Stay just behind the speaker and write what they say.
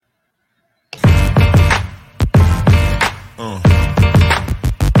Yeah.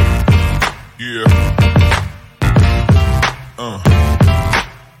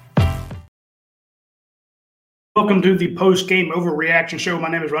 Welcome to the Postgame Overreaction show. My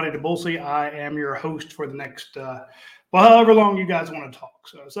name is Radi Nabulsi. I am your host for the next, however long you guys want to talk.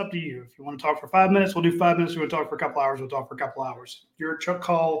 So it's up to you. If you want to talk for 5 minutes, we'll do 5 minutes. If you want to talk for a couple hours, we'll talk for a couple hours. Your Chuck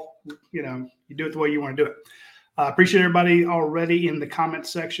call, you do it the way you want to do it. Appreciate everybody already in the comment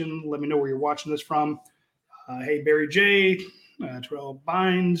section. Let me know where you're watching this from. Hey, Barry J, Terrell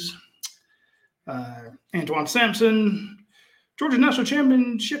Bynes, Antoine Sampson, Georgia National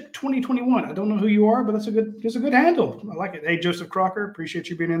Championship 2021. I don't know who you are, but that's a good handle. I like it. Hey, Joseph Crocker, appreciate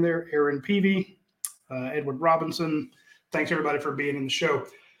you being in there. Aaron Peavy, Edward Robinson. Thanks everybody for being in the show.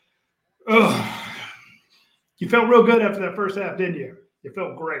 You felt real good after that first half, didn't you? You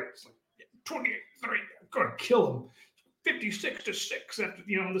felt great. It's like 28-3. I'm gonna kill them. 56-6 after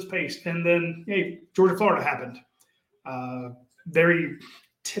this pace, and then Georgia Florida happened. Very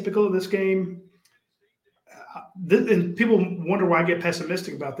typical of this game. And people wonder why I get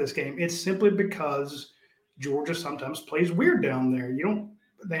pessimistic about this game. It's simply because Georgia sometimes plays weird down there.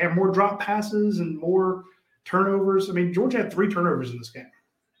 They have more drop passes and more turnovers. I mean, Georgia had 3 turnovers in this game.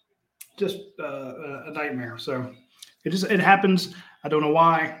 Just a nightmare. So it happens. I don't know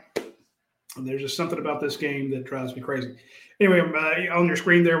why. There's just something about this game that drives me crazy. Anyway, on your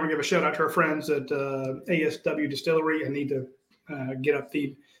screen there, I'm going to give a shout out to our friends at ASW Distillery. I need to get up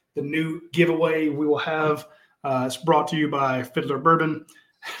the new giveaway we will have. It's brought to you by Fiddler Bourbon.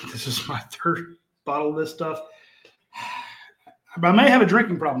 This is my 3rd bottle of this stuff. I may have a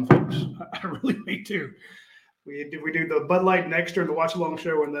drinking problem, folks. I really may too. We do the Bud Light next during the watch along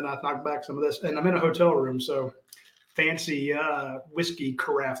show, and then I knock back some of this. And I'm in a hotel room, so fancy whiskey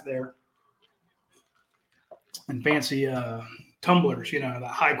carafe there. And fancy tumblers, the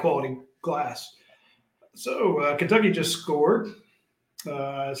high quality glass. So Kentucky just scored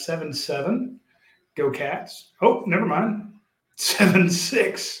 7-7. Go Cats. Oh, never mind.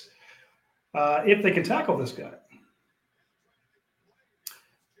 7-6. If they can tackle this guy.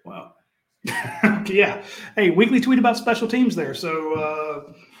 Wow. Yeah. Hey, weekly tweet about special teams there.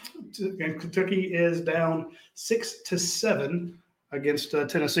 So Kentucky is down 6-7 against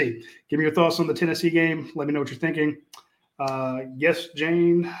Tennessee. Give me your thoughts on the Tennessee game. Let me know what you're thinking. Yes,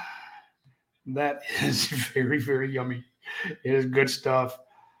 Jane, that is very, very yummy. It is good stuff.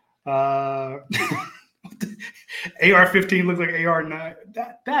 AR-15 looks like AR-9.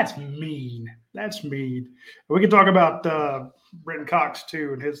 That's mean. That's mean. We can talk about Brenton Cox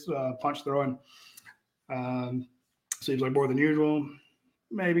too and his punch throwing. Seems like more than usual.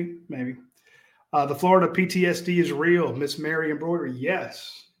 Maybe. The Florida PTSD is real. Miss Mary embroidery,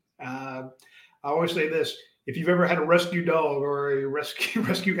 yes. I always say this: if you've ever had a rescue dog or a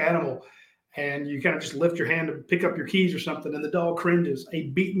rescue animal, and you kind of just lift your hand to pick up your keys or something, and the dog cringes,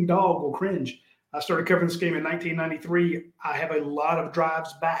 a beaten dog will cringe. I started covering this game in 1993. I have a lot of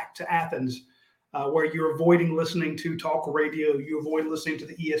drives back to Athens where you're avoiding listening to talk radio. You avoid listening to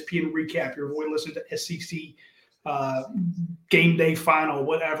the ESPN recap. You avoid listening to SEC game day final,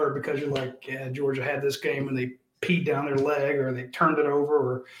 whatever, because you're like, yeah, Georgia had this game and they peed down their leg or they turned it over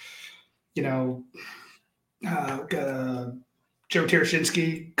or, Joe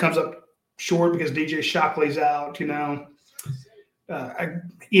Tereshinski comes up short because DJ Shockley's out,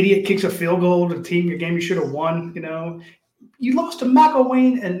 idiot kicks a field goal to a game you should have won, You lost to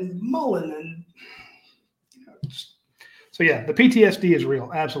McElwain and Mullen. And, So, yeah, the PTSD is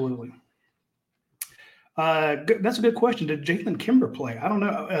real. Absolutely. That's a good question. Did Jalen Kimber play? I don't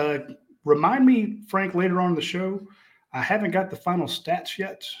know. Remind me, Frank, later on in the show. I haven't got the final stats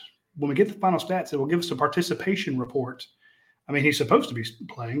yet. When we get the final stats, it will give us a participation report. I mean, he's supposed to be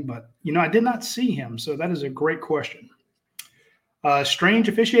playing, but, I did not see him. So that is a great question. Strange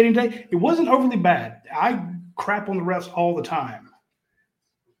officiating day. It wasn't overly bad. I crap on the refs all the time.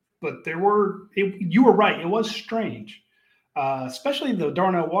 But you were right. It was strange. Especially the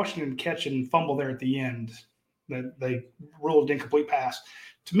Darnell Washington catch and fumble there at the end that they ruled incomplete pass.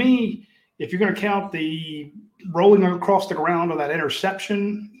 To me, if you're going to count the rolling across the ground on that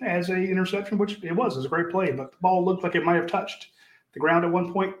interception as an interception, which it was a great play, but the ball looked like it might have touched the ground at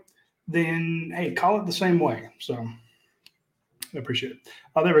one point, then, hey, call it the same way. So I appreciate it.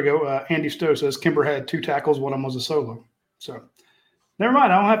 Oh, there we go. Andy Stowe says Kimber had 2 tackles. One of them was a solo. So never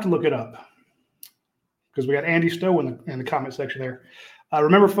mind. I don't have to look it up because we got Andy Stowe in the comment section there.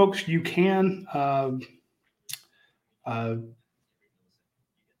 Remember, folks, you can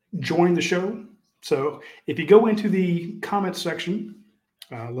join the show. So if you go into the comment section,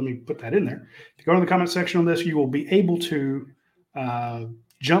 let me put that in there. If you go to the comment section on this, you will be able to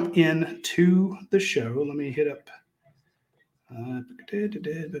jump in to the show. Let me hit up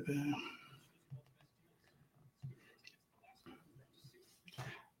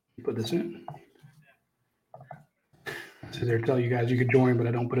Put this in. So they're telling you guys you could join, but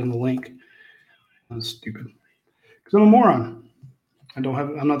I don't put in the link. That's stupid. Because I'm a moron.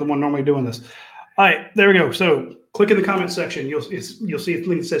 I'm not the one normally doing this. All right, there we go. So click in the comment section. You'll see a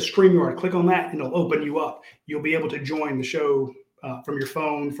link that says StreamYard. Click on that, and it'll open you up. You'll be able to join the show from your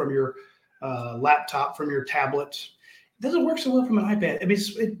phone, from your laptop, from your tablet. It doesn't work so well from an iPad. I mean,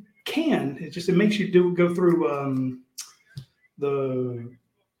 it can. It makes you go through the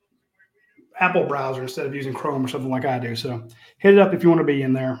Apple browser instead of using Chrome or something like I do. So hit it up if you want to be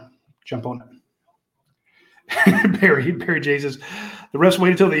in there. Jump on it. Barry Jesus. The rest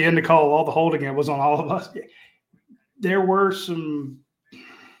waited until the end to call. All the holding it was on all of us. There were some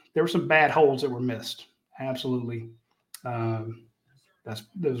bad holds that were missed. Absolutely. That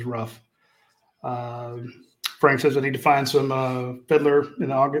was rough. Frank says I need to find some fiddler in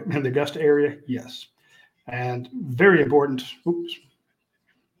the Augusta area. Yes. And very important. Oops.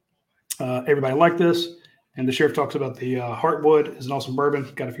 Everybody liked this. And the sheriff talks about the Heartwood is an awesome bourbon.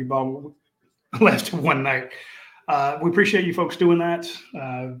 Got a few bottles left one night. We appreciate you folks doing that.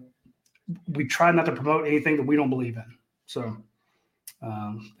 We try not to promote anything that we don't believe in. So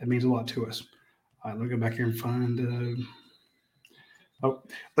it means a lot to us. All right, let me go back here and find.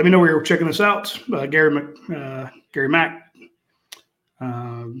 Let me know where you're checking this out. Gary Mack.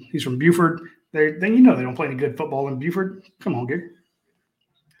 He's from Buford. Then they don't play any good football in Buford. Come on, Gary.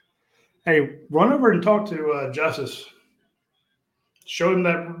 Hey, run over and talk to Justice. Show him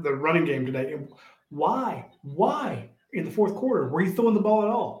the running game today. Why in the fourth quarter were you throwing the ball at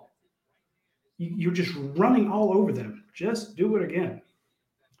all? You're just running all over them. Just do it again.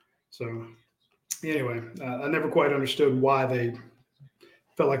 So anyway, I never quite understood why they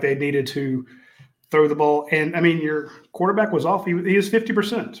felt like they needed to throw the ball. And, I mean, your quarterback was off. He is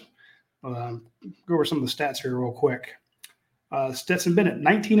 50%. Go over some of the stats here real quick. Stetson Bennett,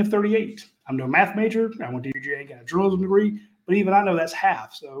 19 of 38. I'm no math major. I went to UGA, got a journalism degree. But even I know that's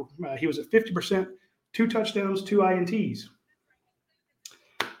half. So he was at 50%, 2 touchdowns, 2 INTs.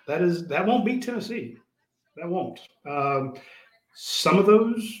 That won't beat Tennessee. That won't. Some of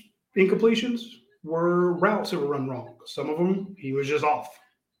those incompletions were routes that were run wrong. Some of them, he was just off.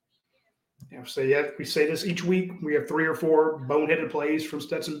 We say this each week. We have 3 or 4 boneheaded plays from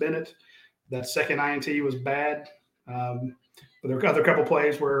Stetson Bennett. That second INT was bad. But there were other couple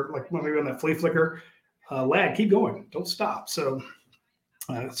plays where, like maybe on that flea flicker, lad, keep going. Don't stop. So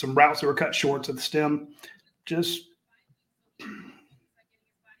some routes that were cut short at the stem. Just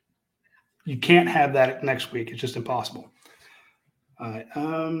you can't have that next week. It's just impossible.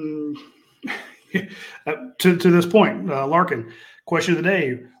 To this point, Larkin, question of the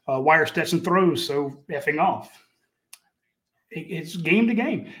day, why are Stetson throws so effing off? It's game to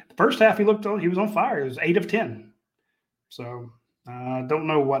game. The first half he was on fire. It was 8 of 10. So I don't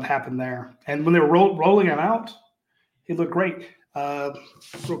know what happened there. And when they were rolling him out, he looked great.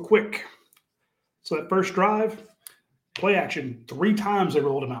 Real quick. So that first drive, play action, 3 times they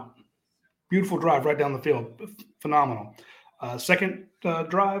rolled him out. Beautiful drive right down the field. Phenomenal. Second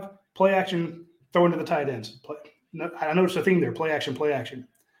drive, play action, throw into the tight ends. I noticed a theme there, play action, play action.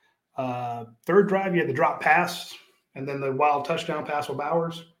 Third drive, you had the drop pass, and then the wild touchdown pass with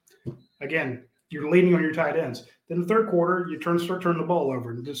Bowers. Again, you're leaning on your tight ends. Then the third quarter, you start turning the ball over,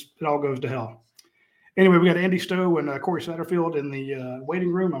 and it all goes to hell. Anyway, we got Andy Stowe and Corey Satterfield in the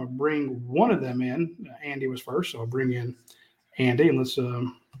waiting room. I'm going to bring one of them in. Andy was first, so I'll bring in Andy, and let's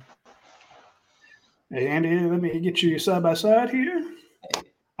hey, Andy, let me get you side by side here.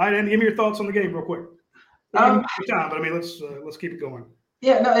 All right, Andy, give me your thoughts on the game real quick. Time, but I mean, let's keep it going.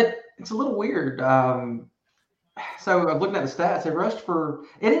 Yeah, no, it's a little weird. So I'm looking at the stats. They rushed for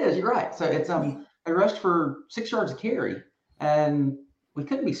it is. You're right. So it's they rushed for 6 yards a carry, and we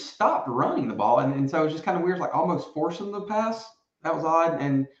couldn't be stopped running the ball, and so it was just kind of weird, like almost forcing the pass. That was odd.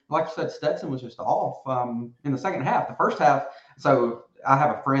 And like you said, Stetson was just off in the second half. The first half. So I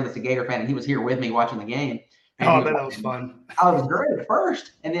have a friend that's a Gator fan, and he was here with me watching the game. And I bet that was fun. I was great at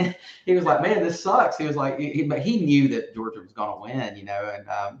first, and then he was like, "Man, this sucks." He was like, but he knew that Georgia was going to win,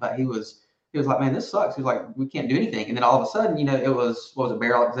 and but he was like, "Man, this sucks." He was like, "We can't do anything." And then all of a sudden, it was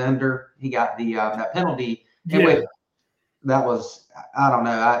Bear Alexander? He got the that penalty. Yeah. That was I don't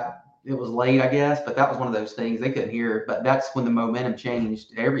know. It was late, I guess, but that was one of those things they couldn't hear. But that's when the momentum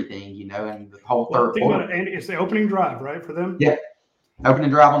changed everything, and the whole third quarter. It's the opening drive, right, for them? Yeah, opening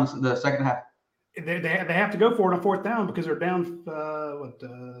drive on the second half. They have to go for it on fourth down because they're down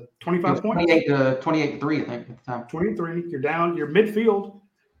 25 points. 28-3, I think, at the time. 23. You're down. You're midfield.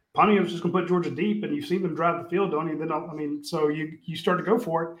 Pontiac's just going to put Georgia deep, and you've seen them drive the field, don't you? Then so you start to go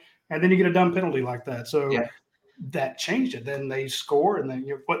for it, and then you get a dumb penalty like that. So that changed it. Then they score, and then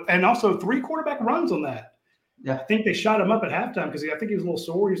and also 3 quarterback runs on that. Yeah, I think they shot him up at halftime because I think he was a little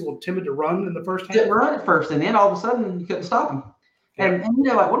sore. He was a little timid to run in the first half. Didn't run at first, and then all of a sudden you couldn't stop him. And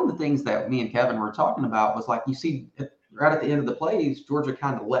like one of the things that me and Kevin were talking about was like you see right at the end of the plays, Georgia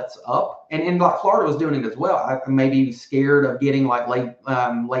kind of lets up, and like Florida was doing it as well. Maybe scared of getting like late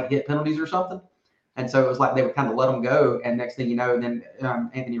hit penalties or something, and so it was like they would kind of let them go, and next thing you know, then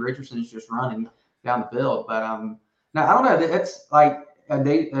Anthony Richardson's just running down the field. But now I don't know. It's like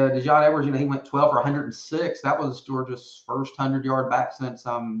Dejon Edwards. He went 12 for 106. That was Georgia's first 100-yard back since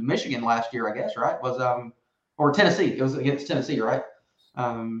Michigan last year, I guess. Right? Was or Tennessee. It was against Tennessee, right?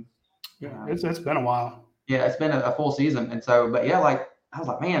 It's been a while. Yeah, it's been a full season, and so, but yeah, like I was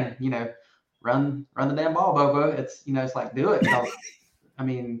like, man, run the damn ball, Bobo. It's it's like do it. I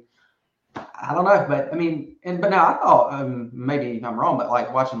mean, I don't know, but I mean, but now I thought maybe I'm wrong, but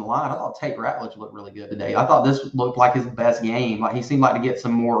like watching the line, I thought Tate Ratledge looked really good today. I thought this looked like his best game. Like he seemed like to get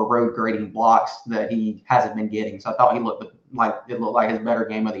some more road grading blocks that he hasn't been getting. So I thought it looked like his better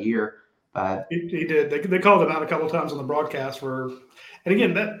game of the year. But he did. They called him out a couple of times on the broadcast and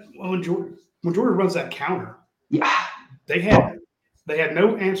again that when Georgia runs that counter, they had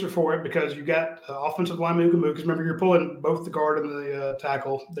no answer for it because you got offensive lineman who can move. Because remember, you're pulling both the guard and the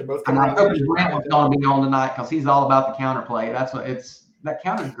tackle. They're both coming around. I hope Grant was going to be on tonight because he's all about the counter play. That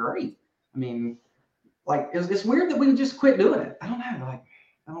counter's great. I mean, like it's weird that we just quit doing it. I don't know. Like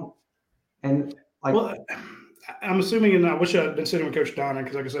I don't. And like. Well, I'm assuming, and I wish I had been sitting with Coach Donner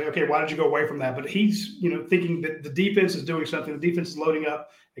because I could say, okay, why did you go away from that? But he's, thinking that the defense is doing something. The defense is loading up,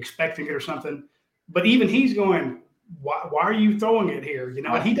 expecting it or something. But even he's going, why are you throwing it here?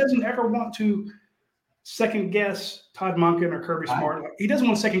 And he doesn't ever want to second guess Todd Monken or Kirby Smart. He doesn't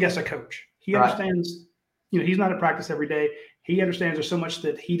want to second guess a coach. He understands, he's not at practice every day. He understands there's so much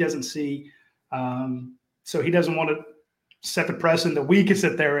that he doesn't see. So he doesn't want to set the precedent that we can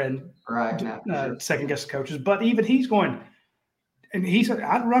sit there and second guess the coaches. But even he's going, and he said,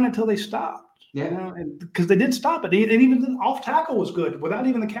 I'd run until they stopped. Yeah. And because they did stop it. And even the off tackle was good without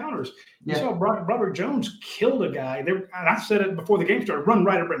even the counters. You saw Robert Jones killed a guy. And I said it before the game started, run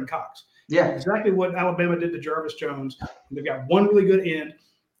right at Brenton Cox. Yeah. Exactly what Alabama did to Jarvis Jones. They've got one really good end.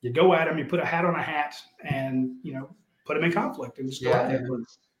 You go at him, you put a hat on a hat, and, put him in conflict. And just go at him.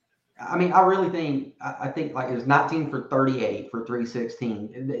 I mean, I really think like it was 19 for 38 for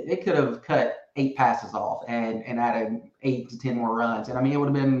 316. They could have cut 8 passes off and added 8 to 10 more runs. And I mean, it would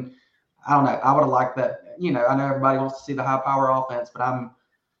have been, I don't know. I would have liked that. I know everybody wants to see the high power offense, but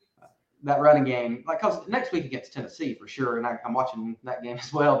that running game, like, cause next week against Tennessee for sure. And I'm watching that game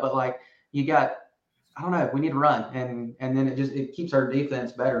as well, but like you got, I don't know, we need to run and then it keeps our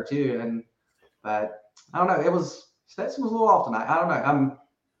defense better too. But I don't know. Stetson was a little off tonight. I don't know.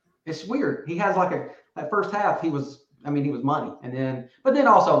 It's weird. He has like that first half. He was money, but then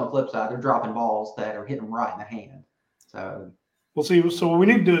also on the flip side, they're dropping balls that are hitting them right in the hand. So we'll see. So what we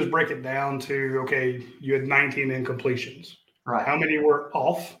need to do is break it down to, okay, you had 19 incompletions. Right. How many were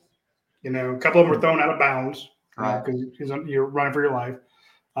off? A couple of them were thrown out of bounds. Right. Because you're running for your life.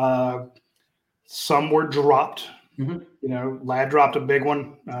 Some were dropped. Mm-hmm. Ladd dropped a big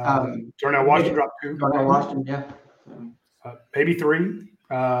one. Darnell Washington dropped 2. Darnell Washington, yeah. Maybe 3.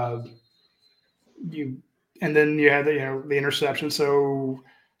 And then you had the interception. So,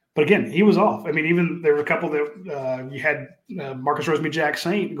 but again, he was off. I mean, even there were a couple that you had Marcus Rosemy-Jack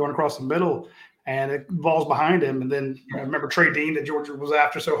Saint going across the middle, and it ball's behind him. And then I remember Trey Dean that Georgia was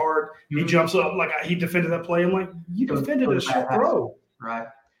after so hard. He jumps up like he defended that play. I'm like, you defended a short throw. Right.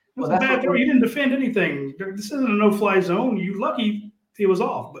 Well, that's a bad throw. You didn't defend anything. This isn't a no-fly zone. You lucky he was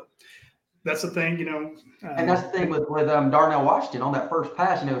off, but. That's the thing, and that's the thing with Darnell Washington on that first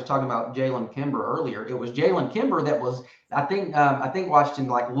pass. It was talking about Jalen Kimber earlier. It was Jalen Kimber that was. I think Washington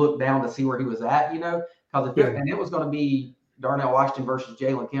like looked down to see where he was at. And it was going to be Darnell Washington versus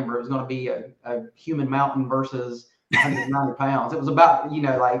Jalen Kimber. It was going to be a human mountain versus 190 pounds. It was about he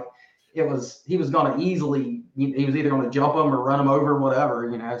was going to easily. He was either going to jump him or run him over, whatever.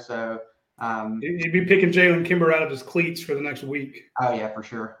 So. He'd be picking Jalen Kimber out of his cleats for the next week. Oh yeah, for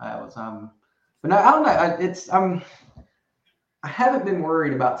sure. That was but no, I don't know. I haven't been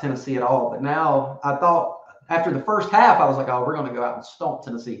worried about Tennessee at all, but now I thought after the first half, I was like, oh, we're going to go out and stomp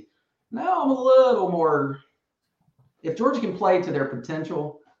Tennessee. Now I'm a little more. If Georgia can play to their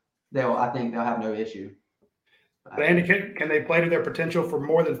potential, I think they'll have no issue. But Andy, can they play to their potential for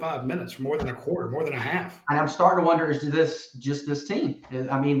more than 5 minutes, for more than a quarter, more than a half? And I'm starting to wonder, is this just this team?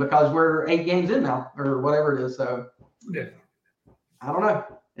 I mean, because we're 8 games in now, or whatever it is. So, yeah, I don't know.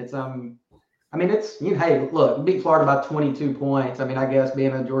 It's I mean, it's hey, look, you beat Florida by 22 points. I mean, I guess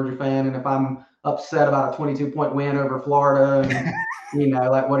being a Georgia fan, and if I'm upset about a 22-point win over Florida, and,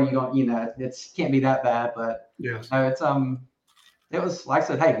 like what are you going? It's can't be that bad. But yes, it's it was like I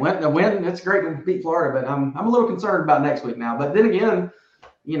said, hey, the win. It's great to beat Florida, but I'm a little concerned about next week now. But then again,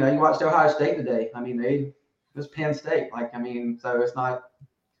 you watched Ohio State today. I mean, it was Penn State. So it's not.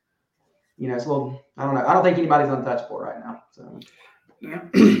 It's a little. I don't know. I don't think anybody's untouchable right now. So.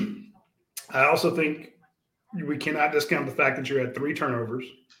 I also think we cannot discount the fact that you had 3 turnovers.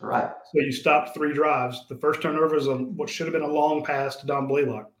 Right. So you stopped 3 drives. The first turnover is what should have been a long pass to Don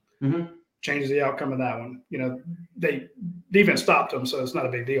Blaylock. Mm-hmm. Changes the outcome of that one. They defense stopped them, so it's not a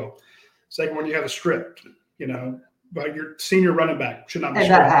big deal. Second one, you have a strip. But your senior running back should not be.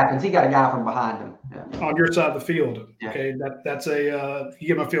 And that happens. He got a guy from behind him on your side of the field. Yeah. Okay, that's you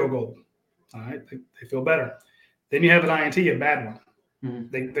give them a field goal. All right, they feel better. Then you have an INT, a bad one.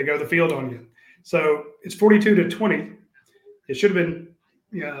 Mm-hmm. They go the field on you. So it's 42-20. It should have been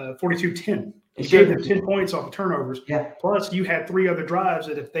 42-10. You gave them 10 points off of turnovers. Yeah. Plus, you had 3 other drives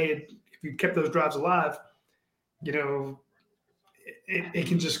that if you kept those drives alive, it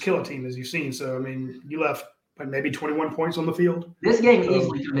can just kill a team, as you've seen. So, I mean, you left maybe 21 points on the field. This game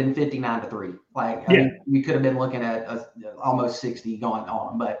easily could have been 59-3. We could have been looking at almost 60 going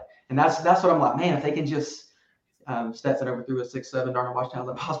on. And that's what I'm like, man, if they can just Stetson overthrew a 6-7 Darnell Washington,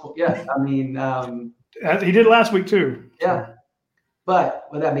 is possible? Yeah. I mean, he did last week too. Yeah. So. But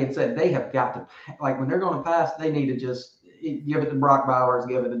with that being said, they have got to, when they're going to pass, they need to just give it to Brock Bowers,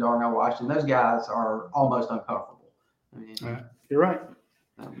 give it to Darnell Washington. Those guys are almost uncomfortable. I mean, you're right.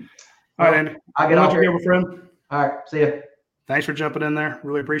 All right, Andy. I'll get off here, friend. All right. See you. Thanks for jumping in there.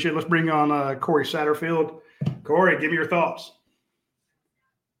 Really appreciate it. Let's bring on Corey Satterfield. Corey, give me your thoughts.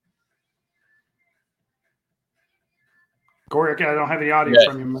 Corey, okay, I don't have the audio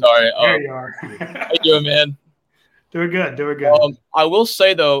from you. Sorry. There you are. How you doing, man? Doing good. I will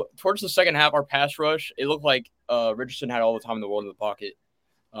say, though, towards the second half, our pass rush, it looked like Richardson had all the time in the world in the pocket.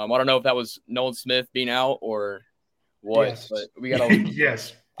 I don't know if that was Nolan Smith being out or what, but we got to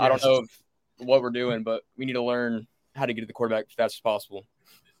yes. I don't know what we're doing, but we need to learn how to get to the quarterback as fast as possible.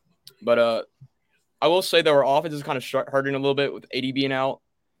 But I will say, though, our offense is kind of hurting a little bit with AD being out.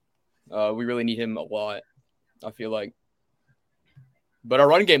 We really need him a lot, I feel like. But our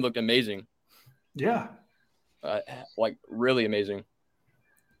running game looked amazing. Yeah. Really amazing.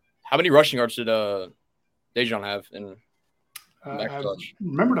 How many rushing yards did Dejan have in I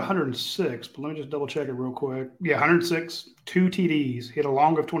remembered 106, but let me just double check it real quick. Yeah, 106, 2 TDs. He had a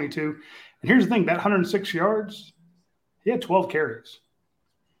long of 22. And here's the thing, that 106 yards, he had 12 carries.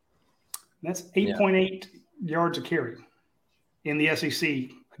 That's 8.8 yards a carry in the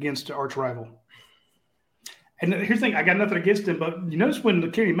SEC against the arch rival. And here's the thing, I got nothing against him, but you notice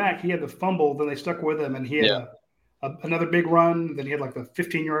when Kenny Mack, he had the fumble, then they stuck with him, and he had another big run, then he had like the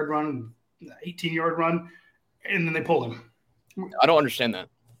 15-yard run, 18-yard run, and then they pulled him. I don't understand that.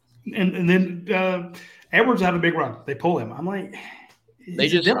 And then Edwards had a big run. They pull him. I'm like,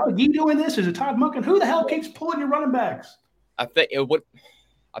 is it doing this? Is it Todd Monken? Who the hell keeps pulling your running backs? I think it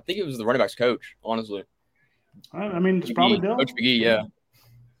was the running backs coach, honestly. I mean, it's probably Dill. Coach McGee, yeah.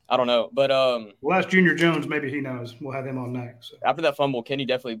 I don't know, but we'll ask Junior Jones. Maybe he knows. We'll have him on next. So. After that fumble, Kenny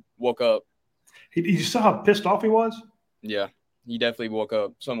definitely woke up. You saw how pissed off he was? Yeah, he definitely woke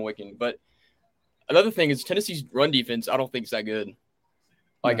up. Some awakening. But another thing is Tennessee's run defense. I don't think it's that good.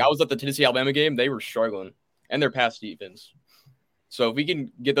 I was at the Tennessee-Alabama game; they were struggling, and their pass defense. So if we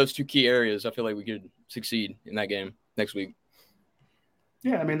can get those 2 key areas, I feel like we could succeed in that game next week.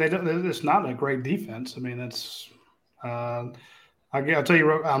 Yeah, I mean, it's not a great defense. I mean, that's. I'll tell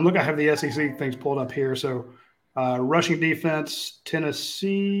you, I have the SEC things pulled up here. So, rushing defense,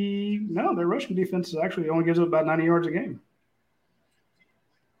 Tennessee, no, their rushing defense actually only gives up about 90 yards a game.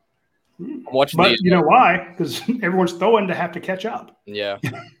 But you know why? Because everyone's throwing to have to catch up. Yeah.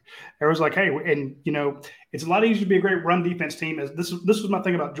 Everyone's like, hey, and, it's a lot easier to be a great run defense team. This was my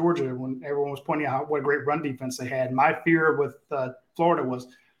thing about Georgia when everyone was pointing out what a great run defense they had. My fear with Florida was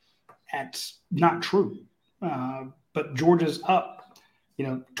that's not true. But Georgia's up.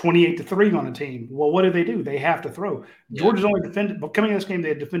 28-3 on a team. Well, what do? They have to throw. Yeah. Georgia's only defended, but coming in this game, they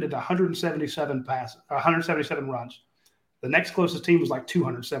had defended 177 runs. The next closest team was like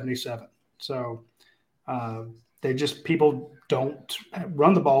 277. So people don't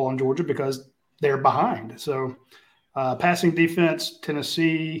run the ball on Georgia because they're behind. So passing defense,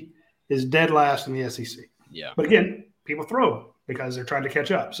 Tennessee is dead last in the SEC. Yeah. But again, people throw because they're trying to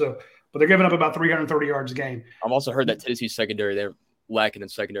catch up. So, but they're giving up about 330 yards a game. I've also heard that Tennessee's secondary, they're lacking in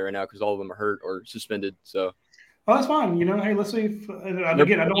secondary now because all of them are hurt or suspended. So Oh, that's fine. Hey, let's see. Again, I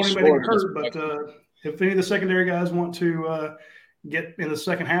don't want anybody to get hurt, but if any of the secondary guys want to get in the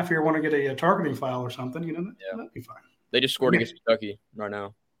second half here, want to get a targeting foul or something, that'd be fine. They just scored against Kentucky right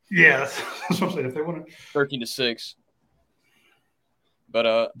now. Yeah, that's what I'm saying. If they want to 13-6.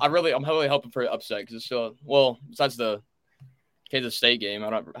 But I'm heavily hoping for an upset because it's still besides the Kansas State game,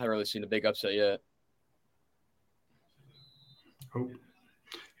 I haven't really seen a big upset yet. Oh,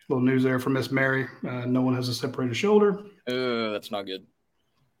 little news there from Miss Mary. No one has a separated shoulder. That's not good.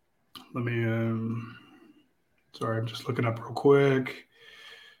 Let me. Sorry, I'm just looking up real quick.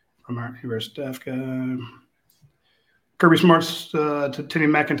 From our staff guy. Kirby Smart's to Timmy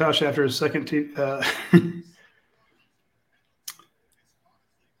McIntosh after his second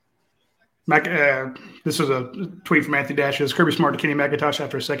this is a tweet from Anthony Dashes. Kirby Smart to Kenny McIntosh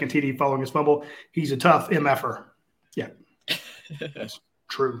after a second TD following his fumble. He's a tough MFer. Yeah, that's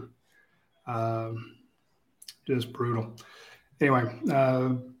true. Just brutal. Anyway,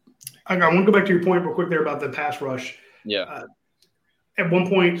 I want to go back to your point real quick there about the pass rush. Yeah. At one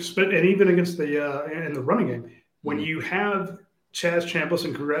point, and even against in the running game, when you have Chaz Chambliss,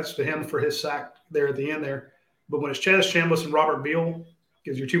 and congrats to him for his sack there at the end there, but when it's Chaz Chambliss and Robert Beal,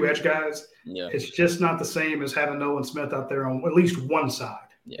 because your two edge guys, it's just not the same as having Nolan Smith out there on at least one side.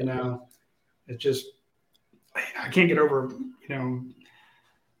 Yeah. It's just I can't get over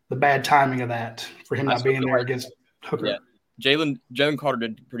the bad timing of that for him not being there against Hooker. Yeah, Jalen Carter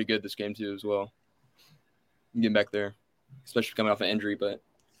did pretty good this game too as well. Getting back there, especially coming off an injury, but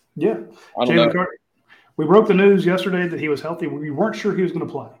Jalen Carter. We broke the news yesterday that he was healthy. We weren't sure he was going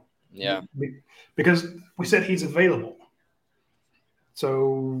to play. Yeah, because we said he's available.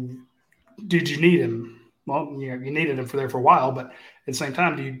 So, did you need him? Well, you needed him for a while, but at the same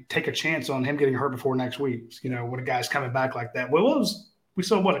time, do you take a chance on him getting hurt before next week? When a guy's coming back like that. Well, we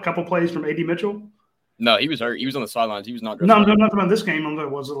saw a couple plays from A.D. Mitchell? No, he was hurt. He was on the sidelines. He was not. No, I'm not about this game.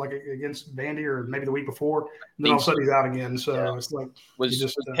 Was it like against Vandy or maybe the week before? And then all of a sudden he's out again. So it's like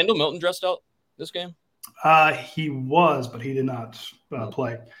was Kendall Milton dressed out this game? He was, but he did not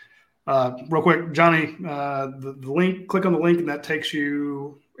play. Real quick, Johnny, the link. Click on the link, and that takes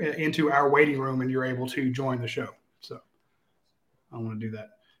you into our waiting room, and you're able to join the show. So I want to do that.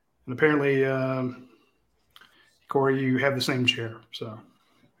 And apparently, Corey, you have the same chair. So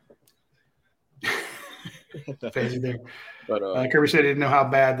fancy there. But Kirby said he didn't know how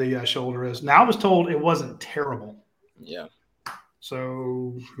bad the shoulder is. Now I was told it wasn't terrible. Yeah.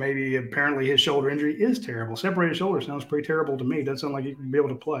 So apparently his shoulder injury is terrible. Separated shoulder sounds pretty terrible to me. Doesn't sound like he can be able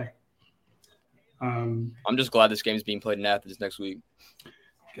to play. I'm just glad this game is being played in Athens next week.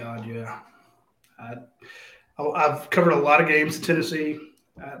 God, yeah. I've covered a lot of games in Tennessee.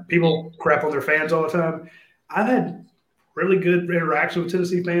 People crap on their fans all the time. I've had really good interaction with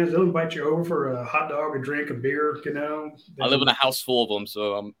Tennessee fans. They'll invite you over for a hot dog, a drink, a beer, I live in a house full of them,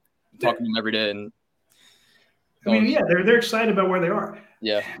 so I'm talking to them every day. And they're excited about where they are.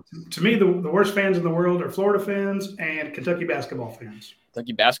 Yeah. To me, the worst fans in the world are Florida fans and Kentucky basketball fans.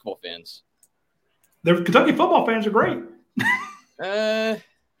 Kentucky basketball fans. The Kentucky football fans are great. I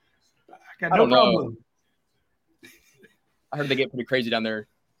got no problem. I heard they get pretty crazy down there.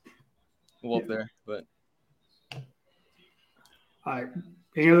 Up there, but. All right.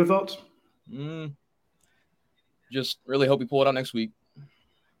 Any other thoughts? Just really hope we pull it out next week.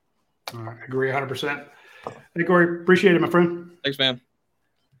 All right. I agree 100%. Hey, Corey. Appreciate it, my friend. Thanks, man.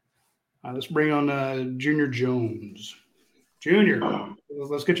 All right, let's bring on Junior Jones. Junior,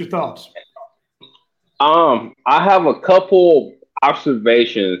 let's get your thoughts. I have a couple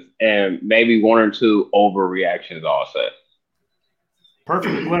observations and maybe one or two overreactions also.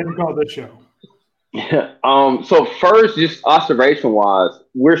 Perfect. I'm glad you called this show. So first, just observation-wise,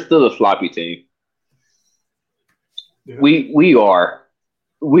 we're still a sloppy team. Yeah. We are.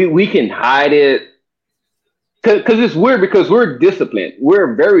 We can hide it because it's weird because we're disciplined.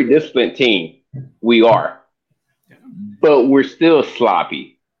 We're a very disciplined team. We are. Yeah. But we're still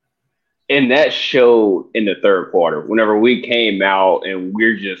sloppy. And that showed in the third quarter whenever we came out and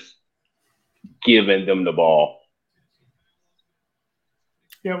we're just giving them the ball.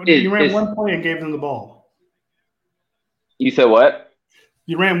 Yeah, you ran one play and gave them the ball. You said what?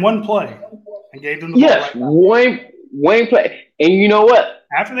 You ran one play and gave them the ball. Yes, one play. And you know what?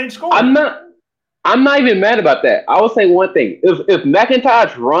 After they'd scored. I'm not even mad about that. I will say one thing. If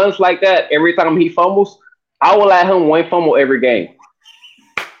McIntosh runs like that every time he fumbles, I will let him one fumble every game.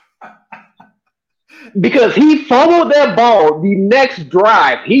 Because he fumbled that ball the next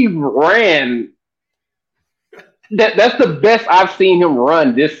drive. He ran. That's the best I've seen him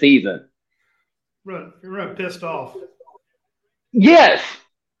run this season. Run pissed off. Yes.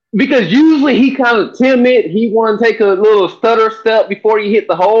 because usually he kind of timid. He want to take a little stutter step before he hit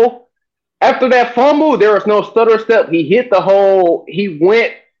the hole. After that fumble, there was no stutter step. He hit the hole. He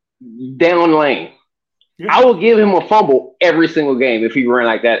went down lane. Yeah. I would give him a fumble every single game if he ran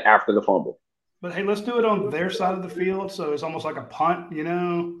like that after the fumble. But hey, let's do it on their side of the field, so it's almost like a punt, you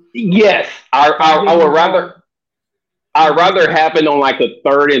know? Yes, I would rather. I'd rather it happen on like a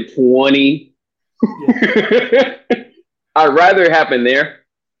 3rd and 20. Yeah. I'd rather it happen there.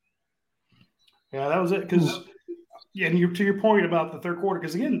 Yeah, that was it. Because, and to your point about the third quarter,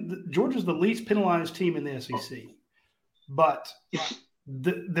 because again, Georgia's the least penalized team in the SEC, but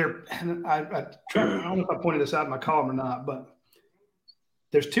they're. I don't know if I pointed this out in my column or not, but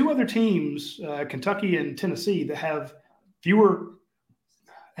there's 2 other teams, Kentucky and Tennessee, that have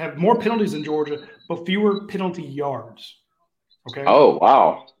more penalties than Georgia, but fewer penalty yards. Okay. Oh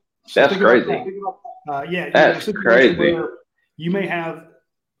wow, that's crazy. Yeah, that's crazy. You may have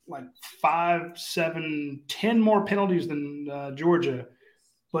like 5, 7, 10 more penalties than Georgia,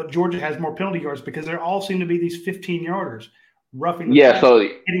 but Georgia has more penalty yards because they all seem to be these 15-yarders, roughing the pass,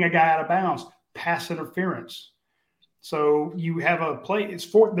 hitting a guy out of bounds, pass interference. So you have a play. It's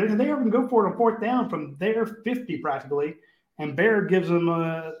fourth. They even go for it on 4th down from their 50 practically, and Baird gives them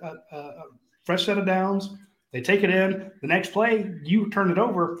a fresh set of downs. They take it in. The next play, you turn it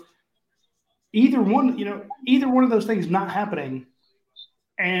over. Either one of those things not happening,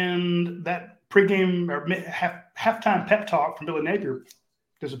 and that pregame or halftime pep talk from Billy Napier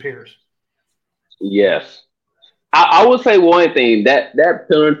disappears. Yes. I would say one thing, that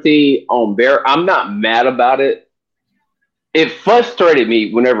penalty on Bear, I'm not mad about it. It frustrated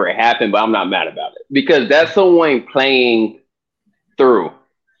me whenever it happened, but I'm not mad about it because that's someone playing through.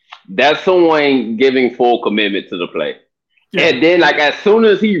 That's someone giving full commitment to the play. Yeah. And then, like, as soon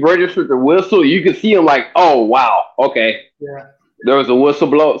as he registered the whistle, you could see him like, oh, wow, okay. Yeah. There was a whistle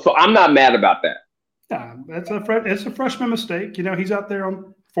blow. So I'm not mad about that. Yeah, it's a freshman mistake. You know, he's out there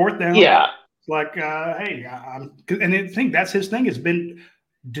on 4th down. Yeah. Like, hey, and I think that's his thing. It's been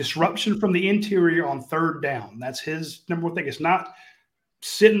disruption from the interior on 3rd down. That's his number one thing. It's not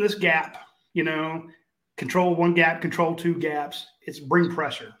sit in this gap, you know, control 1 gap, control 2 gaps. It's bring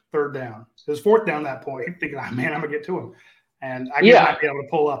pressure, 3rd down. It was 4th down that point. He's thinking, oh, man, I'm going to get to him. And I might be able to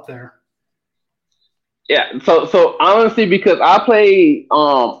pull up there. Yeah. So honestly, because I play,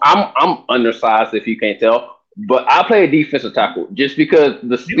 I'm undersized if you can't tell, but I play a defensive tackle just because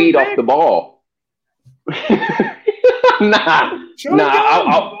the speed off the ball. I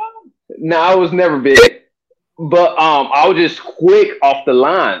was never big, but I was just quick off the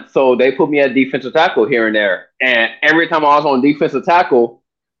line. So they put me at defensive tackle here and there, and every time I was on defensive tackle,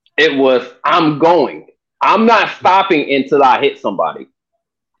 it was I'm going. I'm not stopping until I hit somebody.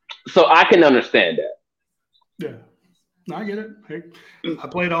 So I can understand that. Yeah, no, I get it. Hey, I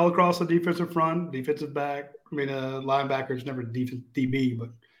played all across the defensive front, defensive back. I mean, linebackers never DB, but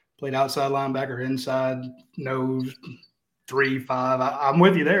played outside linebacker, inside nose, 3, 5. I'm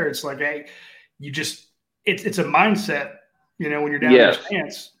with you there. It's like, hey, it's a mindset, you know, when you're down in your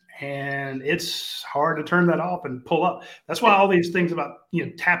stance, and it's hard to turn that off and pull up. That's why all these things about, you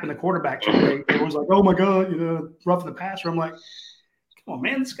know, tapping the quarterback, everyone's like, oh my God, you know, roughing the passer. I'm like, come on,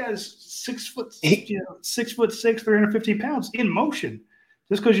 man, this guy's 6'6", 350 pounds in motion.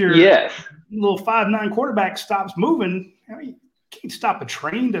 Just because your little 5'9" quarterback stops moving, you can't stop a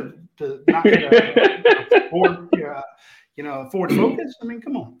train to not get a forward focus. I mean,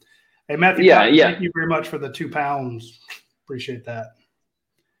 come on. Hey, Matthew, thank you very much for the 2 pounds. Appreciate that.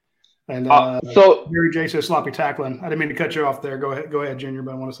 And so Mary J says sloppy tackling. I didn't mean to cut you off there. Go ahead, Junior,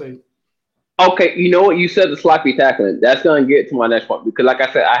 but I want to say. Okay, you know what? You said the sloppy tackling. That's going to get to my next point because, like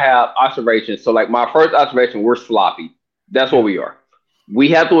I said, I have observations. So, like, my first observation, we're sloppy. That's what we are. We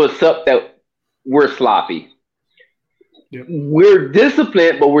have to accept that we're sloppy. Yep. We're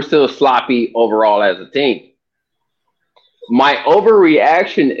disciplined, but we're still sloppy overall as a team. My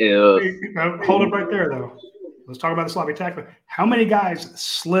overreaction is... Hold it right there, though. Let's talk about the sloppy tackling. How many guys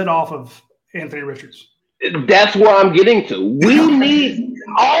slid off of Anthony Richards? That's what I'm getting to. We need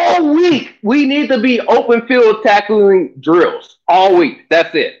all week. We need to be open field tackling drills all week.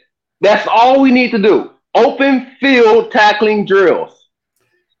 That's it. That's all we need to do. Open field tackling drills.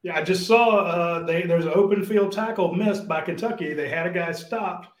 Yeah, I just saw there's an open field tackle missed by Kentucky. They had a guy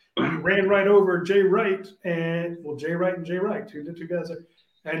stopped. He ran right over Jay Wright and Jay Wright, two guys there,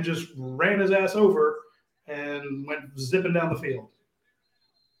 and just ran his ass over and went zipping down the field.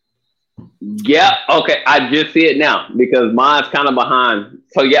 Yeah, okay. I just see it now because mine's kind of behind.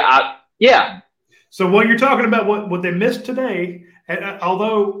 So, yeah. So, what you're talking about, what they missed today,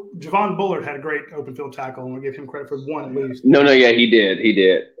 Although Javon Bullard had a great open field tackle, and we'll give him credit for one at least. No, yeah, he did.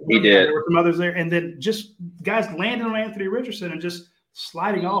 There were some others there. And then just guys landing on Anthony Richardson and just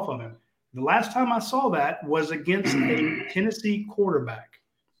sliding off of him. The last time I saw that was against a Tennessee quarterback.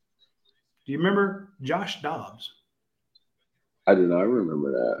 Do you remember Josh Dobbs? I do not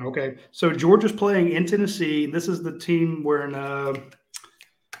remember that. Okay. So Georgia's playing in Tennessee. This is the team where you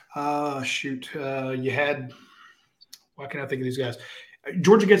had – why can't I think of these guys?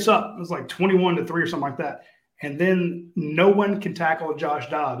 Georgia gets up. It was like 21-3 or something like that. And then no one can tackle Josh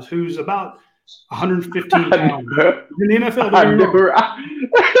Dobbs, who's about 115 pounds. In the NFL, I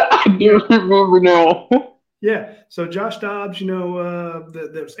do remember now. Yeah. So Josh Dobbs,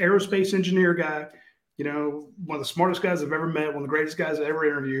 the aerospace engineer guy, one of the smartest guys I've ever met, one of the greatest guys I ever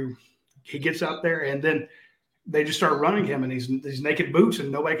interviewed. He gets out there, and then they just start running him in these naked boots,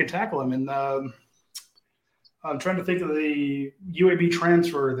 and nobody can tackle him. And I'm trying to think of the UAB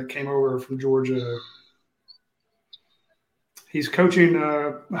transfer that came over from Georgia. He's coaching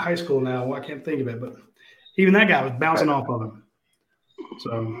high school now. I can't think of it, but even that guy was bouncing off of him.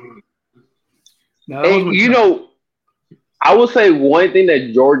 So, no, I would say one thing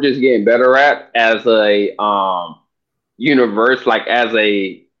that Georgia's getting better at as a universe, like as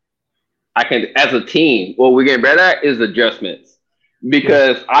a team, what we're getting better at is adjustments.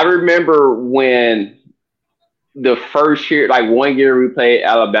 Because I remember when the first year, like 1 year we played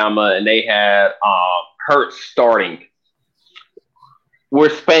Alabama and they had Hurts starting. We're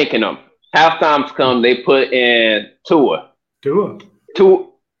spanking them. Halftimes come, they put in Tua.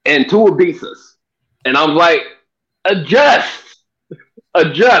 And Tua beats us. And I'm like, adjust.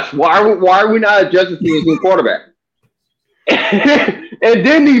 Why are we not adjusting to this new quarterback? And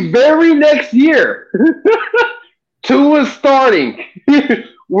then the very next year, Tua's starting.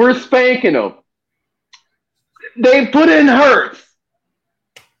 We're spanking them. They put in Hurts.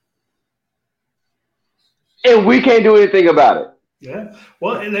 And we can't do anything about it. Yeah.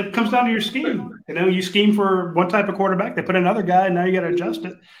 Well, and it comes down to your scheme. You scheme for one type of quarterback. They put another guy, and now you got to adjust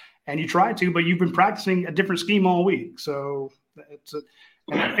it. And you try to, but you've been practicing a different scheme all week. So,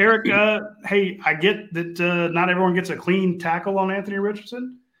 Eric, hey, I get that not everyone gets a clean tackle on Anthony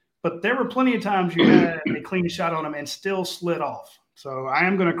Richardson, but there were plenty of times you had a clean shot on him and still slid off. So I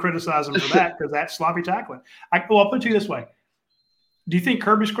am going to criticize him for that because that's sloppy tackling. I'll put it to you this way. Do you think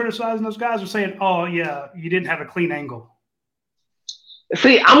Kirby's criticizing those guys or saying, oh, yeah, you didn't have a clean angle?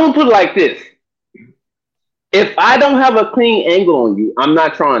 See, I'm going to put it like this. If I don't have a clean angle on you, I'm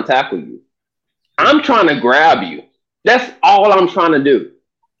not trying to tackle you. I'm trying to grab you. That's all I'm trying to do.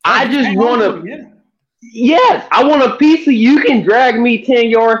 I just want to – yes, I want a piece of you. You can drag me 10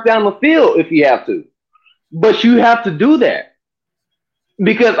 yards down the field if you have to. But you have to do that.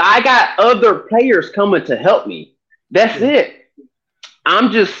 Because I got other players coming to help me. That's it.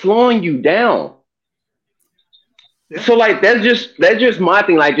 I'm just slowing you down. Yeah. So like that's just my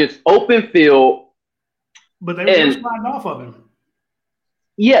thing. Like just open field. But they were just sliding off of him.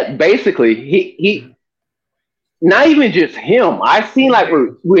 Yeah, basically he not even just him. I've seen like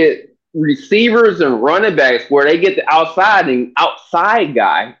with receivers and running backs where they get the outside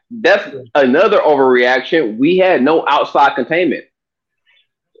guy. That's another overreaction. We had no outside containment.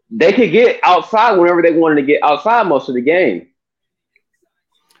 They could get outside whenever they wanted to get outside most of the game.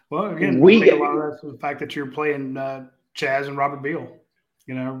 Well, again, I think a lot of that's the fact that you're playing Chaz and Robert Beal,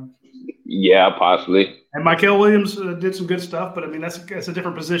 Yeah, possibly. And Michael Williams did some good stuff, but I mean that's a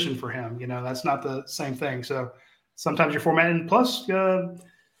different position for him. That's not the same thing. So sometimes you're formatting. Plus,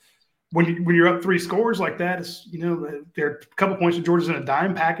 when you're up 3 scores like that, it's there are a couple points of Georgia's in a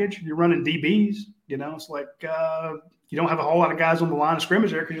dime package. You're running DBs. It's like you don't have a whole lot of guys on the line of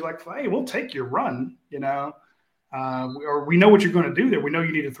scrimmage there because you're like, hey, we'll take your run. Or we know what you're going to do there. We know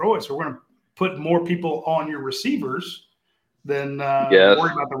you need to throw it, so we're going to put more people on your receivers than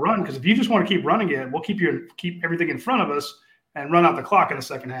worry about the run. Because if you just want to keep running it, we'll keep everything in front of us and run out the clock in the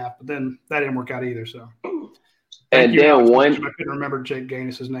second half. But then that didn't work out either. So, and then I couldn't remember Jake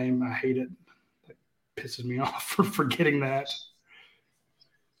Gaines' name. I hate it. That pisses me off for forgetting that.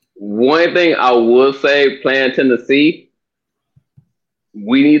 One thing I will say, playing Tennessee,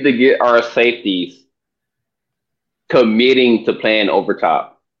 we need to get our safeties committing to playing over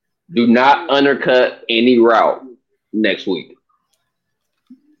top. Do not undercut any route next week.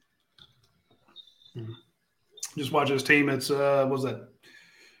 Just watch this team. It's what was that?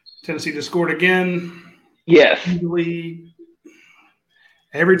 Tennessee just scored again. Yes. Usually,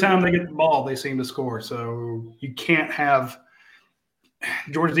 every time they get the ball, they seem to score. So you can't have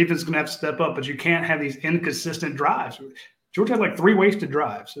Georgia's defense is going to have to step up, but you can't have these inconsistent drives. Georgia had like 3 wasted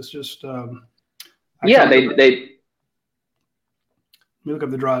drives. It's just they me look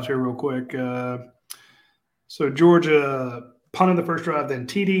up the drives here real quick. So Georgia punted the first drive, then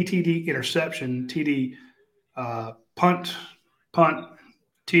TD, interception, TD, punt,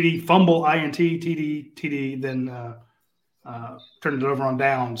 TD, fumble, INT, TD, then turned it over on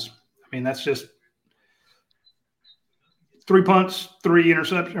downs. I mean, that's just 3 punts, 3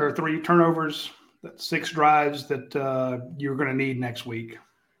 interceptions, or 3 turnovers. That's 6 drives that you're going to need next week.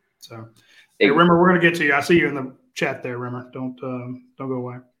 So, hey, Rimmer, we're going to get to you. I see you in the chat there, Rimmer. Don't go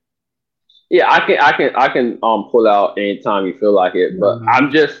away. Yeah, I can pull out anytime you feel like it, but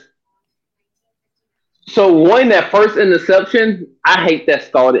I'm just so one that first interception. I hate that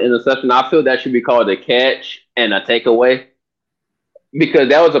started interception. I feel that should be called a catch and a takeaway because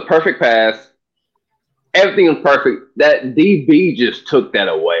that was a perfect pass. Everything was perfect. That DB just took that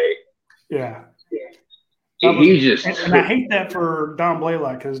away. Yeah. He just and I hate that for Dom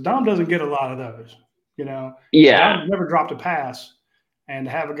Blaylock because Dom doesn't get a lot of those. Yeah. Dom never dropped a pass. And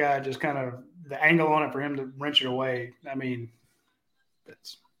to have a guy just kind of the angle on it for him to wrench it away, I mean, that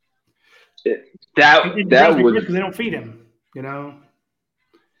was because they don't feed him,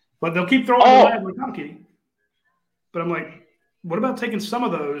 But they'll keep throwing the Lad McConkey. But I'm like, what about taking some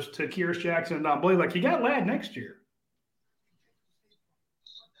of those to Kyrus Jackson and Don Blaylock? Like, you got Lad next year.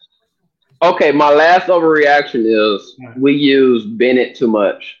 Okay, my last overreaction is we use Bennett too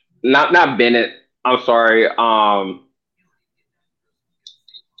much. Not Bennett. I'm sorry.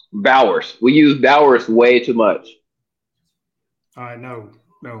 Bowers. We use Bowers way too much. All right, no,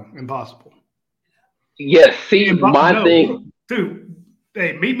 impossible. Yes, see, thing. Dude,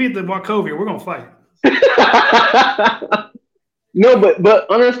 hey, meet me at the Wachovia. We're going to fight. No, but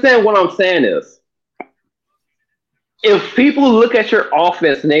understand what I'm saying is, if people look at your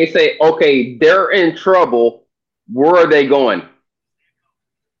offense and they say, okay, they're in trouble, where are they going?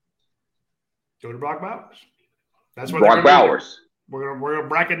 Go to Brock Bowers. That's what Brock Bowers. We're going to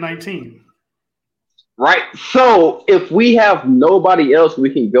bracket 19. Right. So if we have nobody else we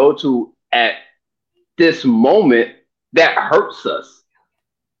can go to at this moment, that hurts us.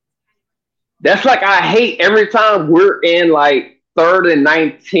 That's like I hate every time we're in like 3rd and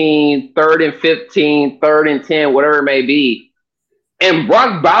 19, 3rd and 15, 3rd and 10, whatever it may be. And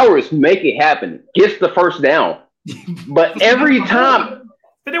Brock Bowers make it happen, gets the first down. But every time.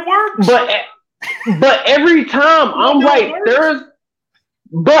 But it works. But every time I'm like, there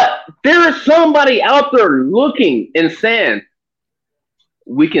is somebody out there looking and saying,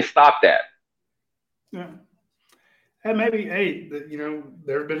 we can stop that. Yeah. And maybe, hey,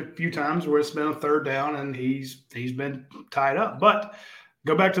 there have been a few times where it's been a 3rd down and he's been tied up. But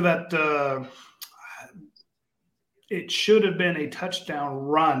go back to that. It should have been a touchdown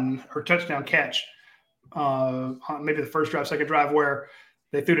run or touchdown catch. Maybe the first drive, second drive, where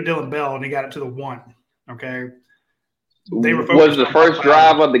they threw to Dylan Bell and he got it to the 1. Okay. They were was the first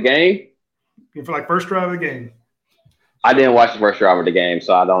drive of the game? For like first drive of the game. I didn't watch the first drive of the game,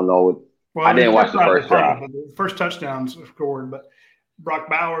 so I don't know. Well, I didn't watch the first drive. The first touchdowns scored, but Brock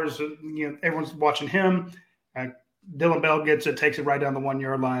Bowers, everyone's watching him. Dylan Bell gets it, takes it right down the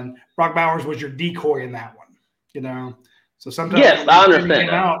 1-yard line. Brock Bowers was your decoy in that one, So sometimes I understand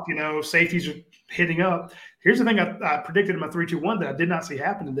that. Safeties are hitting up. Here's the thing I predicted in my 3-2-1 that I did not see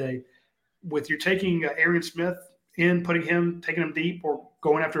happen today. With you taking Arian Smith in, taking him deep, or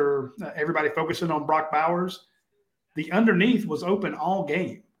going after everybody focusing on Brock Bowers, the underneath was open all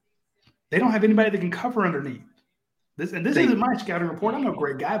game. They don't have anybody that can cover underneath. This isn't my scouting report. I'm no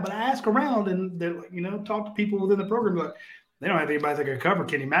great guy, but I ask around and they're talk to people within the program. Like, they don't have anybody that can cover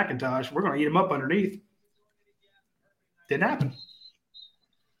Kenny McIntosh. We're going to eat him up underneath. Didn't happen.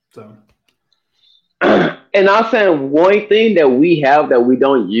 So. And I'm saying one thing that we have that we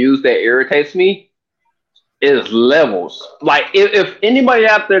don't use that irritates me is levels. Like if anybody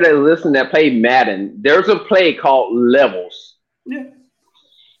out there that listen that play Madden, there's a play called levels. Yeah.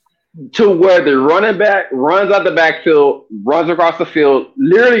 To where the running back runs out the backfield, runs across the field,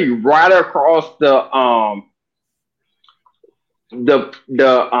 literally right across the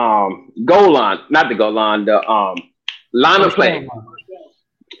goal line, not the goal line, the line of play.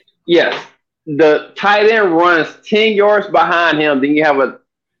 Yes. The tight end runs 10 yards behind him. Then you have a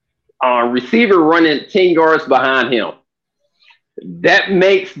receiver running 10 yards behind him. That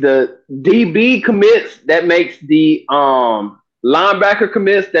makes the DB commits. That makes the linebacker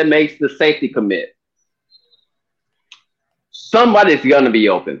commits. That makes the safety commit. Somebody's going to be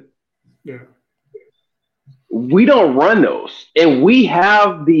open. Yeah. We don't run those. And we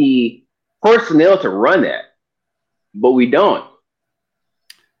have the personnel to run that. But we don't.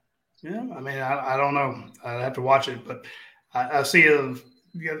 Yeah, I mean, I don't know. I have to watch it, but I don't see a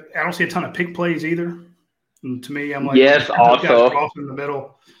ton of pick plays either. And to me, I'm like, yes, also cross in the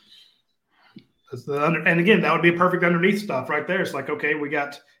middle. And again, that would be a perfect underneath stuff right there. It's like, okay, we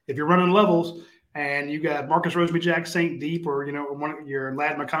got, if you're running levels and you got Marcus Rosemy-Jack Saint deep, or, your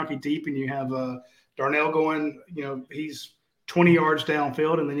Ladd McConkey deep, and you have Darnell going, he's 20 yards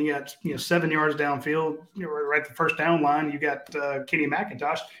downfield, and then you got, 7 yards downfield, right at the first down line, you got Kenny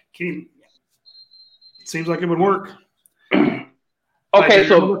McIntosh. Kenny, it seems like it would work. Okay,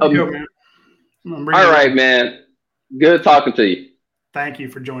 so all right, man. Good talking to you. Thank you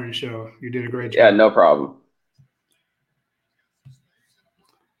for joining the show. You did a great job. Yeah, no problem.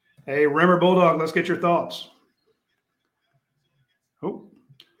 Hey, Rimmer Bulldog, let's get your thoughts. Oh,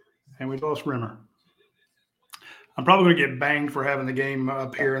 and we lost Rimmer. I'm probably going to get banged for having the game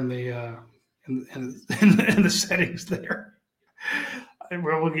up here in the in the settings there.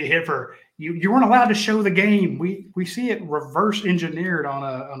 We'll get hit for you weren't allowed to show the game. We see it reverse engineered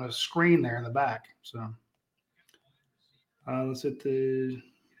on a screen there in the back. So let's hit the.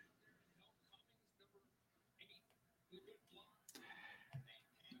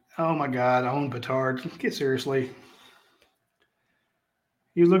 Oh my God, Owen Petard. Get seriously.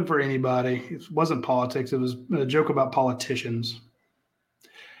 He was looking for anybody. It wasn't politics. It was a joke about politicians.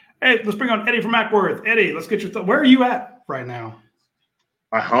 Hey, let's bring on Eddie from Ackworth. Eddie, let's get your thoughts. Where are you at right now?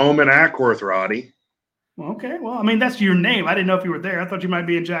 My home in Ackworth, Roddy. Okay. Well, I mean, that's your name. I didn't know if you were there. I thought you might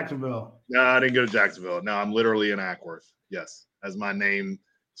be in Jacksonville. No, I didn't go to Jacksonville. No, I'm literally in Ackworth. Yes, as my name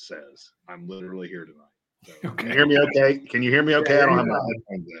says. I'm literally here tonight. So, okay. Can you hear me okay? Can you hear me okay? Yeah, I don't have my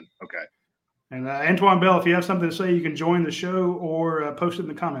headphones in. Okay. And Antoine Bell, if you have something to say, you can join the show or post it in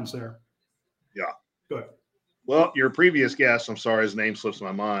the comments there. Yeah. Go ahead. Well, your previous guest, I'm sorry, his name slips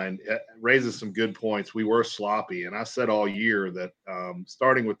my mind, raises some good points. We were sloppy, and I said all year that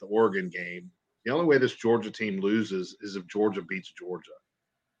starting with the Oregon game, the only way this Georgia team loses is if Georgia beats Georgia.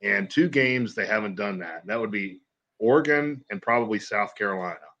 And 2 games, they haven't done that. And that would be Oregon and probably South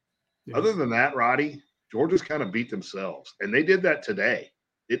Carolina. Yeah. Other than that, Roddy, Georgia's kind of beat themselves, and they did that today.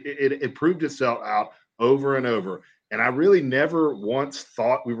 It proved itself out over and over. And I really never once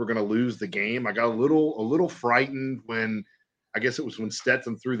thought we were going to lose the game. I got a little frightened when, I guess it was when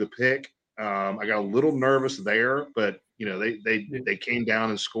Stetson threw the pick. I got a little nervous there, but they came down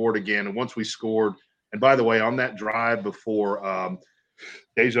and scored again. And once we scored, and by the way, on that drive before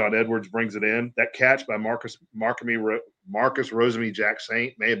Dejon Edwards brings it in, that catch by Marcus Rosemy-Jack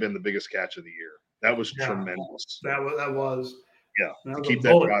Saint may have been the biggest catch of the year. That was tremendous. That was. Yeah, that keep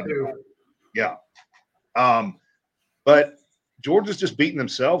that drive. Yeah. But Georgia's just beating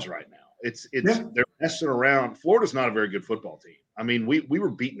themselves right now. They're messing around. Florida's not a very good football team. I mean, we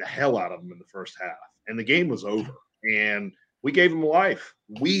were beating the hell out of them in the first half, and the game was over. And we gave them life.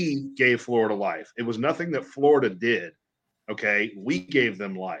 We gave Florida life. It was nothing that Florida did. Okay, we gave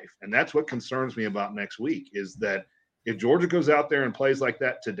them life, and that's what concerns me about next week. Is that if Georgia goes out there and plays like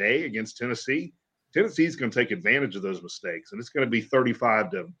that today against Tennessee, Tennessee's going to take advantage of those mistakes, and it's going to be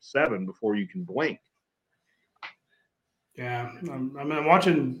 35-7 before you can blink. Yeah, I'm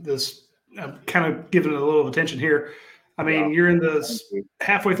watching this. I'm kind of giving it a little attention here. I mean, you're in the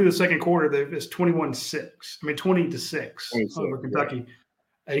halfway through the second quarter. It's 21-6. I mean, 20-6 over Kentucky. Yeah.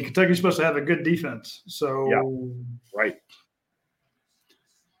 And Kentucky's supposed to have a good defense. So, right.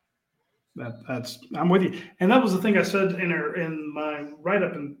 I'm with you. And that was the thing I said in my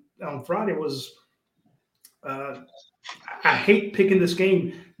write-up on Friday was I hate picking this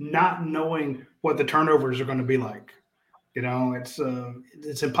game not knowing what the turnovers are going to be like.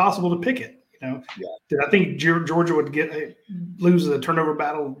 It's impossible to pick it. Did I think Georgia would lose the turnover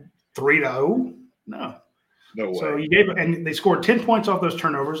battle 3-0? No way. So you gave, and they scored 10 points off those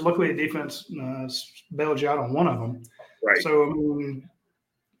turnovers. Luckily, the defense bailed you out on one of them. Right. So we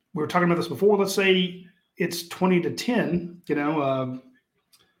were talking about this before. Let's say it's 20-10.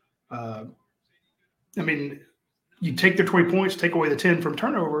 I mean, you take their 20 points, take away the 10 from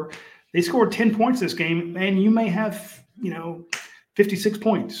turnover. They scored 10 points this game, and you may have 56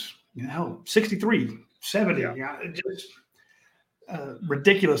 points. 63, 70. Yeah. Just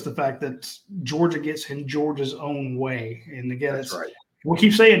ridiculous the fact that Georgia gets in Georgia's own way. And again, that's right. We'll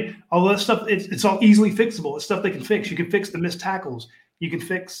keep saying all that stuff. It's all easily fixable. It's stuff they can fix. You can fix the missed tackles. You can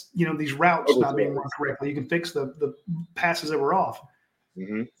fix these routes not being run correctly. You can fix the passes that were off.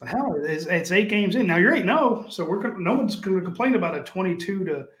 Mm-hmm. But hell, it's 8 games in. Now you're 8-0, so no one's going to complain about a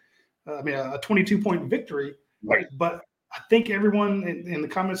 22-point victory. Right. But I think everyone in the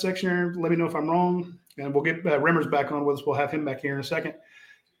comment section here, let me know if I'm wrong, and we'll get Rimmers back on with us. We'll have him back here in a second.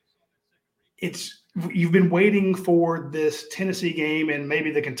 You've been waiting for this Tennessee game and maybe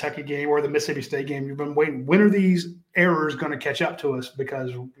the Kentucky game or the Mississippi State game. You've been waiting. When are these errors going to catch up to us?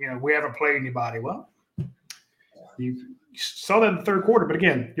 Because we haven't played anybody. Well, You saw that in the third quarter, but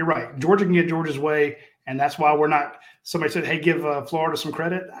again, you're right. Georgia can get Georgia's way, and that's why we're not. Somebody said, "Hey, give Florida some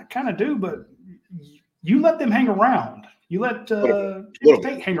credit." I kind of do, but you let them hang around. You let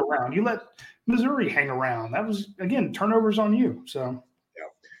State hang around. You let Missouri hang around. That was again turnovers on you. So.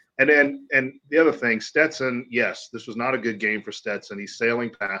 And the other thing, Stetson, yes, this was not a good game for Stetson. He's sailing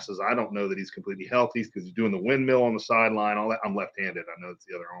passes. I don't know that he's completely healthy because he's doing the windmill on the sideline, all that. I'm left-handed. I know it's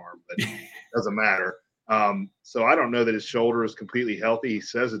the other arm, but it doesn't matter. So I don't know that his shoulder is completely healthy. He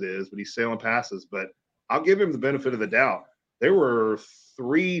says it is, but he's sailing passes. But I'll give him the benefit of the doubt. There were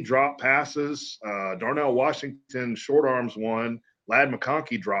 3 drop passes. Darnell Washington short arms one. Ladd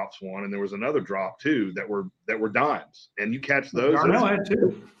McConkey drops one, and there was another drop too that were dimes. And you catch those. Darnell had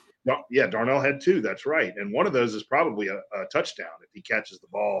 2. Yeah, Darnell had 2. That's right. And one of those is probably a touchdown if he catches the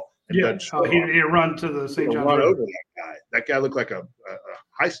ball. And he run to the St. John's. Run over that guy. That guy looked like a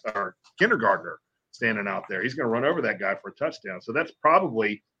high star kindergartner standing out there. He's going to run over that guy for a touchdown. So that's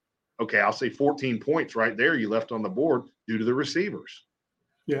probably, okay, I'll say 14 points right there you left on the board due to the receivers.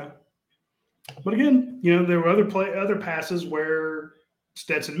 Yeah. But again, there were other passes where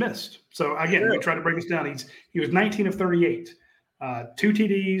Stetson missed. So again, we try to break this down. He was 19 of 38. 2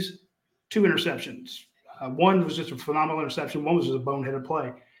 TDs, 2 interceptions. One was just a phenomenal interception. One was just a boneheaded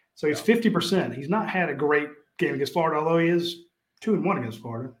play. So he's 50%. He's not had a great game against Florida, although he is 2-1 against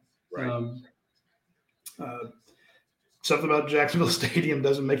Florida. Right. Something about Jacksonville Stadium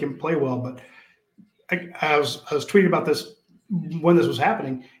doesn't make him play well. But I was tweeting about this when this was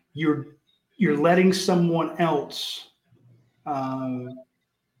happening. You're letting someone else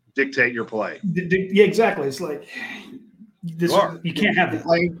dictate your play. Yeah, exactly. It's like – you can't have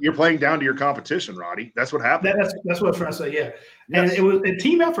that. You're playing down to your competition, Roddy. That's what happened. That's what I was trying to say. Yeah, yes. And it was a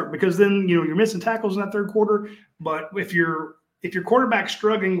team effort because then you're missing tackles in that third quarter. But if your quarterback's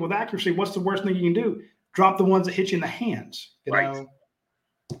struggling with accuracy, what's the worst thing you can do? Drop the ones that hit you in the hands. You know.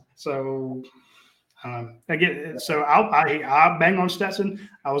 So again, so I bang on Stetson.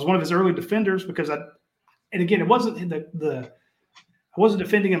 I was one of his early defenders because it wasn't I wasn't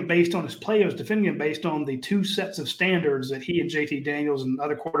defending him based on his play. I was defending him based on the 2 sets of standards that he and JT Daniels and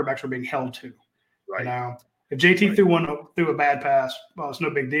other quarterbacks were being held to. Right. If JT threw a bad pass, well, it's no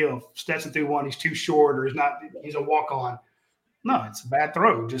big deal. If Stetson threw one, he's too short or he's a walk-on. No, it's a bad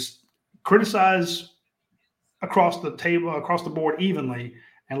throw. Just criticize across the table, across the board evenly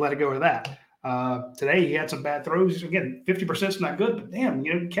and let it go with that. Today he had some bad throws. Again, 50% is not good, but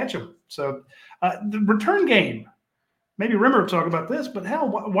damn, catch them. So the return game. Maybe Rimmer will talk about this, but hell,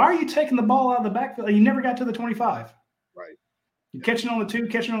 why are you taking the ball out of the backfield? You never got to the 25. Right. You're catching on the 2,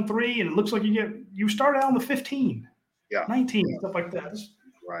 catching on 3, and it looks like you start out on the 15, 19, stuff like that.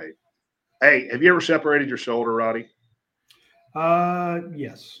 Right. Hey, have you ever separated your shoulder, Roddy?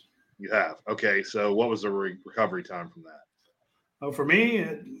 Yes. You have. Okay, so what was the recovery time from that? Oh, for me,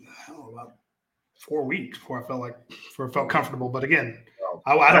 about 4 weeks before I felt comfortable. But again,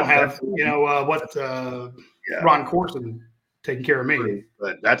 I don't have Ron Corson taking care of me.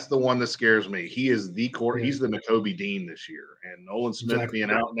 But that's the one that scares me. He is the quarter. He's the Nakobe Dean this year, and Nolan Smith being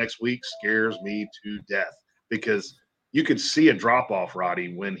out next week scares me to death because you could see a drop off,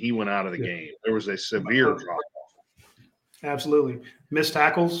 Roddy, when he went out of the game. There was a severe drop off. Absolutely, missed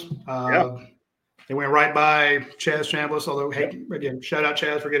tackles. They went right by Chaz Chambliss. Although, hey, again, shout out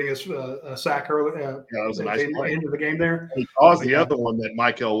Chaz for getting us a sack early. That was a nice play. Into the game there. He caused the other one that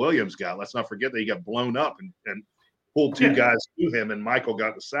Michael Williams got. Let's not forget that he got blown up and pulled 2 guys to him, and Michael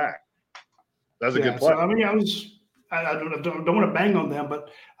got the sack. That was a good play. So, I don't want to bang on them,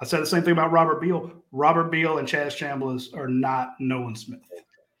 but I said the same thing about Robert Beal. Robert Beal and Chaz Chambliss are not Nolan Smith.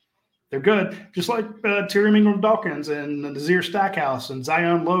 They're good, just like Terry Ingram Dawkins and Nazir Stackhouse and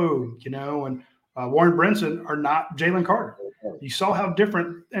Zion Lowe, and Warren Brinson are not Jalen Carter. You saw how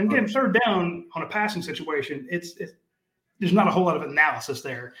different. And again, third down on a passing situation, there's not a whole lot of analysis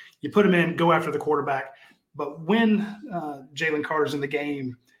there. You put him in, go after the quarterback. But when Jalen Carter's in the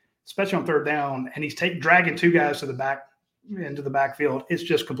game, especially on third down, and he's dragging 2 guys into the backfield, it's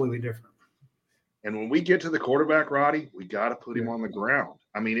just completely different. And when we get to the quarterback, Roddy, we got to put him on the ground.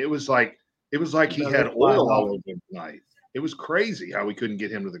 I mean, it was like he had oil all over him tonight. It was crazy how we couldn't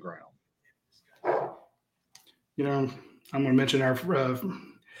get him to the ground. I'm going to mention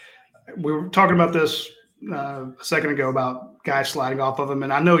we were talking about this a second ago about guys sliding off of him.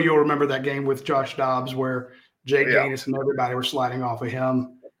 And I know you'll remember that game with Josh Dobbs where Jake Gaines and everybody were sliding off of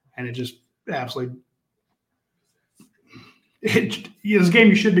him. And it just absolutely – this game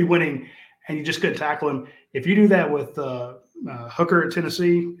you should be winning, and you just couldn't tackle him. If you do that with Hooker at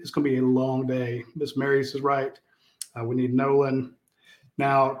Tennessee, it's going to be a long day. Miss Mary's is right. We need Nolan.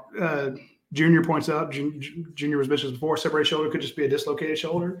 Now, Junior points out, Junior was mentioned before, separated shoulder could just be a dislocated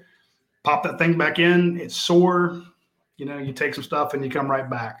shoulder. Pop that thing back in, it's sore. You take some stuff and you come right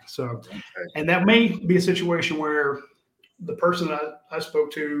back. So, and that may be a situation where the person I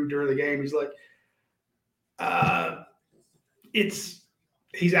spoke to during the game, he's like,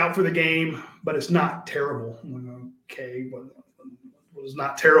 he's out for the game, but it's not terrible. I'm like, okay, what does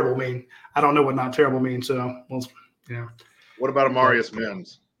not terrible mean? I don't know what not terrible means. So, What about Amarius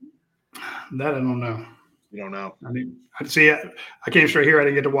Mims? That I don't know. You don't know? I mean, I came straight here. I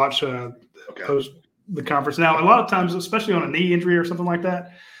didn't get to watch post the conference. Now, a lot of times, especially on a knee injury or something like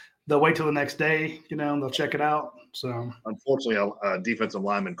that, they'll wait till the next day. They'll check it out. So, unfortunately, a defensive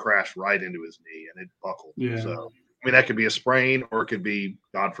lineman crashed right into his knee and it buckled. Yeah. So, I mean, that could be a sprain or it could be,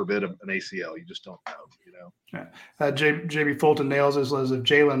 God forbid, an ACL. You just don't know. Yeah. JB Fulton nails this as if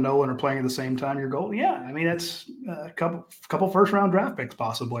Jalen and Nolan are playing at the same time. Your goal, yeah. I mean, that's a couple first round draft picks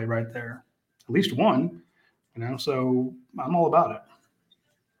possibly right there, at least one. So I'm all about it.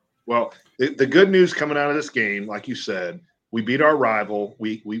 Well, the good news coming out of this game, like you said, we beat our rival.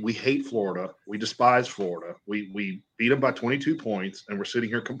 We hate Florida. We despise Florida. We beat them by 22 points, and we're sitting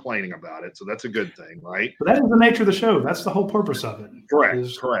here complaining about it. So that's a good thing, right? But that is the nature of the show. That's the whole purpose of it. Correct.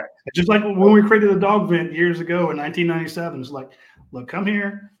 Just like when we created the dog vent years ago in 1997. It's like, look, come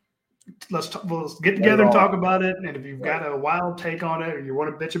here. Let's get together and talk about it. And if you've got a wild take on it or you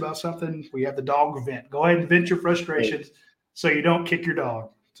want to bitch about something, we have the dog vent. Go ahead and vent your frustrations so you don't kick your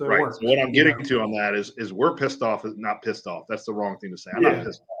dog. So it works. So what I'm getting to on that is we're pissed off. Not pissed off. That's the wrong thing to say. I'm not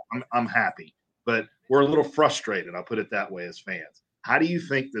pissed off. I'm happy, but we're a little frustrated. I'll put it that way as fans. How do you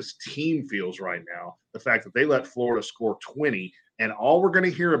think this team feels right now? The fact that they let Florida score 20, and all we're going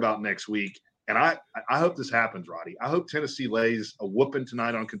to hear about next week. And I hope this happens, Roddy. I hope Tennessee lays a whooping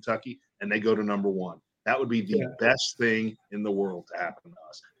tonight on Kentucky and they go to number 1. That would be the best thing in the world to happen to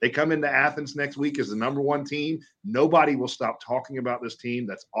us. They come into Athens next week as the number 1 team. Nobody will stop talking about this team.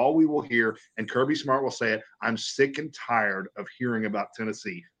 That's all we will hear. And Kirby Smart will say it. I'm sick and tired of hearing about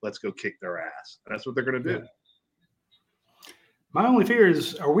Tennessee. Let's go kick their ass. And that's what they're going to do. Yeah. My only fear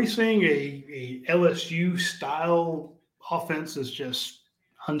is, are we seeing a LSU style offense that's just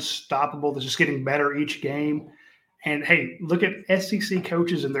unstoppable, that's just getting better each game? And, hey, look at SEC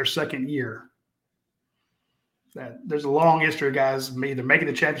coaches in their second year. There's a long history of guys either making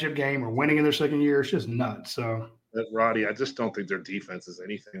the championship game or winning in their second year. It's just nuts. So, Roddy, I just don't think their defense is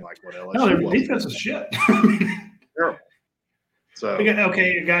anything like what LSU. No, their defense is shit. Terrible. So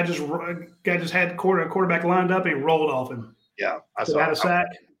a guy just had quarterback lined up and he rolled off him. Yeah, I saw. Got a sack.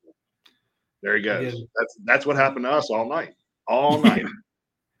 There he goes. Yeah. That's what happened to us all night. All night.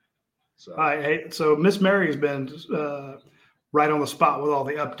 So, all right, so Miss Mary has been right on the spot with all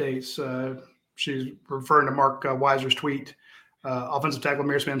the updates. She's referring to Mark Weiser's tweet. Offensive tackle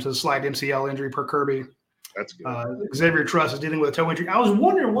Amir Mims has a slight MCL injury per Kirby. That's good. Xavier Truss is dealing with a toe injury. I was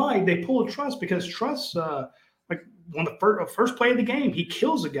wondering why they pulled Truss, because Truss, like one of the first play of the game, he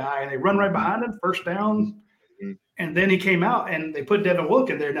kills a guy and they run right behind him, first down. Mm-hmm. And then he came out and they put Devin Willock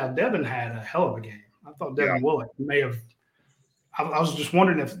in there. Now, Devin had a hell of a game. I thought Devin Willock may have – I was just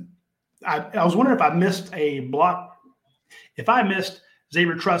wondering if I missed a block. If I missed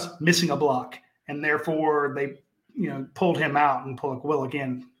Xavier Truss missing a block, and therefore they, pulled him out and pulled Willock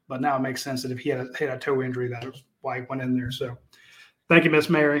in. But now it makes sense that if he had a toe injury, that was why he went in there. So, thank you, Miss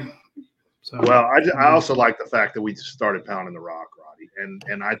Mary. So, well, I also like the fact that we just started pounding the rock, Roddy,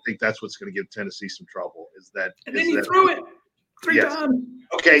 and I think that's what's going to give Tennessee some trouble. And then you threw it 3 times.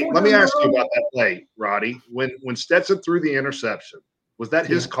 Okay, let me ask you about that play, Roddy. When Stetson threw the interception, was that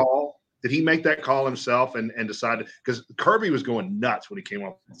his call? Did he make that call himself and decided? Because Kirby was going nuts when he came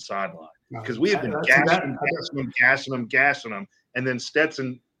off the sideline. Because we had been gassing him, and then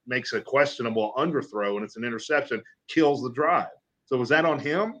Stetson makes a questionable underthrow, and it's an interception, kills the drive. So was that on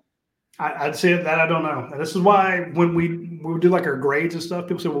him? I'd say that I don't know. And this is why when we do like our grades and stuff,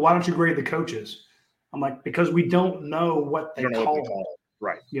 people say, well, why don't you grade the coaches? I'm like, because we don't know what they call them.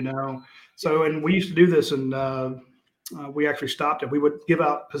 Right. So, and we used to do this, and we actually stopped it. We would give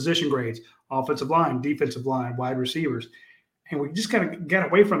out position grades, offensive line, defensive line, wide receivers. And we just kind of got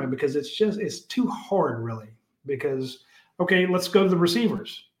away from it because it's too hard, really. Because, okay, let's go to the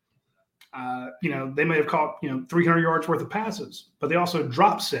receivers. They may have caught, 300 yards worth of passes, but they also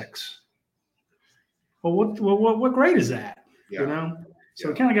dropped 6. Well, what grade is that? Yeah. So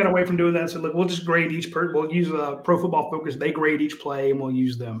we kind of got away from doing that. So look, we'll just grade each we'll use Pro Football Focus. They grade each play, and we'll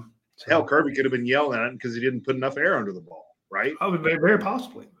use them. So, hell, Kirby could have been yelling at him because he didn't put enough air under the ball, right? Oh, very, very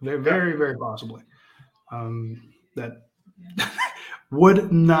possibly. Very, very possibly. That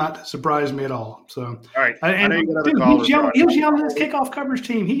would not surprise me at all. So, all right. And he was yelling at his kickoff coverage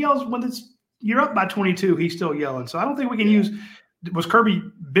team. He yells when it's you're up by 22, he's still yelling. So I don't think we can use – was Kirby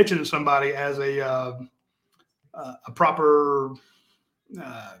bitching at somebody as a proper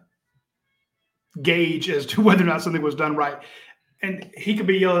gauge as to whether or not something was done right. And he could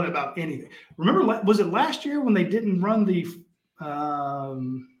be yelling about anything. Remember, was it last year when they didn't run the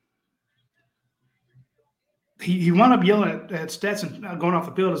he wound up yelling at Stetson going off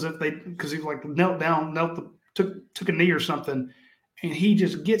the field as if because he like knelt down, took a knee or something, and he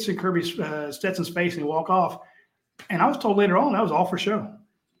just gets in Kirby's Stetson's face and he walk off. And I was told later on that was all for show.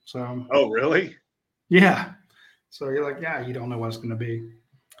 So. Oh, really? Yeah. So you're like, yeah, you don't know what it's going to be.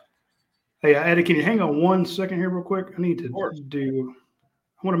 Hey, Eddie, can you hang on 1 second here real quick? I need to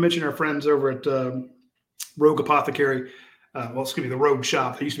I want to mention our friends over at Rogue Apothecary. The Rogue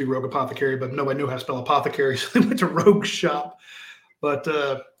Shop. They used to be Rogue Apothecary, but nobody knew how to spell apothecary, so they went to Rogue Shop. But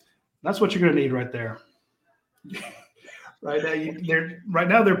that's what you're going to need right there. Right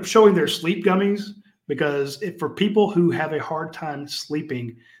now they're showing their sleep gummies because for people who have a hard time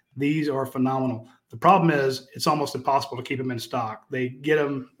sleeping, these are phenomenal. The problem is it's almost impossible to keep them in stock. They get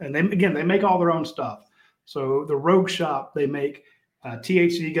them, and they make all their own stuff. So the Rogue Shop, they make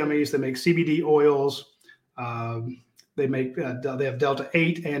THC gummies, they make CBD oils, they have Delta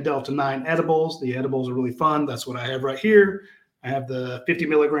 8 and Delta 9 edibles. The edibles are really fun. That's what I have right here. I have the 50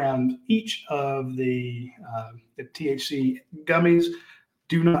 milligrams each of the THC gummies.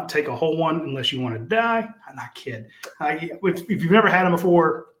 Do not take a whole one unless you want to die. I'm not kidding. If you've never had them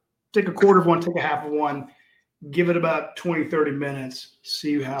before, take a quarter of one, take a half of one, give it about 20, 30 minutes,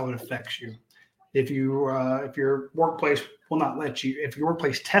 see how it affects you. If your workplace will not let you, if your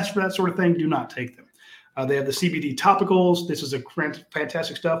workplace tests for that sort of thing, do not take them. They have the CBD topicals. This is a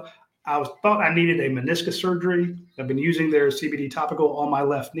fantastic stuff. I thought I needed a meniscus surgery. I've been using their CBD topical on my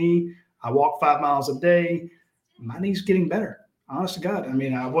left knee. I walk 5 miles a day. My knee's getting better. Honest to God. I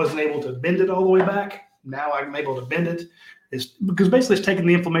mean, I wasn't able to bend it all the way back. Now I'm able to bend it. It's because basically it's taking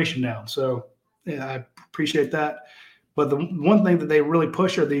the inflammation down. So yeah, I appreciate that. But the one thing that they really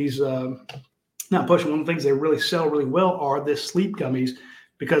push are these, one of the things they really sell really well are the sleep gummies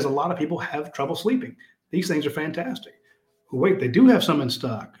because a lot of people have trouble sleeping. These things are fantastic. Wait, they do have some in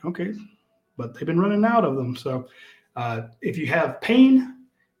stock. Okay. But they've been running out of them. So if you have pain,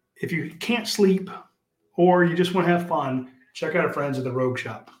 if you can't sleep, or you just want to have fun, check out our friends at the Rogue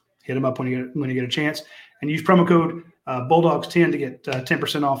Shop. Hit them up when you get a chance, and use promo code Bulldogs10 to get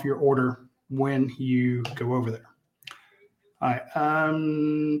 10% off your order when you go over there. All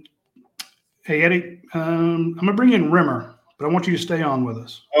right. Hey, Eddie, I'm going to bring in Rimmer, but I want you to stay on with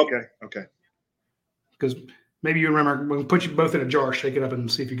us. Okay. Because maybe you and Rimmer, we'll put you both in a jar, shake it up,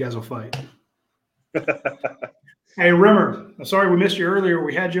 and see if you guys will fight. Hey, Rimmer, I'm sorry we missed you earlier.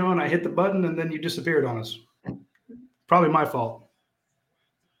 We had you on. I hit the button, and then you disappeared on us. Probably my fault.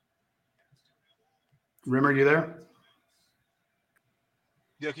 Rimmer, you there?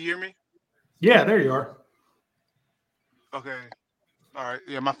 Yeah, can you hear me? Yeah, there you are. Okay. All right.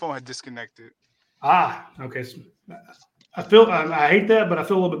 Yeah, my phone had disconnected. Okay. So I hate that, but I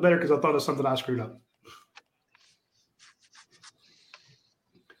feel a little bit better because I thought it was something I screwed up.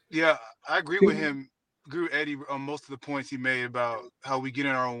 Yeah, I agree with him. Agree with Eddie on most of the points he made about how we get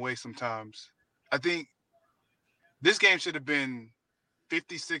in our own way sometimes. I think this game should have been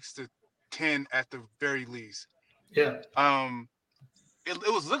 56-10 at the very least. Yeah.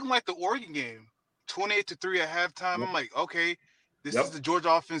 It was looking like the Oregon game, 28-3 at halftime. Yep. I'm like, okay, this is the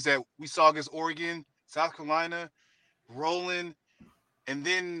Georgia offense that we saw against Oregon, South Carolina, rolling, and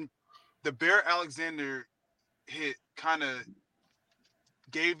then the Bear Alexander hit kind of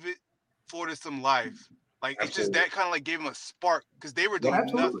gave it Florida some life. Like It's just that kind of like gave them a spark because they were doing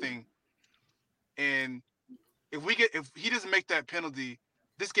nothing. And if he doesn't make that penalty,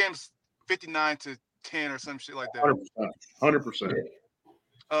 this game's 59-10 or some shit like that.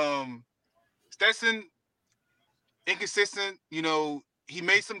 100%. Stetson, inconsistent. He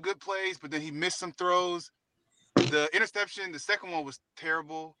made some good plays, but then he missed some throws. The interception, the second one was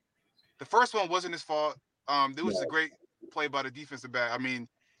terrible. The first one wasn't his fault. It was a great play by the defensive back. I mean,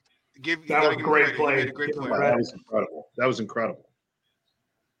 that was a great play. He made a great play. That was incredible.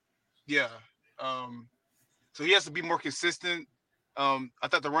 Yeah. So he has to be more consistent. I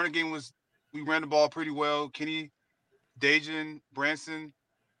thought the running game we ran the ball pretty well. Kenny, Dajan, Branson.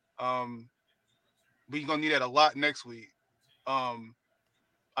 We're going to need that a lot next week. I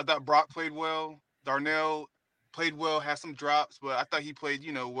thought Brock played well. Darnell played well, had some drops, but I thought he played,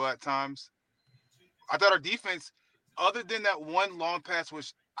 well at times. I thought our defense, other than that one long pass,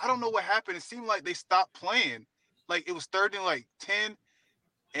 which I don't know what happened, it seemed like they stopped playing. Like it was 3rd and 10,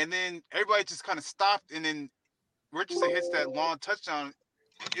 and then everybody just kind of stopped, and then Richardson hits that long touchdown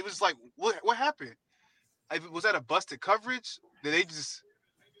it was like, what happened? Was that a busted coverage? Did they just?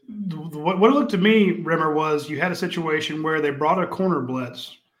 What it looked to me, Rimmer, was you had a situation where they brought a corner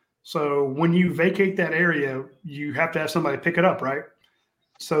blitz. So when you vacate that area, you have to have somebody pick it up, right?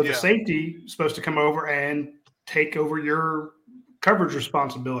 So the safety is supposed to come over and take over your coverage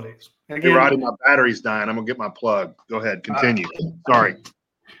responsibilities. And again, hey, Roddy, my battery's dying. I'm going to get my plug. Go ahead. Continue. Sorry.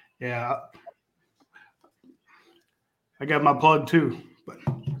 Yeah. I got my plug too, but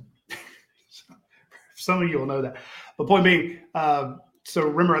some of you will know that. The point being, so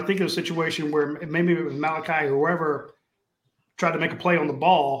remember, I think there was a situation where maybe it was Malachi or whoever tried to make a play on the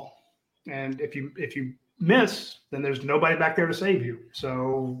ball, and if you miss, then there's nobody back there to save you.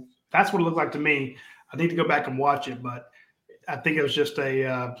 So that's what it looked like to me. I need to go back and watch it, but I think it was just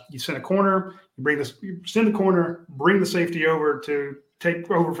you send a corner, you send the corner, bring the safety over to take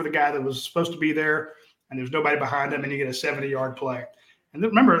over for the guy that was supposed to be there, and there's nobody behind him, and you get a 70-yard play. And then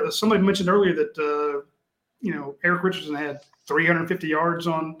remember, somebody mentioned earlier that Eric Richardson had 350 yards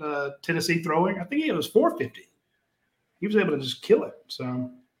on Tennessee throwing. I think it was 450. He was able to just kill it.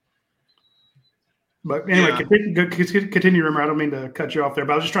 So, but anyway, continue. Remember, I don't mean to cut you off there,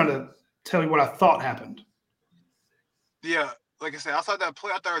 but I was just trying to tell you what I thought happened. Yeah, like I said, outside that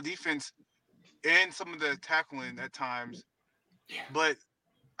play, I thought our defense and some of the tackling at times, but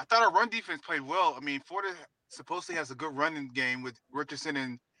I thought our run defense played well. I mean, Florida supposedly has a good running game with Richardson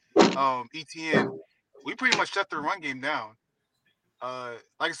and ETN. We pretty much shut their run game down. Like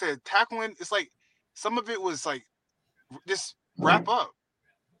I said, tackling, it's like some of it was like just wrap up.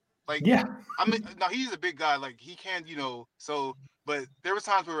 Like, I mean, now he's a big guy. Like he can, so, but there was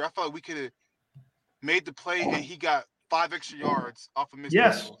times where I felt like we could have made the play and he got 5 extra yards off of missed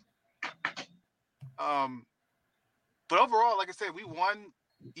tackles. But overall, like I said, we won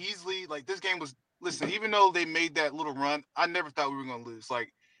easily. Like this game was, listen, even though they made that little run, I never thought we were going to lose.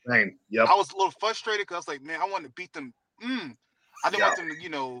 Like, I was a little frustrated because I was like, man, I wanted to beat them. I didn't want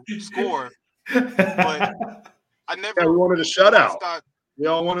them to, score. But I never. Yeah, we wanted a shutout. We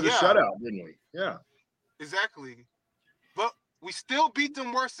all wanted a shutout, didn't we? Yeah. Exactly. But we still beat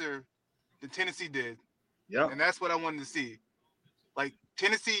them worse than Tennessee did. Yeah. And that's what I wanted to see. Like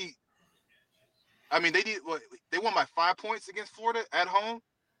Tennessee, I mean, they won by 5 points against Florida at home.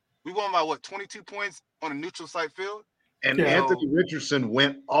 We won by 22 points on a neutral site field. And Anthony Richardson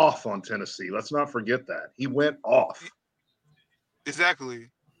went off on Tennessee. Let's not forget that. He went off. Exactly.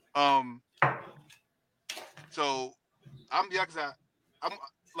 So I'm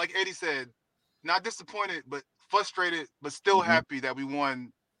like Eddie said, not disappointed, but frustrated, but still happy that we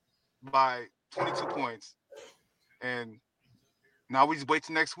won by 22 points. And now we just wait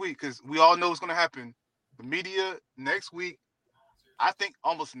till next week because we all know what's going to happen. The media next week, I think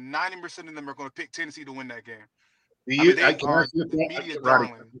almost 90% of them are going to pick Tennessee to win that game. Who's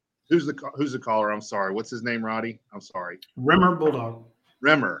the caller? I'm sorry. What's his name, Roddy? I'm sorry. Rimmer Bulldog.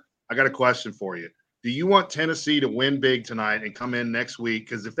 Rimmer, I got a question for you. Do you want Tennessee to win big tonight and come in next week?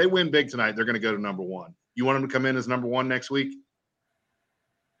 Because if they win big tonight, they're going to go to number 1. You want them to come in as number 1 next week?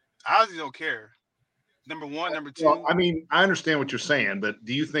 I honestly don't care. Number 1, number 2. Well, I mean, I understand what you're saying, but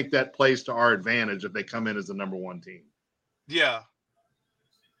do you think that plays to our advantage if they come in as the number 1 team? Yeah.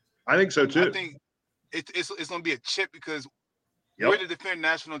 I think so too. I think it's going to be a chip because we're the defending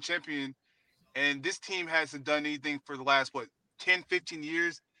national champion, and this team hasn't done anything for the last 10, 15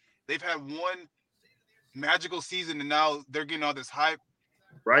 years. They've had one magical season, and now they're getting all this hype.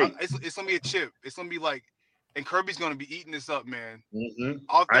 Right. It's going to be a chip. It's going to be like, and Kirby's going to be eating this up, man. Mm-hmm.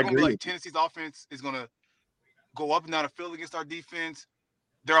 They're going to be like Tennessee's offense is going to go up and down the field against our defense.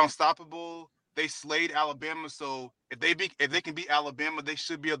 They're unstoppable. They slayed Alabama, so if they can beat Alabama, they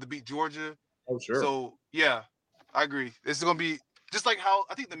should be able to beat Georgia. Oh, sure. So, yeah, I agree. This is going to be just like how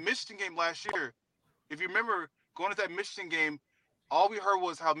I think the Michigan game last year, if you remember going to that Michigan game, all we heard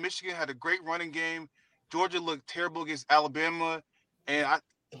was how Michigan had a great running game. Georgia looked terrible against Alabama, and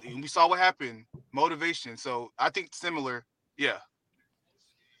we saw what happened. Motivation. So, I think similar. Yeah.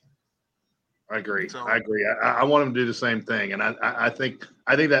 I agree. I want them to do the same thing, and I think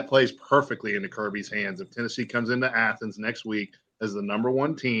that plays perfectly into Kirby's hands. If Tennessee comes into Athens next week as the number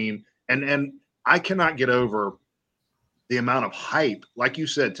 1 team, and I cannot get over the amount of hype. Like you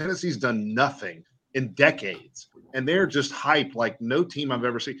said, Tennessee's done nothing in decades, and they're just hyped like no team I've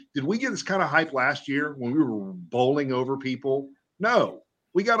ever seen. Did we get this kind of hype last year when we were bowling over people? No.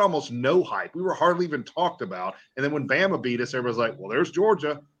 We got almost no hype. We were hardly even talked about. And then when Bama beat us, everybody's like, well, there's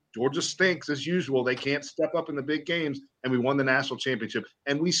Georgia. Georgia stinks as usual. They can't step up in the big games, and we won the national championship,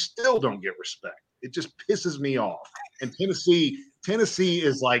 and we still don't get respect. It just pisses me off. And Tennessee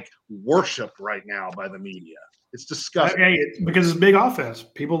is like worshipped right now by the media. It's disgusting. Hey, because it's big offense.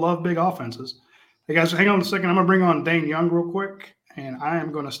 People love big offenses. Hey, guys, hang on a second. I'm going to bring on Dane Young real quick, and I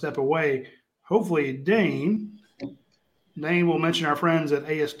am going to step away. Hopefully, Dane will mention our friends at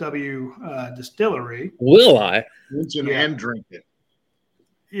ASW Distillery. Will I? Mention and drink it.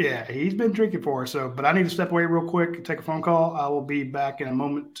 Yeah, he's been drinking for us. But I need to step away real quick, take a phone call. I will be back in a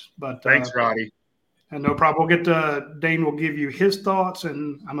moment. But thanks, Roddy. And no problem. We'll get Dane will give you his thoughts,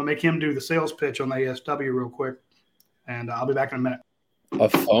 and I'm gonna make him do the sales pitch on the ASW real quick. And I'll be back in a minute. A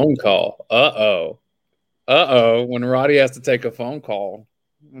phone call. Uh-oh. When Roddy has to take a phone call,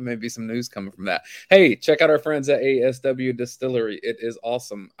 there may be some news coming from that. Hey, check out our friends at ASW Distillery. It is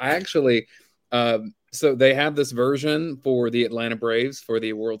awesome. I actually so they have this version for the Atlanta Braves for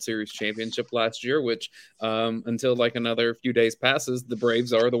the World Series championship last year, which until like another few days passes, the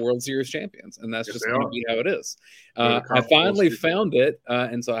Braves are the World Series champions. And that's just going to be how it is. I finally found it.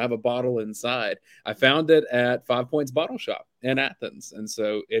 And so I have a bottle inside. I found it at 5 Points Bottle Shop in Athens. And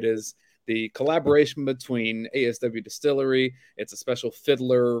so it is the collaboration between ASW Distillery. It's a special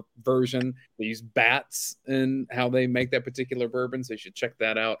fiddler version. They use bats in how they make that particular bourbon, so you should check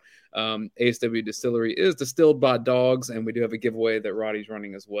that out. ASW Distillery is distilled by dogs, and we do have a giveaway that Roddy's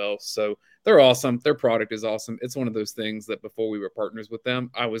running as well. So they're awesome. Their product is awesome. It's one of those things that before we were partners with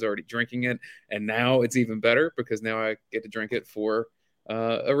them, I was already drinking it, and now it's even better because now I get to drink it for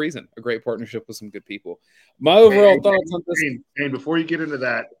a reason. A great partnership with some good people. My overall thoughts on this. And before you get into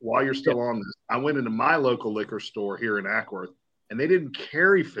that, while you're still on this, I went into my local liquor store here in Ackworth, and they didn't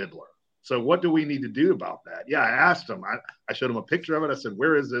carry Fiddler. So what do we need to do about that? Yeah, I asked them. I showed them a picture of it. I said,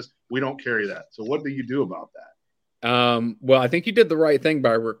 where is this? We don't carry that. So what do you do about that? Well, I think you did the right thing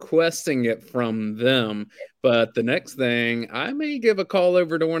by requesting it from them. But the next thing, I may give a call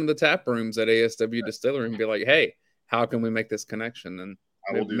over to one of the tap rooms at ASW Distillery and be like, hey, how can we make this connection? And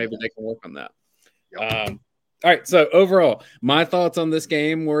maybe they can work on that. Yep. All right. So overall, my thoughts on this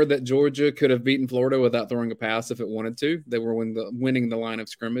game were that Georgia could have beaten Florida without throwing a pass if it wanted to. They were winning the line of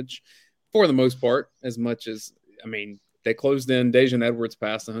scrimmage for the most part, as much as, I mean, they closed in. Dejan Edwards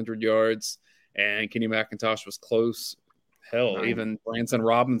passed 100 yards, and Kenny McIntosh was close. Hell, even Branson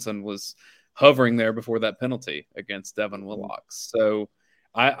Robinson was hovering there before that penalty against Devin Willock. So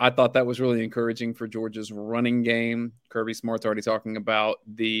I thought that was really encouraging for Georgia's running game. Kirby Smart's already talking about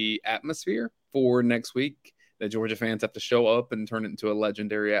the atmosphere for next week. The Georgia fans have to show up and turn it into a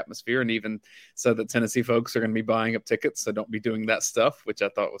legendary atmosphere, and even so that Tennessee folks are going to be buying up tickets, so don't be doing that stuff, which I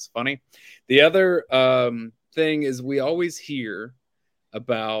thought was funny. The other thing is we always hear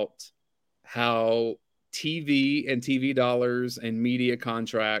about how TV and TV dollars and media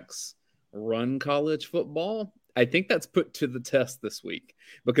contracts run college football. I think that's put to the test this week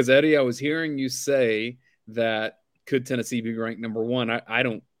because, Eddie, I was hearing you say that could Tennessee be ranked number one? I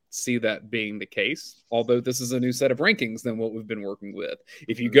don't see that being the case, although this is a new set of rankings than what we've been working with.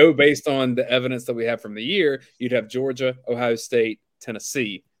 If you go based on the evidence that we have from the year, you'd have Georgia, Ohio State,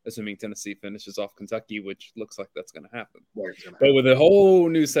 Tennessee, assuming Tennessee finishes off Kentucky, which looks like that's going to happen. But with a whole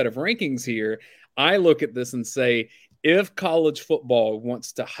new set of rankings here, I look at this and say, if college football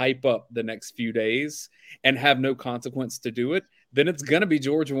wants to hype up the next few days and have no consequence to do it, then it's going to be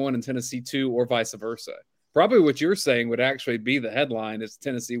Georgia 1 and Tennessee 2 or vice versa. Probably what you're saying would actually be the headline is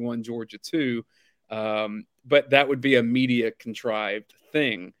Tennessee 1, Georgia 2. But that would be a media contrived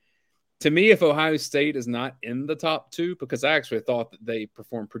thing. To me, if Ohio State is not in the top two, because I actually thought that they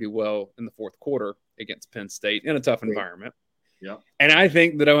performed pretty well in the fourth quarter against Penn State in a tough environment. Yeah. And I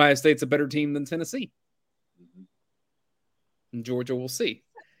think that Ohio State's a better team than Tennessee. And Georgia will see.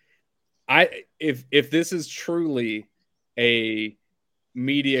 If this is truly a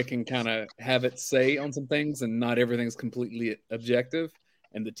media can kind of have its say on some things and not everything's completely objective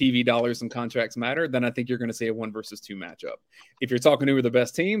and the TV dollars and contracts matter, then I think you're going to see a 1 versus 2 matchup. If you're talking who are the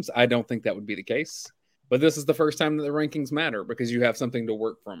best teams, I don't think that would be the case. But this is the first time that the rankings matter because you have something to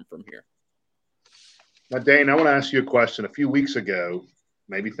work from here. Now, Dane, I want to ask you a question. A few weeks ago,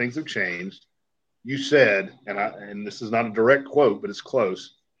 maybe things have changed. You said, and this is not a direct quote, but it's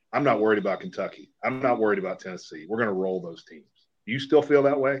close, I'm not worried about Kentucky. I'm not worried about Tennessee. We're going to roll those teams. Do you still feel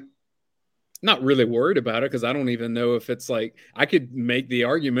that way? Not really worried about it because I don't even know if it's like – I could make the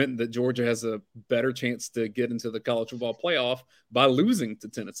argument that Georgia has a better chance to get into the college football playoff by losing to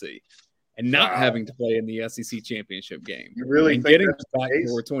Tennessee and not having to play in the SEC championship game. You really and think getting that's back the case?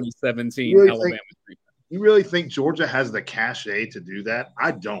 for 2017 Alabama. You really think Georgia has the cachet to do that?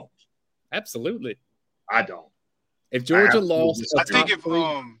 I don't. Absolutely. I don't. If Georgia lost – I think if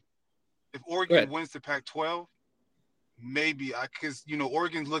Oregon wins the Pac-12, maybe because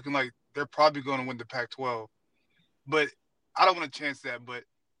Oregon's looking like they're probably going to win the Pac-12, but I don't want to chance that. But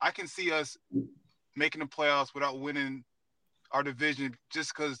I can see us making the playoffs without winning our division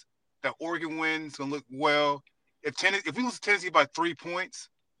just because that Oregon win's gonna look well. If we lose to Tennessee by 3 points,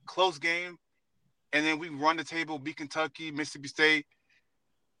 close game, and then we run the table, beat Kentucky, Mississippi State,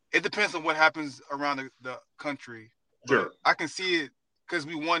 it depends on what happens around the country. Sure. But I can see it because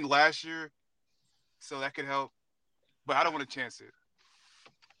we won last year, so that could help. But I don't want to chance it.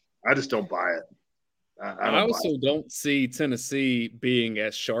 I just don't buy it. I also don't see Tennessee being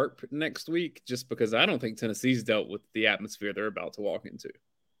as sharp next week just because I don't think Tennessee's dealt with the atmosphere they're about to walk into.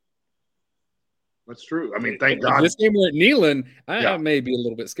 That's true. I mean, thank God. If this game were at Neyland, I may be a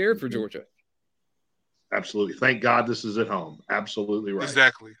little bit scared for Georgia. Absolutely. Thank God this is at home. Absolutely right.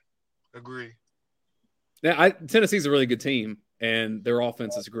 Exactly. Agree. Now, Tennessee's a really good team, and their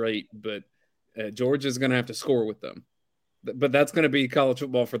offense is great, but Georgia's going to have to score with them. But that's going to be college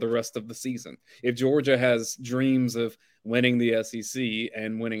football for the rest of the season. If Georgia has dreams of winning the SEC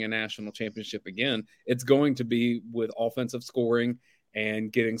and winning a national championship again, it's going to be with offensive scoring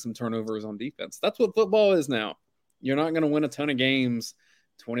and getting some turnovers on defense. That's what football is now. You're not going to win a ton of games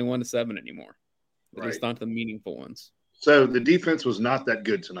 21-7 anymore. At least not the meaningful ones. So the defense was not that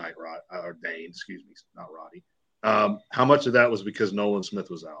good tonight, Dane. Excuse me, not Roddy. How much of that was because Nolan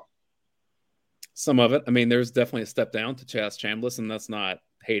Smith was out? Some of it. I mean, there's definitely a step down to Chaz Chambliss, and that's not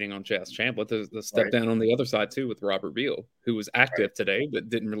hating on Chaz Chambliss. There's a step down on the other side, too, with Robert Beal, who was active today but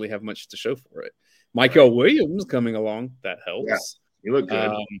didn't really have much to show for it. Michael Williams coming along, that helps. Yeah, he looked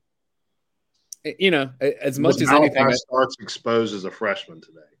good. As much as anything. Starks exposed as a freshman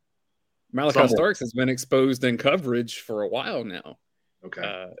today. Malachi Starks has been exposed in coverage for a while now.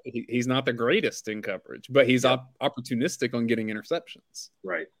 Okay. He's not the greatest in coverage, but he's opportunistic on getting interceptions.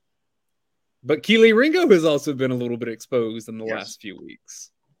 Right. But Keely Ringo has also been a little bit exposed in the last few weeks.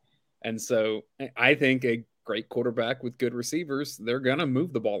 And so I think a great quarterback with good receivers, they're going to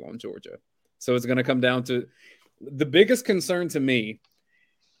move the ball on Georgia. So it's going to come down to the biggest concern to me,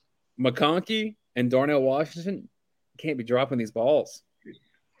 McConkey and Darnell Washington can't be dropping these balls.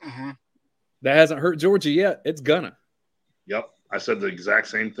 Mm-hmm. That hasn't hurt Georgia yet. It's gonna. Yep. I said the exact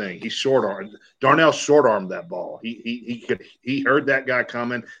same thing. He short-armed. Darnell short-armed that ball. He heard that guy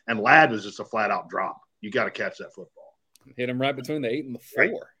coming, and Ladd was just a flat-out drop. You got to catch that football. Hit him right between the 8 and the 4.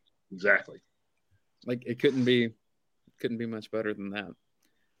 Right. Exactly. Like it couldn't be much better than that.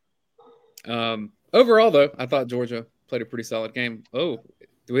 Overall, though, I thought Georgia played a pretty solid game. Oh,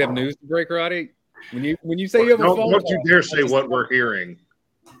 do we have news to break, Roddy? When you say you have a phone don't you dare say what we're hearing.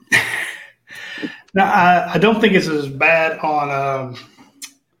 No, I don't think it's as bad on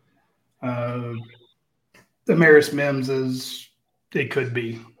Amaris Mims as it could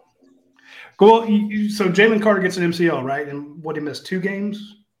be. Well, so Jalen Carter gets an MCL, right? And he missed 2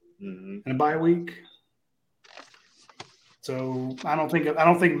 games in a bye week. So I don't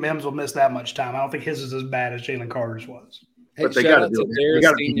think Mims will miss that much time. I don't think his is as bad as Jalen Carter's was. But they got to do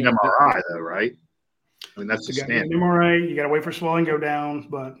an MRI, though, right? I mean, that's the standard. MRI, you got to wait for swelling to go down,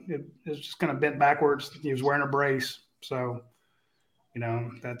 but it's just kind of bent backwards. He was wearing a brace, so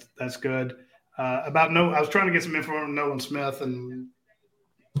that's good. I was trying to get some info on Nolan Smith, and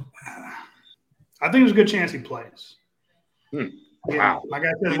I think there's a good chance he plays. Wow, like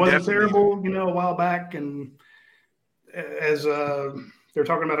I said, it wasn't terrible, a while back, and as they're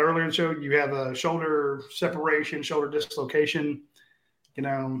talking about earlier in the show, you have a shoulder separation, shoulder dislocation.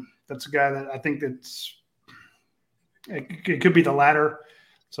 That's a guy that I think it could be the latter.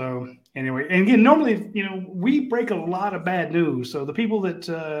 So anyway, and again, normally, we break a lot of bad news. So the people that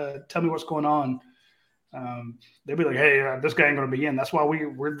tell me what's going on, they'll be like, hey, this guy ain't going to be in. That's why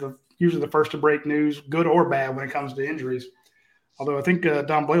we're usually the first to break news, good or bad, when it comes to injuries. Although I think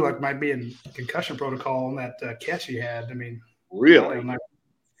Don Blaylock might be in concussion protocol on that catch he had. I mean, really?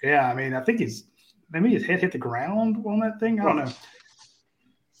 I think maybe his head hit the ground on that thing. I don't know.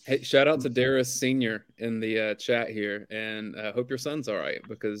 Hey, shout out to Darius Sr. in the chat here, and I hope your son's all right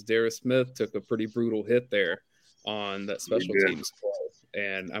because Darius Smith took a pretty brutal hit there on that special teams play,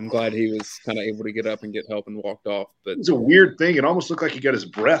 and I'm glad he was kind of able to get up and get help and walked off. But it's a weird thing. It almost looked like he got his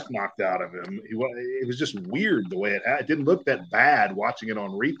breath knocked out of him. It was just weird the way it didn't look that bad watching it on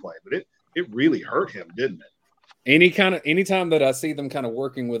replay, but it really hurt him, didn't it? Anytime that I see them kind of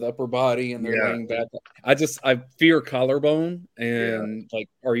working with upper body and they're laying back, I fear collarbone and like,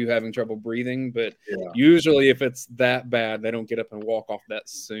 are you having trouble breathing? But usually if it's that bad, they don't get up and walk off that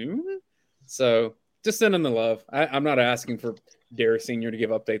soon. So just send them the love. I'm not asking for Darius Sr. to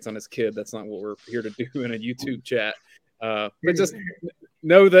give updates on his kid. That's not what we're here to do in a YouTube chat. But just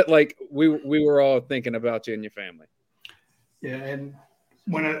know that like we were all thinking about you and your family. Yeah. And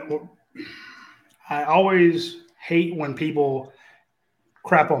when I always hate when people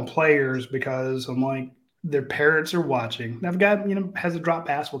crap on players because I'm like, their parents are watching. Now, if a guy, has a drop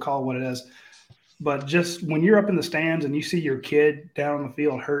pass, we'll call it what it is. But just when you're up in the stands and you see your kid down on the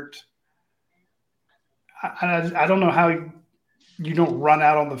field hurt, I don't know how you don't run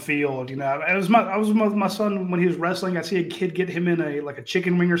out on the field. I was with my son when he was wrestling. I see a kid get him in a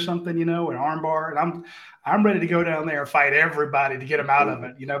chicken wing or something, an arm bar, and I'm ready to go down there and fight everybody to get him out of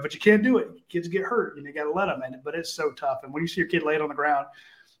it, But you can't do it. Kids get hurt, and you got to let them in it. But it's so tough. And when you see your kid laid on the ground,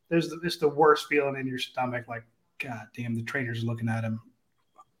 it's the worst feeling in your stomach. Like, God damn, the trainer's looking at him.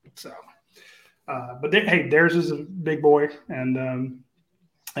 So, but hey, theirs is a big boy, and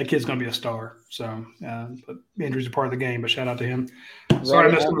that kid's going to be a star. So, but injuries are part of the game. But shout out to him.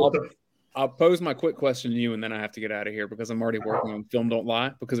 Sorry, I'll pose my quick question to you, and then I have to get out of here because I'm already working on Film Don't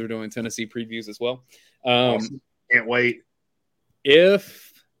Lie because we're doing Tennessee previews as well. Awesome. Can't wait. And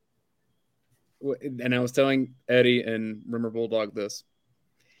I was telling Eddie and Rimmer Bulldog this.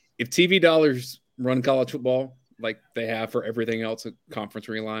 If TV dollars run college football like they have for everything else, conference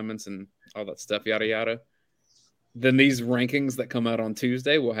realignments and all that stuff, yada, yada, then these rankings that come out on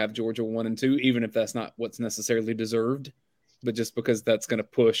Tuesday will have Georgia 1 and 2, even if that's not what's necessarily deserved, but just because that's going to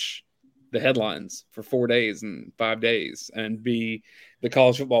push the headlines for 4 days and 5 days and be the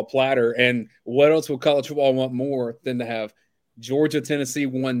college football platter. And what else would college football want more than to have Georgia, Tennessee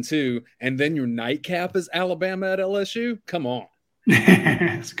 1-2, and then your nightcap is Alabama at LSU? Come on.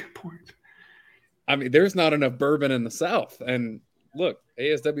 That's a good point. I mean, there's not enough bourbon in the South. And look,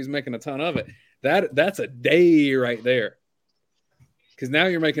 ASW's making a ton of it. That's a day right there. Because now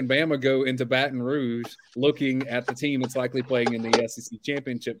you're making Bama go into Baton Rouge looking at the team that's likely playing in the SEC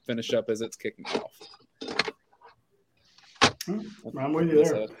championship finish up as it's kicking off. I'm with you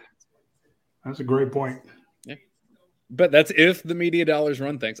there. That's a great point. Yeah. But that's if the media dollars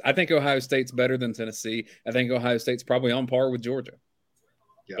run things. I think Ohio State's better than Tennessee. I think Ohio State's probably on par with Georgia.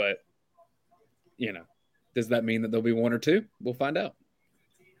 Yeah. But, does that mean that there'll be 1 or 2? We'll find out.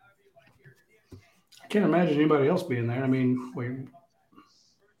 I can't imagine anybody else being there. Didn't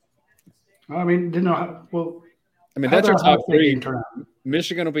know how. Well, that's our top 3.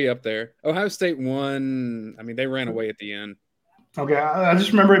 Michigan will be up there. Ohio State won. They ran away at the end. Okay, I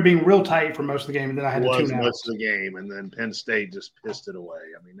just remember it being real tight for most of the game, and then I had to tune out. Most of the game, and then Penn State just pissed it away.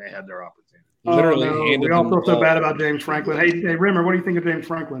 They had their opportunity. Literally, we all feel so bad about James Franklin. Hey, Rimmer, what do you think of James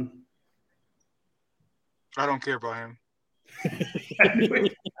Franklin? I don't care about him.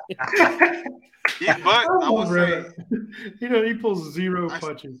 Yeah, but I will say, he pulls 0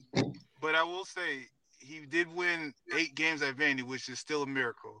 punches. But I will say he did win 8 games at Vandy, which is still a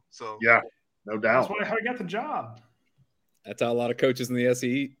miracle. So yeah, no doubt. That's how he got the job. That's how a lot of coaches in the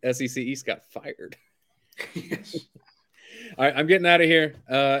SEC East got fired. Yes. All right, I'm getting out of here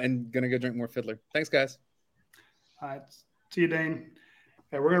and gonna go drink more Fiddler. Thanks, guys. All right, see you, Dane.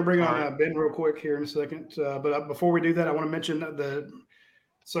 Hey, we're gonna bring on Ben real quick here in a second. But before we do that, I want to mention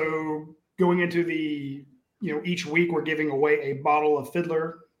so going into the each week we're giving away a bottle of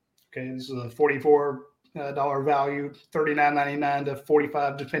Fiddler. Okay, this is a $44 value, $39.99 to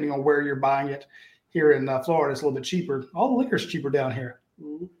 $45, depending on where you're buying it. Here in Florida, it's a little bit cheaper. All the liquor's cheaper down here.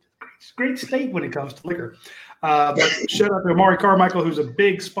 It's a great state when it comes to liquor. But shout out to Amari Carmichael, who's a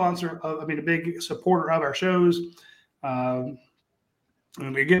big a big supporter of our shows. And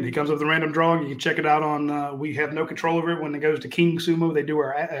again, he comes up with a random drawing. You can check it out on. We have no control over it when it goes to King Sumo. They do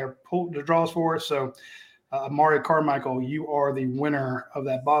our draws for us. So, Amari Carmichael, you are the winner of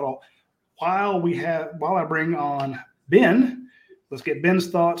that bottle. While I bring on Ben. Let's get Ben's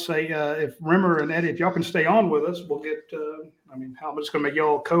thoughts. Say if Rimmer and Eddie, if y'all can stay on with us, we'll get. How much going to make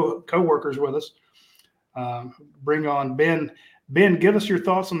y'all co-workers with us? Bring on Ben. Ben, give us your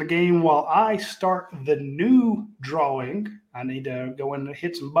thoughts on the game while I start the new drawing. I need to go in and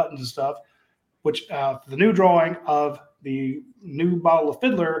hit some buttons and stuff. Which the new drawing of the new bottle of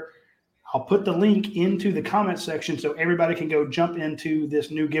Fiddler, I'll put the link into the comment section so everybody can go jump into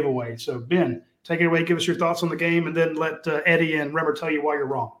this new giveaway. So Ben. Take it away. Give us your thoughts on the game, and then let Eddie and Rimmer tell you why you're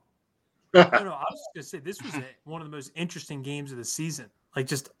wrong. No, I was just going to say this was one of the most interesting games of the season.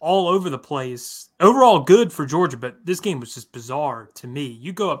 Just all over the place. Overall, good for Georgia, but this game was just bizarre to me.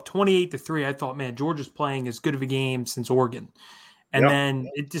 You go up 28-3. I thought, man, Georgia's playing as good of a game since Oregon, and then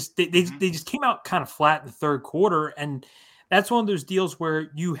it just they just came out kind of flat in the third quarter, and that's one of those deals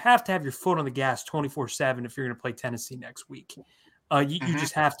where you have to have your foot on the gas 24/7 if you're going to play Tennessee next week. You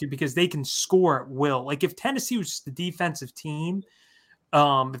just have to, because they can score at will. If Tennessee was the defensive team,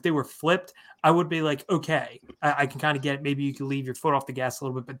 if they were flipped, I would be like, okay, I can kind of get it. Maybe you can leave your foot off the gas a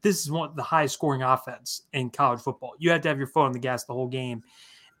little bit, but this is one of the highest scoring offense in college football. You have to have your foot on the gas the whole game.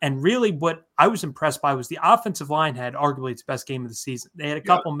 And really what I was impressed by was the offensive line had arguably its best game of the season. They had a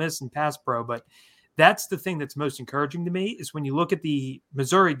couple miss and pass pro, but that's the thing that's most encouraging to me is when you look at the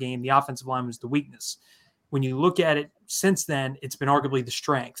Missouri game, the offensive line was the weakness. When you look at it since then, it's been arguably the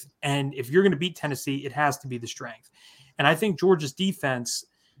strength. And if you're going to beat Tennessee, it has to be the strength. And I think Georgia's defense,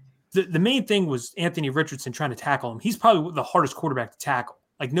 the main thing was Anthony Richardson trying to tackle him. He's probably the hardest quarterback to tackle.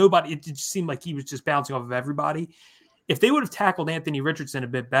 Like nobody, it just seemed like he was just bouncing off of everybody. If they would have tackled Anthony Richardson a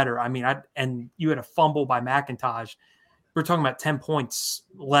bit better, and you had a fumble by McIntosh, we're talking about 10 points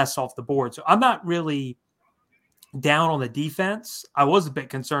less off the board. So I'm not really down on the defense. I was a bit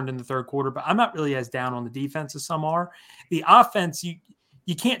concerned in the third quarter, but I'm not really as down on the defense as some are. The offense,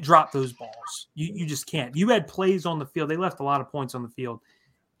 you can't drop those balls. You just can't. You had plays on the field. They left a lot of points on the field.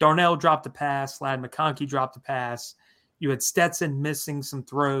 Darnell dropped a pass. Ladd McConkey dropped a pass. You had Stetson missing some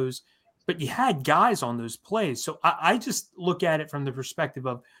throws, but you had guys on those plays. So I just look at it from the perspective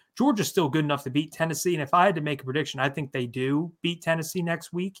of Georgia's still good enough to beat Tennessee. And if I had to make a prediction, I think they do beat Tennessee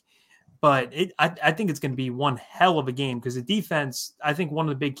next week. But I think it's going to be one hell of a game because the defense, I think one of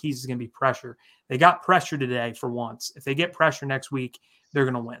the big keys is going to be pressure. They got pressure today for once. If they get pressure next week, they're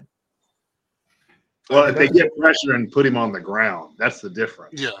going to win. Well, if they get pressure and put him on the ground, that's the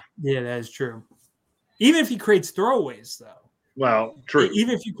difference. Yeah, that is true. Even if he creates throwaways, though. Well, true.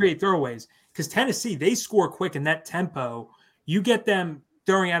 Even if you create throwaways, because Tennessee, they score quick in that tempo. You get them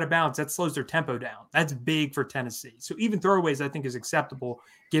throwing out of bounds, that slows their tempo down. That's big for Tennessee. So even throwaways, I think, is acceptable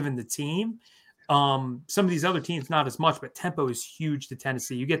given the team. Some of these other teams, not as much, but tempo is huge to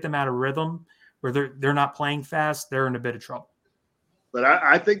Tennessee. You get them out of rhythm where they're not playing fast, they're in a bit of trouble. But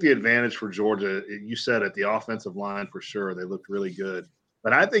I think the advantage for Georgia, you said at the offensive line for sure, they looked really good.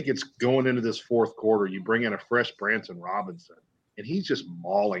 But I think it's going into this fourth quarter, you bring in a fresh Branson Robinson, and he's just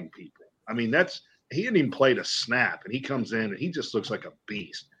mauling people. I mean, he hadn't even played a snap, and he comes in, and he just looks like a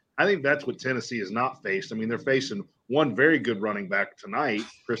beast. I think that's what Tennessee has not faced. I mean, they're facing one very good running back tonight,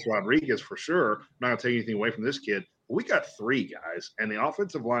 Chris Rodriguez for sure. I'm not going to take anything away from this kid. But we got three guys, and the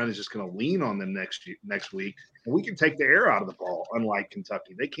offensive line is just going to lean on them next week, and we can take the air out of the ball, unlike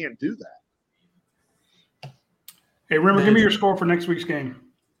Kentucky. They can't do that. Hey, Rimmer, give me your score for next week's game.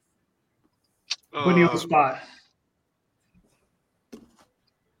 Putting you on the spot.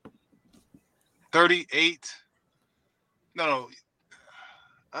 38. No.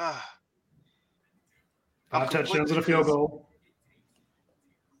 5 touchdowns and a field goal.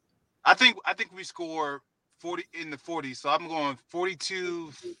 I think we score 40 in the 40s. So I'm going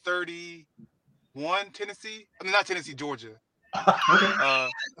 42-31 Tennessee. I mean, not Tennessee, Georgia. Okay.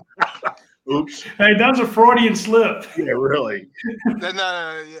 Oops. Hey, that was a Freudian slip. Yeah, really. No.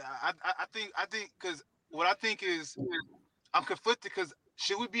 I think because what I think is I'm conflicted because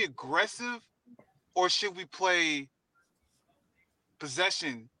should we be aggressive or should we play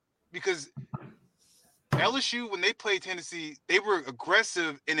possession? Because LSU, when they played Tennessee, they were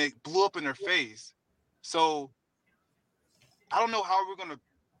aggressive and it blew up in their face. So I don't know how we're going to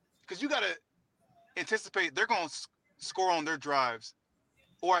 – because you got to anticipate they're going to score on their drives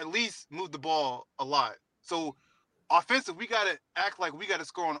or at least move the ball a lot. So offensive, we got to act like we got to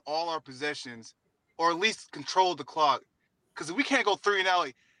score on all our possessions or at least control the clock. Because if we can't go 3 and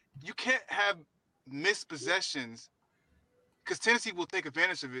out, you can't have missed possessions because Tennessee will take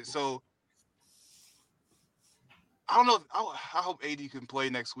advantage of it. So I don't know. I hope AD can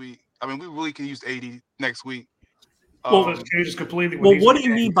play next week. I mean, we really can use AD next week. Well, this changes completely. Well, what do you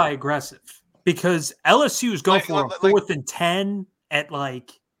mean by aggressive? Because LSU is going for a 4th and 10 at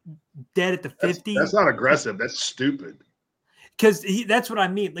dead at the 50. That's not aggressive. That's stupid. Because that's what I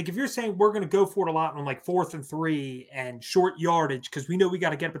mean. Like if you're saying we're going to go for it a lot on 4th and 3 and short yardage because we know we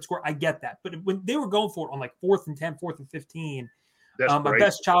got to get up and score, I get that. But when they were going for it on 4th and 10, 4th and 15, my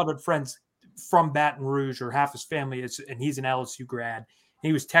best childhood friends from Baton Rouge, or half his family is, and he's an LSU grad.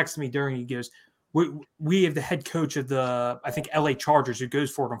 He was texting me during. He goes, "We have the head coach of the LA Chargers who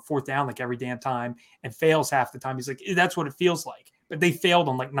goes for it on 4th down every damn time and fails half the time." He's like, "That's what it feels like." But they failed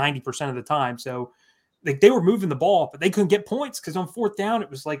on 90% of the time. So they were moving the ball, but they couldn't get points because on 4th down it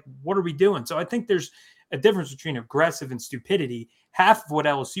was what are we doing? So I think there's a difference between aggressive and stupidity. Half of what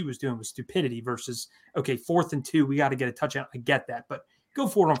LSU was doing was stupidity versus 4th and 2, we got to get a touchdown. I get that, but go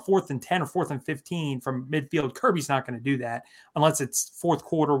for it on 4th and 10 or 4th and 15 from midfield. Kirby's not going to do that unless it's 4th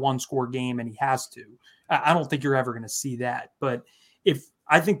quarter, 1-score game, and he has to. I don't think you're ever going to see that. But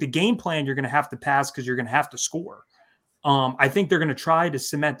I think the game plan, you're going to have to pass because you're going to have to score. I think they're going to try to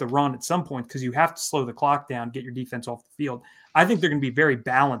cement the run at some point because you have to slow the clock down, get your defense off the field. I think they're going to be very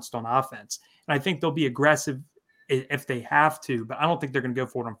balanced on offense. And I think they'll be aggressive if they have to, but I don't think they're going to go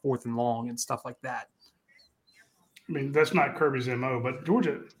for it on 4th and long and stuff like that. I mean, that's not Kirby's MO, but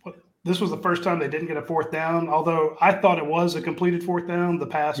Georgia, this was the first time they didn't get a fourth down, although I thought it was a completed fourth down. The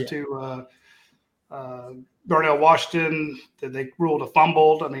pass to Darnell Washington that they ruled a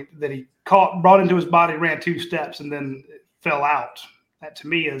fumbled. I mean, that he brought into his body, ran 2 steps, and then fell out. That to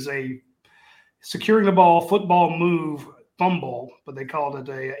me is a securing the ball, football move, fumble, but they called it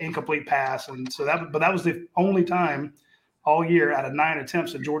a incomplete pass. And so that was the only time all year out of 9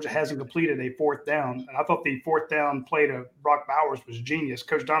 attempts that Georgia hasn't completed a fourth down. And I thought the fourth down play to Brock Bowers was genius.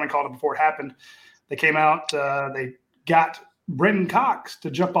 Coach Donnan called it before it happened. They came out, they got Brenton Cox to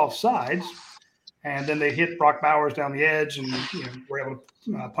jump off sides, and then they hit Brock Bowers down the edge and were able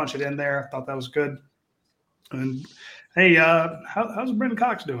to punch it in there. I thought that was good. And hey, how's Brenton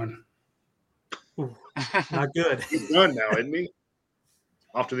Cox doing? Ooh, not good. He's done now, isn't he?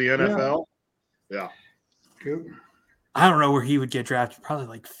 Off to the NFL? Yeah. Good. I don't know where he would get drafted. Probably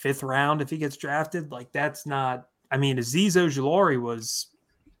like 5th round if he gets drafted. Like that's not. I mean, Azeez Ojulari was.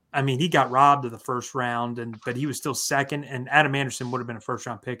 I mean, he got robbed of the first round, but he was still second. And Adam Anderson would have been a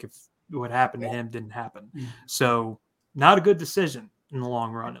first-round pick if what happened to him didn't happen. So, not a good decision in the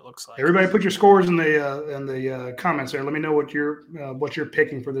long run. It looks like. Everybody, put your scores in the comments there. Let me know what you're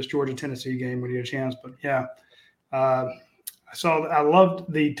picking for this Georgia-Tennessee game when you get a chance. But yeah, I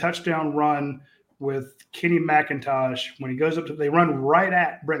loved the touchdown run with Kenny McIntosh when he goes up to. They run right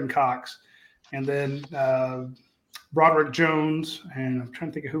at Brenton Cox, and then Broderick Jones, and I'm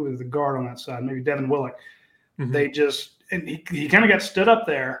trying to think of who was the guard on that side. Maybe Devin Willock. Mm-hmm. They just and he kind of got stood up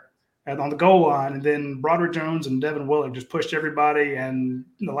there on the goal line, and then Broderick Jones and Devin Willock just pushed everybody, and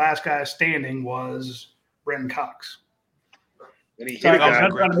the last guy standing was Brenton Cox. And he hit Sorry, I'm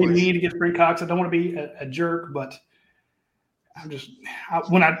not trying to be mean against Brenton Cox. I don't want to be a jerk, but I'm just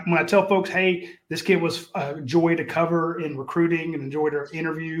when I tell folks, hey, this kid was a joy to cover in recruiting and enjoy to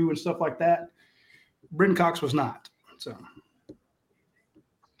interview and stuff like that. Brenton Cox was not. So.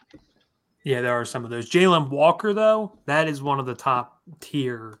 Yeah, there are some of those. Jalen Walker, though, that is one of the top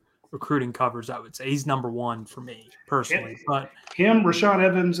tier recruiting covers, I would say. He's number 1 for me personally. But him, Rashaan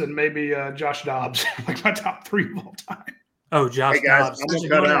Evans, and maybe Josh Dobbs, like my top 3 of all time. Oh, Josh Dobbs. I'm gonna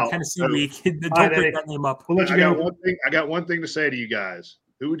cut out. Tennessee week. Don't bring that name up. We'll let you go. I got one thing to say to you guys.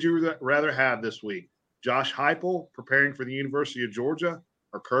 Who would you rather have this week? Josh Heupel preparing for the University of Georgia,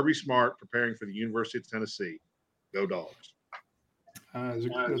 or Kirby Smart preparing for the University of Tennessee? Go Dogs. That's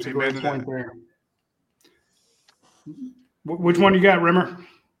a great point there. Which one you got, Rimmer?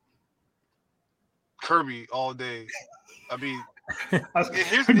 Kirby all day. I mean, I'll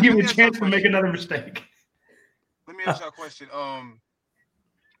give you a chance to make another mistake. Let me ask you a question.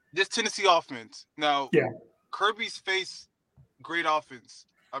 This Tennessee offense. Now, Kirby's faced great offense.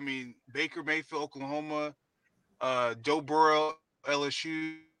 I mean, Baker Mayfield, Oklahoma, Joe Burrow,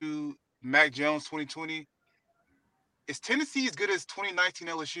 LSU, Mac Jones, 2020. Is Tennessee as good as 2019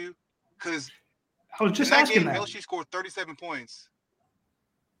 LSU? Because I was just asking that. LSU scored 37 points.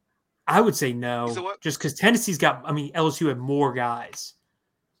 I would say no, just because Tennessee's got. I mean, LSU had more guys.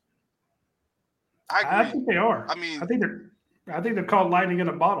 I think they are. I mean, I think they're called lightning in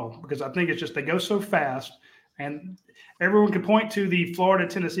a bottle because I think it's just they go so fast, and everyone can point to the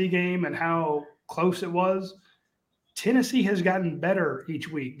Florida-Tennessee game and how close it was. Tennessee has gotten better each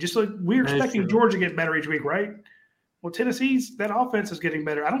week. Just like we're expecting Georgia to get better each week, right? Well, Tennessee's that offense is getting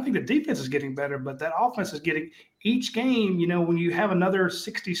better. I don't think the defense is getting better, but that offense is getting each game, when you have another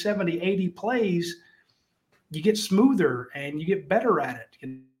 60, 70, 80 plays, you get smoother and you get better at it.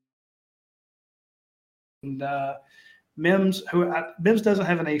 And Mims doesn't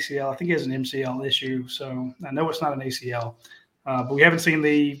have an ACL. I think he has an MCL issue, so I know it's not an ACL. But we haven't seen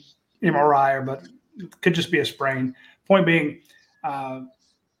the MRI, but it could just be a sprain. Point being, I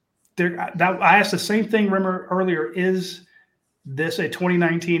asked the same thing, Rimmer, earlier. Is this a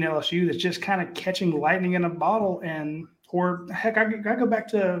 2019 LSU that's just kind of catching lightning in a bottle? Or heck, I go back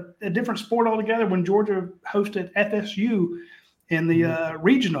to a different sport altogether when Georgia hosted FSU in the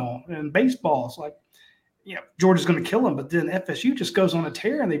regional and baseball. It's like, Georgia's going to kill them, but then FSU just goes on a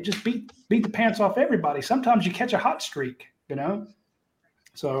tear and they just beat the pants off everybody. Sometimes you catch a hot streak,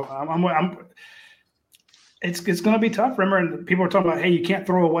 So it's going to be tough. Remember, and people are talking about, hey, you can't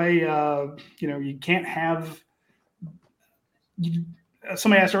throw away. You can't have.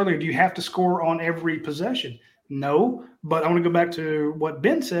 Somebody asked earlier, do you have to score on every possession? No, but I want to go back to what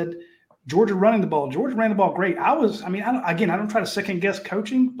Ben said. Georgia running the ball. Georgia ran the ball great. I don't try to second guess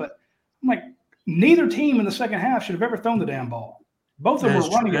coaching, but I'm like, neither team in the second half should have ever thrown the damn ball. Both of them were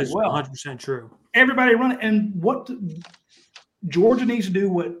running as well. 100% true. Everybody running. And what Georgia needs to do,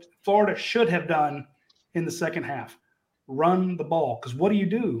 what Florida should have done in the second half, run the ball. Because what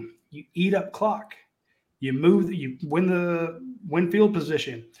do? You eat up clock. you win field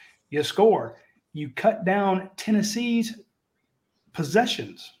position, you score, you cut down Tennessee's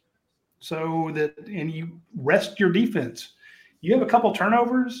possessions and you rest your defense. You have a couple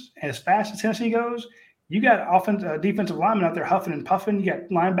turnovers, and as fast as Tennessee goes, you got defensive linemen out there huffing and puffing. You got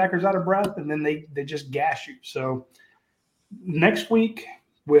linebackers out of breath, and then they just gash you. So next week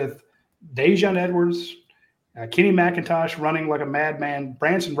with Dejon Edwards, Kenny McIntosh running like a madman,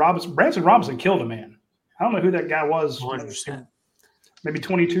 Branson Robinson killed a man. I don't know who that guy was. 100%. Maybe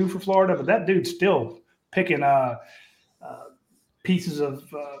 22 for Florida, but that dude's still picking pieces of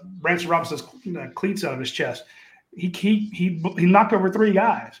Branson Robinson's cleats out of his chest. He knocked over 3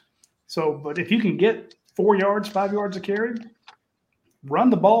 guys. So, but if you can get 4 yards, 5 yards of carry, run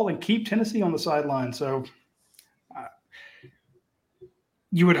the ball and keep Tennessee on the sideline. So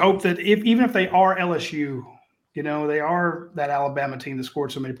you would hope that even if they are LSU, they are that Alabama team that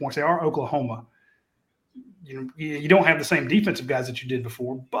scored so many points. They are Oklahoma. You don't have the same defensive guys that you did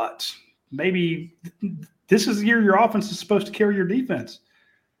before, but maybe this is the year your offense is supposed to carry your defense.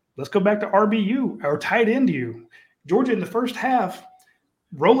 Let's go back to RBU or tight end you. Georgia in the first half,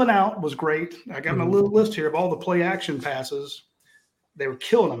 rolling out was great. I got my little list here of all the play action passes. They were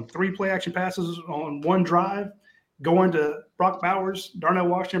killing them. 3 play action passes on one drive, going to Brock Bowers, Darnell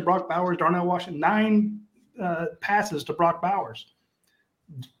Washington, Brock Bowers, Darnell Washington, 9 passes to Brock Bowers.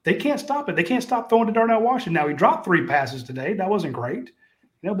 They can't stop it. They can't stop throwing to Darnell Washington. Now, he dropped 3 passes today. That wasn't great.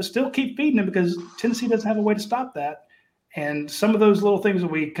 But still keep feeding him because Tennessee doesn't have a way to stop that. And some of those little things that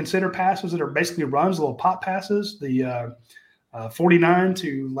we consider passes that are basically runs, little pop passes, the 49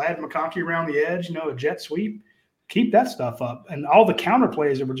 to Ladd McConkey around the edge, a jet sweep, keep that stuff up. And all the counter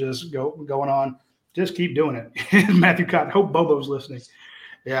plays that were just going on, just keep doing it. Matthew Cotton, hope Bobo's listening.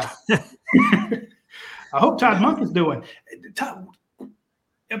 Yeah. I hope Todd Monk is doing.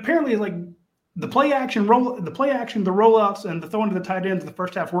 Apparently, like the play action, the rollouts, and the throwing to the tight ends in the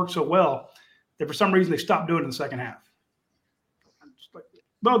first half worked so well that for some reason they stopped doing it in the second half.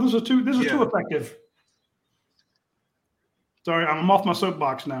 No, this is too effective. Sorry, I'm off my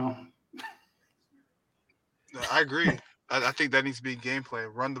soapbox now. I agree. I think that needs to be gameplay.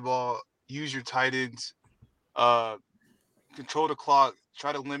 Run the ball, use your tight ends, control the clock,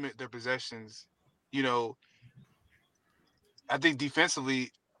 try to limit their possessions. I think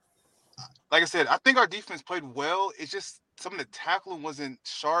defensively, like I said, I think our defense played well. It's just some of the tackling wasn't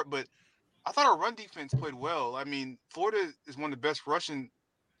sharp, but I thought our run defense played well. I mean, Florida is one of the best rushing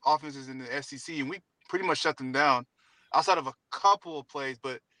offenses in the SEC, and we pretty much shut them down outside of a couple of plays,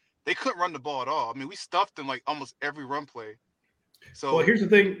 but they couldn't run the ball at all. I mean, we stuffed them like almost every run play. So, well, here's the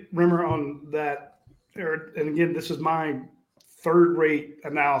thing, Rimmer, on that, and again, this is my third-rate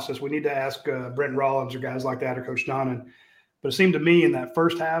analysis. We need to ask Brent Rollins or guys like that or Coach Donnan. But it seemed to me in that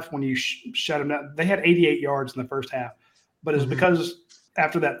first half when you shut them down, they had 88 yards in the first half. But it's because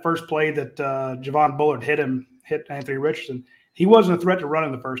after that first play that Javon Bullard hit Anthony Richardson, he wasn't a threat to run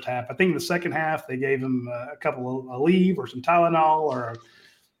in the first half. I think in the second half they gave him a couple of Aleve or some Tylenol or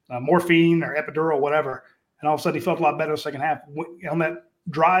morphine or epidural, whatever. And all of a sudden he felt a lot better in the second half. On that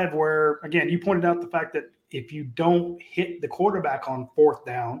drive where, again, you pointed out the fact that if you don't hit the quarterback on 4th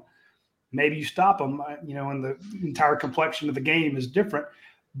down, maybe you stop him, and the entire complexion of the game is different.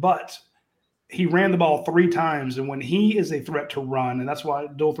 But he ran the ball 3 times, and when he is a threat to run, and that's why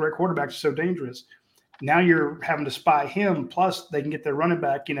dual threat quarterbacks are so dangerous, now you're having to spy him, plus they can get their running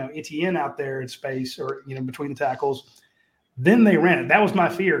back, Etienne out there in space or, between the tackles. Then they ran it. That was my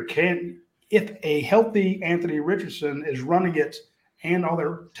fear. If a healthy Anthony Richardson is running it and all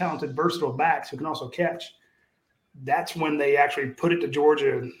their talented, versatile backs who can also catch, that's when they actually put it to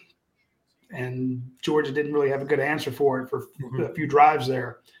Georgia. And Georgia didn't really have a good answer for it for a few drives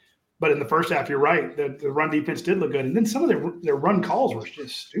there. But in the first half, you're right. The run defense did look good. And then some of their run calls were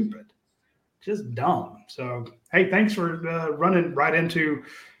just stupid, just dumb. So, hey, thanks for running right into,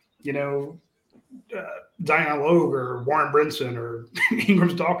 Zion Logue or Warren Brinson or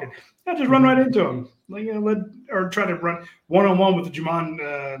Ingram's talking. Yeah, just run right into him. Or try to run one-on-one with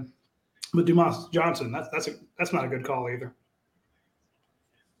Dumas Johnson. That's not a good call either.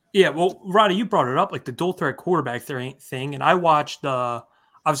 Yeah, well, Roddy, you brought it up, like the dual threat quarterback thing, and I watched the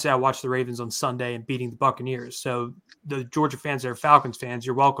Ravens on Sunday and beating the Buccaneers. So the Georgia fans that are Falcons fans,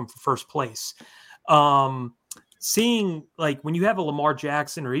 you're welcome for first place. Seeing like when you have a Lamar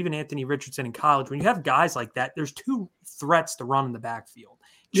Jackson or even Anthony Richardson in college, when you have guys like that, there's 2 threats to run in the backfield.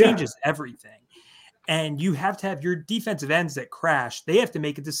 Changes everything. And you have to have your defensive ends that crash. They have to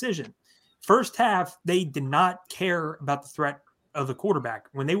make a decision. First half, they did not care about the threat of the quarterback.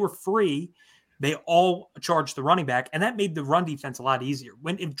 When they were free, they all charged the running back, and that made the run defense a lot easier.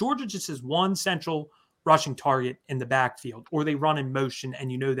 If Georgia just has one central rushing target in the backfield, or they run in motion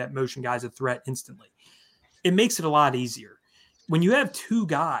and you know that motion guy's a threat instantly. It makes it a lot easier. When you have two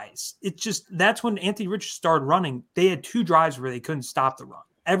guys, that's when Anthony Richardson started running. They had 2 drives where they couldn't stop the run.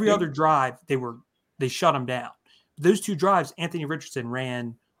 Every other drive, they shut them down. Those 2 drives, Anthony Richardson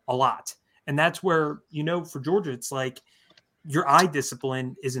ran a lot. And that's where, for Georgia, it's like your eye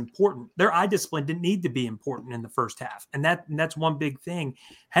discipline is important. Their eye discipline didn't need to be important in the first half. And that's one big thing.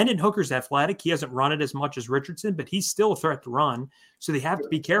 Hendon Hooker's athletic. He hasn't run it as much as Richardson, but he's still a threat to run. So they have to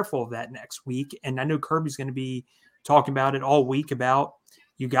be careful of that next week. And I know Kirby's going to be talking about it all week about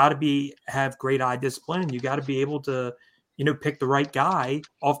you got to have great eye discipline, and you got to be able to, pick the right guy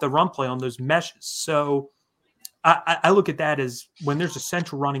off the run play on those meshes. So I look at that as when there's a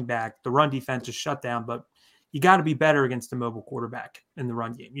central running back, the run defense is shut down, but you got to be better against the mobile quarterback in the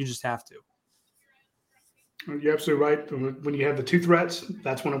run game. You just have to. You're absolutely right. When you have the 2 threats,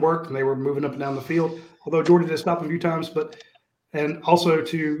 that's when it worked, and they were moving up and down the field. Although Georgia did stop a few times, and also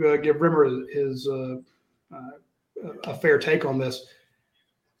to give Rimmer his a fair take on this,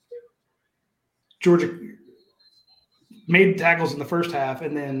 Georgia made tackles in the first half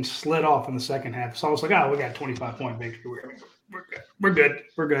and then slid off in the second half. So I was like, we got a 25-point victory. We're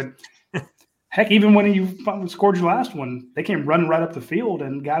good. Heck, even when you scored your last one, they came running right up the field,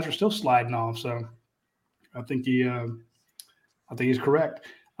 and guys are still sliding off. So I think he's correct.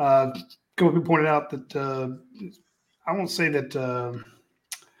 A couple people pointed out that I won't say that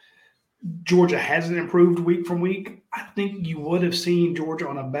Georgia hasn't improved week from week. I think you would have seen Georgia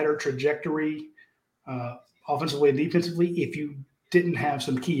on a better trajectory offensively and defensively if you didn't have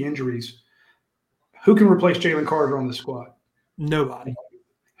some key injuries. Who can replace Jalen Carter on the squad? Nobody.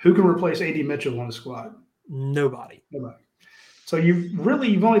 Who can replace A.D. Mitchell on the squad? Nobody. So you've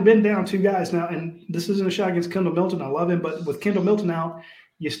only been down 2 guys now, and this isn't a shot against Kendall Milton. I love him, but with Kendall Milton out,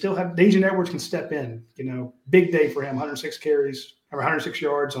 you still have Dejan Edwards can step in. Big day for him, 106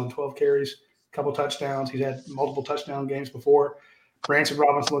 yards on 12 carries, a couple touchdowns. He's had multiple touchdown games before. Branson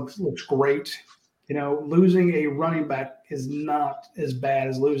Robinson looks great. Losing a running back is not as bad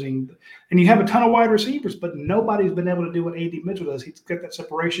as losing. And you have a ton of wide receivers, but nobody's been able to do what A.D. Mitchell does. He's got that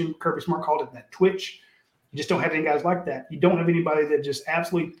separation. Kirby Smart called it that twitch. You just don't have any guys like that. You don't have anybody that just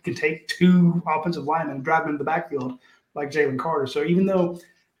absolutely can take 2 offensive linemen and drive them into the backfield like Jalen Carter. So even though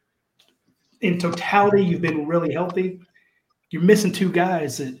in totality you've been really healthy, you're missing 2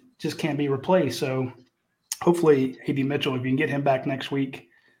 guys that just can't be replaced. So hopefully A.D. Mitchell, if you can get him back next week,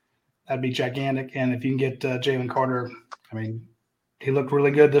 that'd be gigantic. And if you can get Jalen Carter, he looked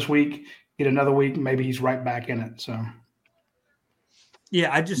really good this week. Get another week, maybe he's right back in it. So,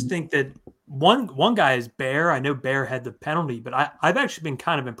 yeah, I just think that one guy is Bear. I know Bear had the penalty, but I've actually been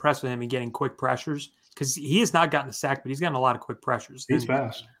kind of impressed with him in getting quick pressures because he has not gotten a sack, but he's gotten a lot of quick pressures. He's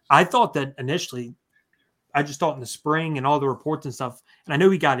fast. I thought that initially, I just thought in the spring and all the reports and stuff, and I know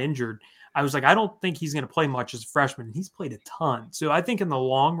he got injured. I was like, I don't think he's going to play much as a freshman. And he's played a ton. So I think in the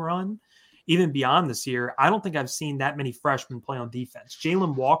long run, even beyond this year, I don't think I've seen that many freshmen play on defense.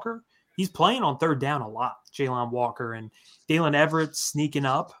 Jalen Walker, he's playing on 3rd down a lot. Jalen Walker and Dalen Everett sneaking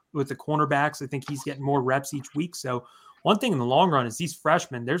up with the cornerbacks. I think he's getting more reps each week. So one thing in the long run is these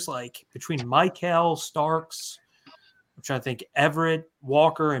freshmen, there's like between Michael, Starks, I'm trying to think, Everett,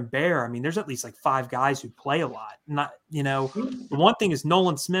 Walker, and Bear. There's at least like 5 guys who play a lot. The one thing is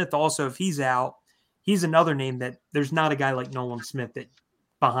Nolan Smith also, if he's out, he's another name that there's not a guy like Nolan Smith that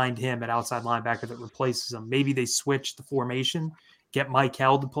behind him at outside linebacker that replaces him. Maybe they switch the formation, get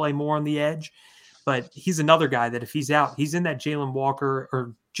Michael to play more on the edge. But he's another guy that if he's out, he's in that Jalen Walker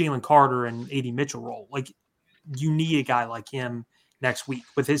or Jalen Carter and A.D. Mitchell role. Like, you need a guy like him next week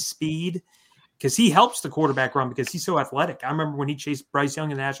with his speed, because he helps the quarterback run because he's so athletic. I remember when he chased Bryce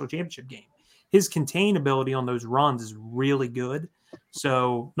Young in the national championship game. His contain ability on those runs is really good.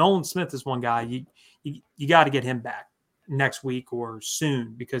 So Nolan Smith is one guy. You got to get him back next week or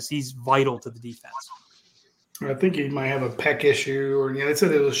soon because he's vital to the defense. I think he might have a pec issue, or they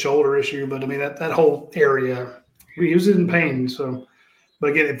said it was a shoulder issue, but that whole area, he was in pain. So,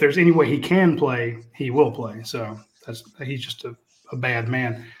 but again, if there's any way he can play, he will play. So he's just a bad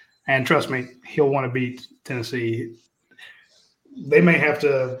man. And trust me, he'll want to beat Tennessee. They may have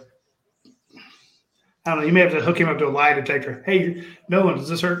to, I don't know, you may have to hook him up to a lie detector. Hey, Nolan, does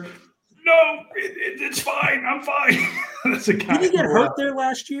this hurt? No, it's fine. I'm fine. That's a guy. Did he get hurt there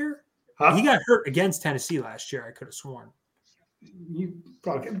last year? Huh? He got hurt against Tennessee last year, I could have sworn. You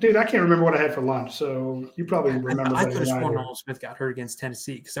probably, dude, I can't remember what I had for lunch, so you probably remember. I could have sworn Nolan Smith got hurt against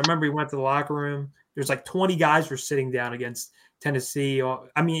Tennessee because I remember he went to the locker room. There's like 20 guys were sitting down against Tennessee.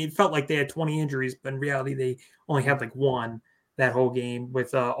 It felt like they had 20 injuries, but in reality, they only had like 1. that whole game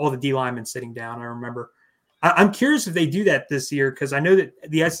with all the D linemen sitting down. I remember. I'm curious if they do that this year because I know that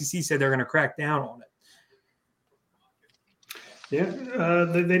the SEC said they're going to crack down on it. Yeah,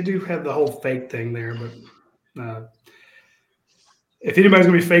 they do have the whole fake thing there, but if anybody's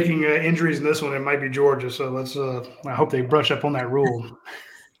going to be faking injuries in this one, it might be Georgia. So let's. I hope they brush up on that rule.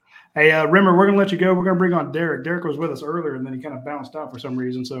 Hey, Rimmer, we're going to let you go. We're going to bring on Derek. Derek was with us earlier, and then he kind of bounced out for some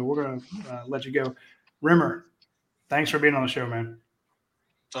reason. So we're going to let you go. Rimmer, thanks for being on the show, man.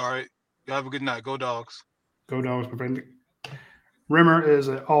 All right. You have a good night. Go Dogs. Go Dogs, my friend. Rimmer is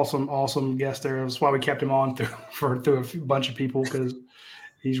an awesome guest there. That's why we kept him on through a bunch of people because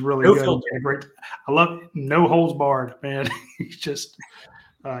he's really good. Great. I love no holds barred, man. He's just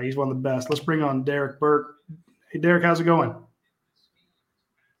he's one of the best. Let's bring on Derek Burke. Hey, Derek, how's it going?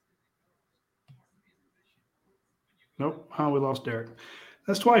 Nope. We lost Derek.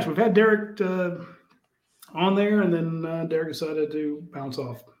 That's twice. We've had Derek on there, and then Derek decided to bounce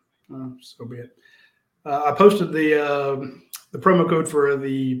off. So be it. I posted the promo code for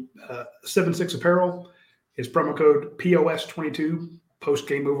the 7-6 apparel. It's promo code POS22,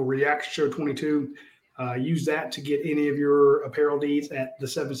 Postgame Overreaction Show 22. Use that to get any of your apparel needs at the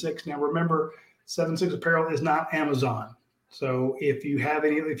 7-6. Now, remember, 7-6 apparel is not Amazon. So if you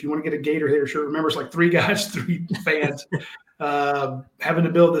want to get a Gator Hater shirt, remember it's like 3 guys, 3 fans having to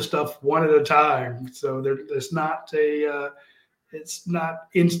build this stuff one at a time. So it's not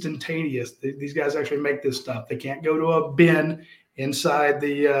instantaneous. These guys actually make this stuff. They can't go to a bin inside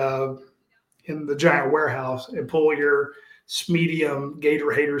in the giant warehouse and pull your medium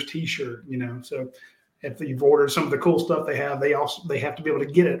Gator Haters T-shirt. So if you've ordered some of the cool stuff they have to be able to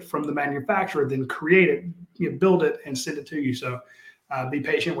get it from the manufacturer, then create it, build it, and send it to you. So be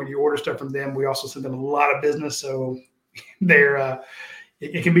patient when you order stuff from them. We also send them a lot of business, so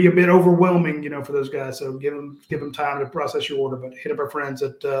it can be a bit overwhelming, for those guys. So give them time to process your order. But hit up our friends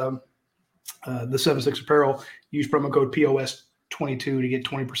at the 7-6 Apparel. Use promo code POS22 to get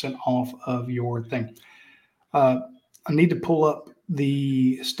 20% off of your thing. I need to pull up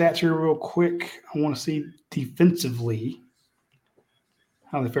the stats here real quick. I want to see defensively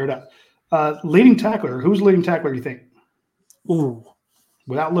how they fared out. Leading tackler. Who's leading tackler, you think? Ooh.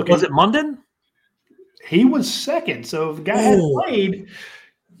 Without looking. Was it Munden? He was second. So if the guy had played,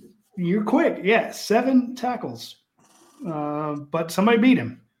 you're quick. Yeah, 7 tackles. But somebody beat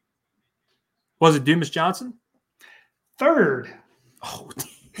him. Was it Dumas Johnson? Third. Oh,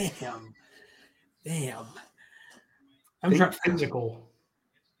 damn. I'm trying physical.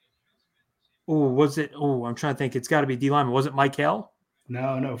 Oh, was it? Oh, I'm trying to think. It's got to be D lineman. Was it Michael?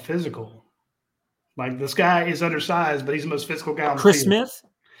 No, physical. Like this guy is undersized, but he's the most physical guy on the Chris field. Smith?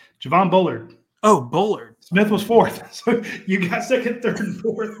 Javon Bullard. Oh, Bullard. Smith was 4th. So you got 2nd, 3rd, and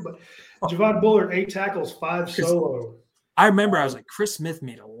 4th. But Javon Bullard, 8 tackles, 5 solo. I remember I was like, Chris Smith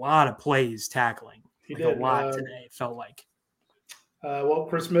made a lot of plays tackling. He did. A lot today, it felt like.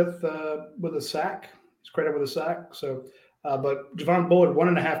 Chris Smith with a sack. He's credited with a sack. So, but Javon Bullard,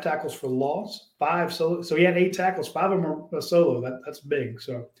 1.5 tackles for loss, 5 solo. So he had 8 tackles, 5 of them were solo. That's big.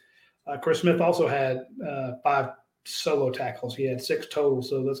 So Chris Smith also had 5 solo tackles. He had 6 total,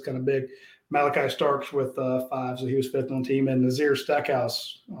 so that's kind of big. Malachi Starks with 5, so he was 5th on the team. And Nazir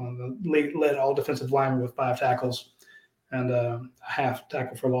Stackhouse led all defensive linemen with 5 tackles and a half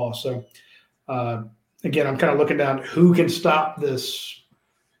tackle for loss. So, again, I'm kind of looking down who can stop this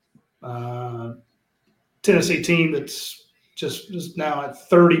Tennessee team that's just now at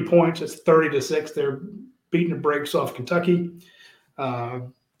 30 points. It's 30-6. They're beating the brakes off Kentucky.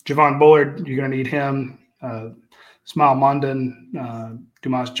 Javon Bullard, you're going to need him. Smile Munden,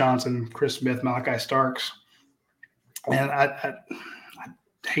 Dumas Johnson, Chris Smith, Malachi Starks. And I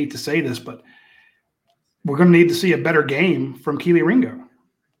hate to say this, but we're going to need to see a better game from Keely Ringo.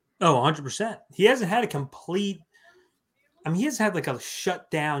 Oh, 100%. He hasn't had a complete – he hasn't had like a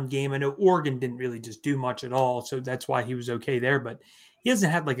shutdown game. I know Oregon didn't really just do much at all, so that's why he was okay there. But he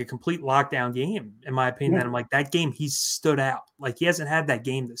hasn't had like a complete lockdown game, in my opinion. Yeah. I'm like, that game, he stood out. Like, he hasn't had that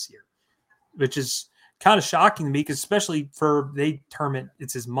game this year, which is kind of shocking to me, because especially they term it,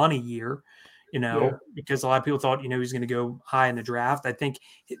 it's his money year, because a lot of people thought, he's going to go high in the draft. I think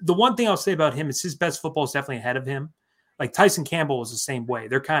the one thing I'll say about him is his best football is definitely ahead of him. Like Tyson Campbell is the same way.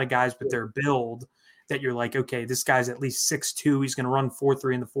 They're kind of guys with their build that you're like, okay, this guy's at least 6'2". He's going to run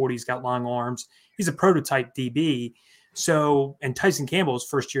 4.3 in the 40. He's got long arms. He's a prototype DB. So, and Tyson Campbell's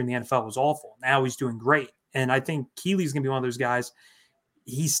first year in the NFL was awful. Now he's doing great. And I think Keely's going to be one of those guys.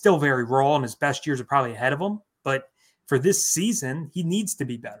 He's still very raw, and his best years are probably ahead of him. But for this season, he needs to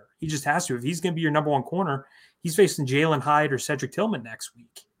be better. He just has to. If he's going to be your number one corner, he's facing Jalen Hyde or Cedric Tillman next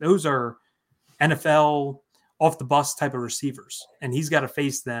week. Those are NFL off the bus type of receivers, and he's got to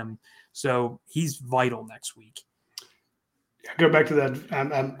face them. So he's vital next week. I go back to that.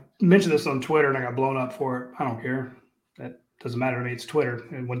 I mentioned this on Twitter and I got blown up for it. I don't care. That doesn't matter to me. It's Twitter.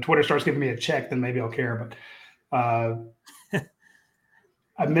 And when Twitter starts giving me a check, then maybe I'll care. But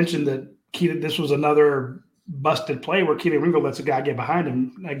I mentioned that this was another busted play where Keely Ringo lets a guy get behind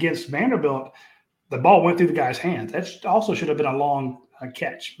him against Vanderbilt. The ball went through the guy's hands. That also should have been a long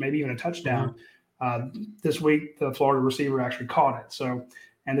catch, maybe even a touchdown. This week, the Florida receiver actually caught it. So,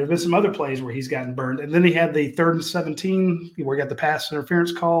 and there's been some other plays where he's gotten burned. And then he had the 3rd and 17 where he got the pass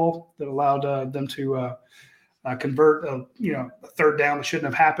interference call that allowed them to convert a third down that shouldn't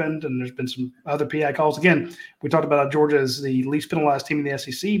have happened. And there's been some other PI calls. Again, we talked about how Georgia is the least penalized team in the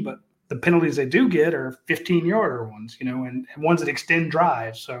SEC, but the penalties they do get are 15-yarder ones, and ones that extend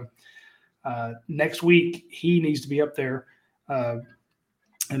drives. So next week he needs to be up there.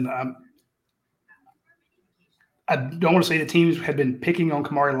 And I don't want to say the teams had been picking on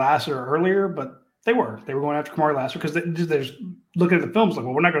Kamari Lassiter earlier, but they were going after Kamari Lassiter because they're looking at the films like,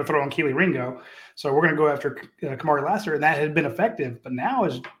 well, we're not going to throw on Keely Ringo, so we're going to go after Kamari Lassiter, and that had been effective. But now,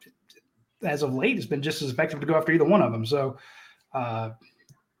 as of late, it's been just as effective to go after either one of them. So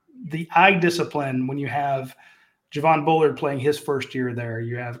the eye discipline when you have Javon Bullard playing his first year there,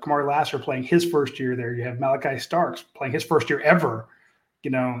 you have Kamari Lassiter playing his first year there, you have Malachi Starks playing his first year ever.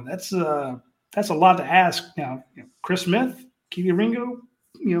 That's a lot to ask. Now, Chris Smith, Keely Ringo,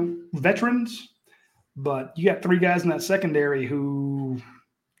 veterans, but you got 3 guys in that secondary who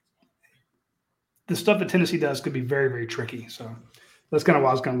the stuff that Tennessee does could be very, very tricky. So that's kind of why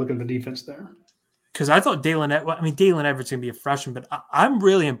I was kind of looking at the defense there. Because I thought Dalen Everett's going to be a freshman, but I'm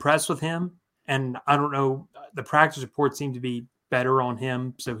really impressed with him. And I don't know, the practice reports seem to be better on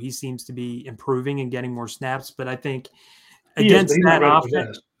him, so he seems to be improving and getting more snaps. But I think against that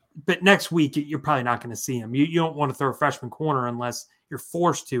offense, but next week you're probably not going to see him. You don't want to throw a freshman corner unless you're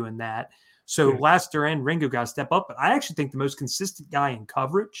forced to in that. So Lassiter and Ringo got to step up. But I actually think the most consistent guy in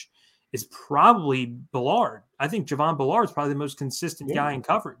coverage is probably Bullard. I think Javon Bullard is probably the most consistent guy in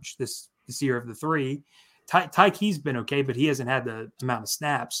coverage this year of the 3. Tyke's been okay, but he hasn't had the amount of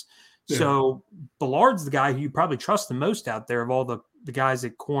snaps. Yeah. So Bullard's the guy who you probably trust the most out there of all the guys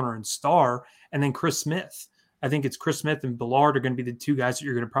at corner and star. And then Chris Smith. I think it's Chris Smith and Bullard are going to be the 2 guys that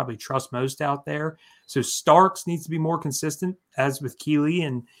you're going to probably trust most out there. So Starks needs to be more consistent, as with Keely,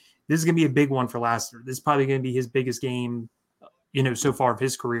 and this is going to be a big one for Lassiter. This is probably going to be his biggest game, so far of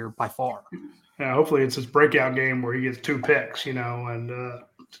his career by far. Yeah, hopefully it's his breakout game where he gets 2 picks, and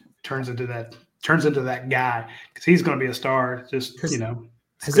turns into that guy because he's going to be a star. Has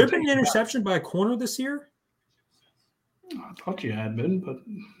there been an interception by a corner this year? I thought you had been, but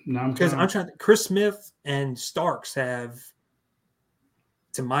now I'm trying to. Chris Smith and Starks have,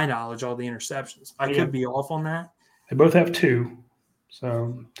 to my knowledge, all the interceptions. I could be off on that. They both have 2.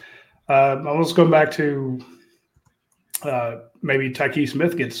 So let's go back to maybe Tyke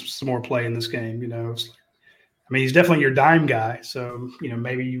Smith gets some more play in this game. He's definitely your dime guy. So,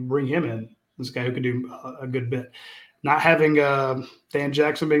 maybe you bring him in. This guy who could do a good bit. Not having Dan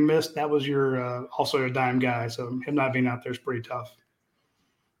Jackson being missed, that was your also your dime guy. So him not being out there is pretty tough.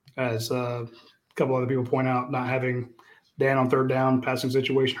 As a couple other people point out, not having Dan on 3rd down, passing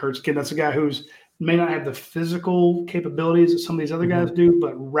situation hurts. Again, that's a guy who's may not have the physical capabilities that some of these other guys do,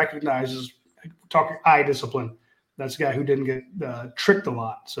 but recognizes, talking eye discipline. That's a guy who didn't get tricked a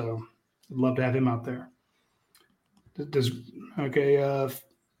lot. So I'd love to have him out there.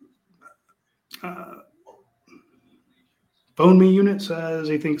 Phone Me Unit says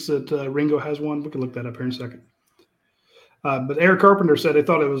he thinks that Ringo has one. We can look that up here in a second. But Eric Carpenter said they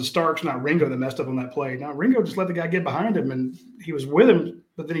thought it was Starks, not Ringo, that messed up on that play. Now, Ringo just let the guy get behind him, and he was with him,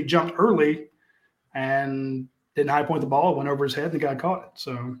 but then he jumped early and didn't high point the ball, went over his head, and the guy caught it.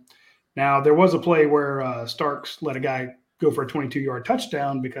 So now there was a play where Starks let a guy go for a 22-yard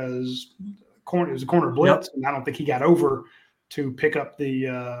touchdown because it was a corner blitz, and I don't think he got over to pick up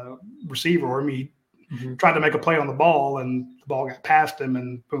the receiver, or he tried to make a play on the ball, and the ball got past him,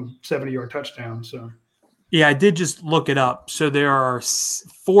 and boom, 70-yard touchdown. So, yeah, I did just look it up. So there are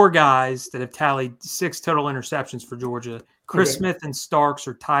 4 guys that have tallied 6 total interceptions for Georgia. Chris Smith and Starks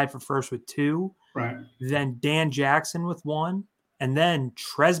are tied for first with 2. Right. Then Dan Jackson with 1, and then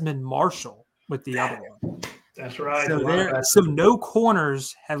Tresman Marshall with the other one. That's right. So no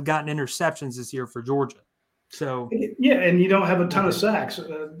corners have gotten interceptions this year for Georgia. So yeah, and you don't have a ton of sacks.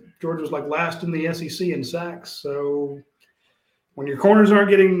 Georgia's like last in the SEC in sacks. So when your corners aren't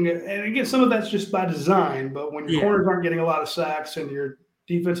getting, and again, some of that's just by design, but when your corners aren't getting a lot of sacks and your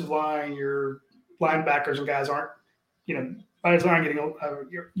defensive line, your linebackers and guys aren't, guys aren't getting,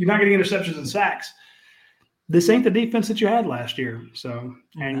 you're not getting interceptions and sacks. this ain't the defense that you had last year. So,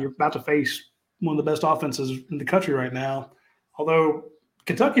 and you're about to face one of the best offenses in the country right now. Although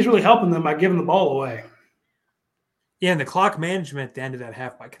Kentucky's really helping them by giving the ball away. Yeah, and the clock management at the end of that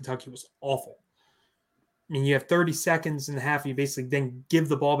half by Kentucky was awful. I mean, you have 30 seconds in the half, and you basically then give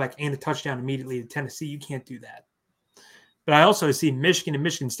the ball back and a touchdown immediately to Tennessee. You can't do that. But I also see Michigan and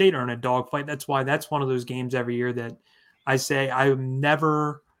Michigan State are in a dogfight. That's why that's one of those games every year that I say I would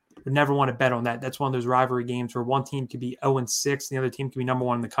never want to bet on that. That's one of those rivalry games where one team could be 0-6 and the other team could be number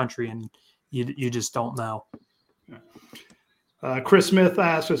one in the country, and you just don't know. Chris Smith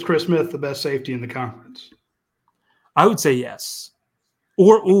asks, is Chris Smith the best safety in the conference? I would say yes.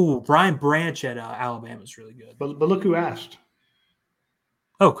 Or, Brian Branch at Alabama is really good. But look who asked.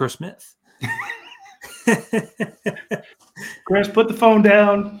 Oh, Chris Smith. Chris, put the phone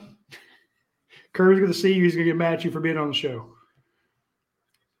down. Kirby's going to see you. He's going to get mad at you for being on the show.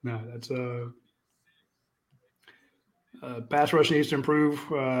 No, that's pass rush needs to improve.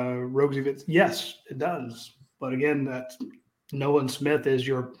 Rogues, yes, it does. But again, that's Nolan Smith is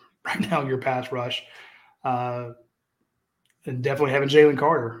right now your pass rush. And definitely having Jalen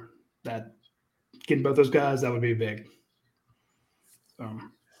Carter. That getting both those guys, that would be big.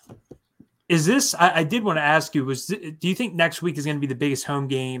 Is this? I did want to ask you: do you think next week is going to be the biggest home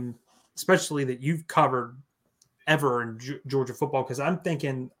game, especially that you've covered ever in Georgia football? Because I'm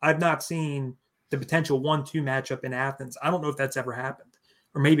thinking I've not seen the potential 1-2 matchup in Athens. I don't know if that's ever happened,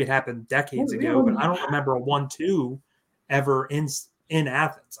 or maybe it happened decades ago, but I don't remember a 1-2 ever in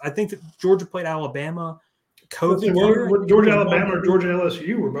Athens. I think that Georgia played Alabama. COVID year, Georgia, Alabama, or Georgia,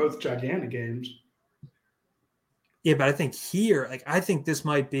 LSU were both gigantic games. Yeah, but I think here, I think this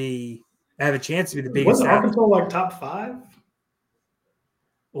might have a chance to be the biggest. Wasn't Arkansas top 5?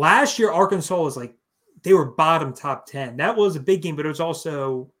 Last year, Arkansas was they were bottom top 10. That was a big game, but it was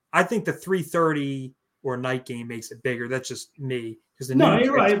also, I think the 3:30 or night game makes it bigger. That's just me. No,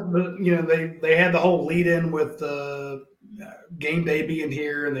 you're right. But, they had the whole lead in with game day being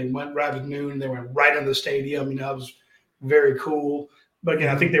here, and they went right at noon. They went right in the stadium. That was very cool. But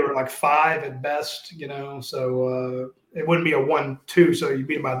again, I think they were 5 at best. So it wouldn't be a 1-2. So you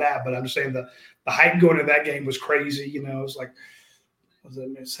beat them by that. But I'm just saying the hype going into that game was crazy. It was was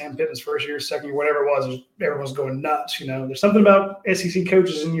it Sam Pittman's first year, second year, whatever it was everyone's going nuts. There's something about SEC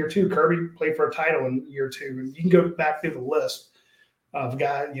coaches in year 2. Kirby played for a title in year 2, and you can go back through the list of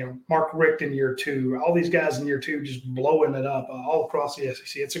guys, Mark Richt in year 2, all these guys in year 2 just blowing it up all across the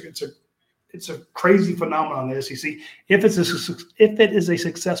SEC. It's a crazy phenomenon in the SEC. If it is a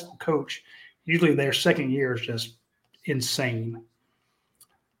successful coach, usually their second year is just insane.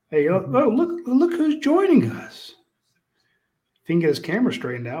 Hey, look who's joining us. If he can get his camera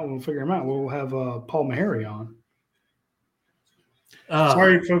straightened out, we'll figure him out. We'll have Paul Meharry on.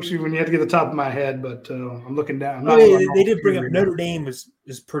 Sorry, folks, when you had to get the top of my head, but I'm looking down. They did bring up Notre Dame is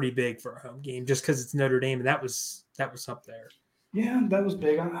pretty big for a home game just because it's Notre Dame, and that was up there. Yeah, that was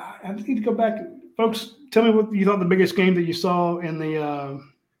big. I need to go back. Folks, tell me what you thought the biggest game that you saw in the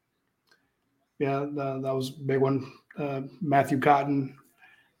that was a big one. Matthew Cotton,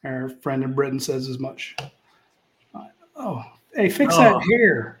 our friend in Britain, says as much. Hey, fix that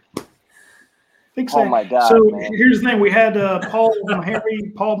hair. Oh my God! So man. Here's the thing: we had Paul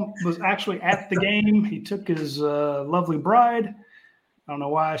Meharry. Paul was actually at the game. He took his lovely bride. I don't know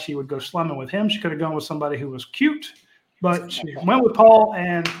why she would go slumming with him. She could have gone with somebody who was cute, but she went with Paul.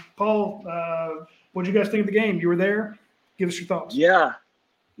 And Paul, what did you guys think of the game? You were there. Give us your thoughts. Yeah.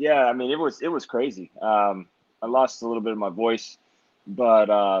 I mean, it was crazy. I lost a little bit of my voice,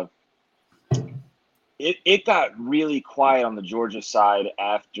 but it got really quiet on the Georgia side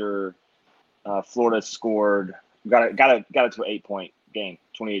after. Florida scored, got it to an 8-point game,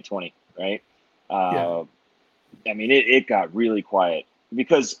 28-20, right? I mean, it got really quiet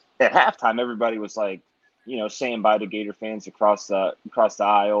because at halftime, everybody was saying bye to Gator fans across the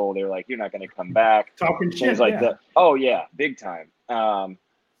aisle. They were like, "You're not going to come back." Talking things like that. Oh yeah, big time.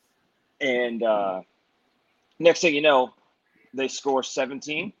 And next thing you know, they score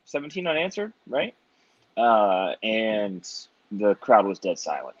 17 unanswered, right? And the crowd was dead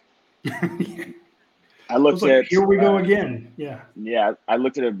silent. I looked at here we go again. Yeah. I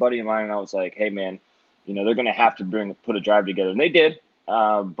looked at a buddy of mine and I was like, "Hey man, they're going to have to put a drive together," and they did.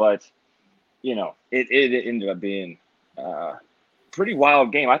 But it ended up being a pretty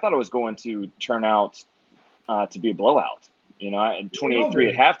wild game. I thought it was going to turn out to be a blowout.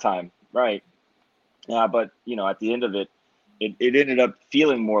 28-3 at halftime, right? But at the end of it, it ended up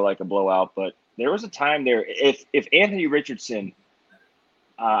feeling more like a blowout. But there was a time there. If Anthony Richardson.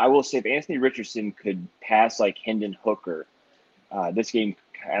 I will say if Anthony Richardson could pass like Hendon Hooker, this game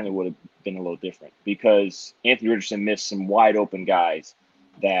kind of would have been a little different because Anthony Richardson missed some wide open guys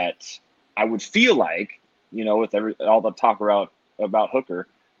that I would feel like, with all the talk about Hooker,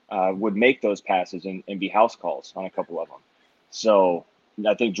 would make those passes and be house calls on a couple of them. So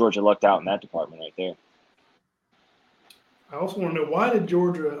I think Georgia lucked out in that department right there. I also want to know, why did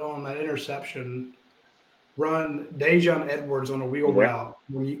Georgia on that interception run Dejon Edwards on a wheel route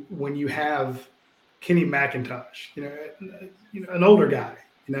when you have Kenny McIntosh, an older guy,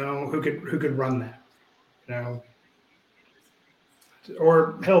 who could run that,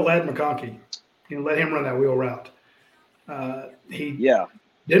 or hell, Lad McConkey, let him run that wheel route. He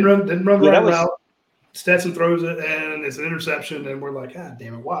didn't run the right route. Stetson throws it, and it's an interception, and we're like, God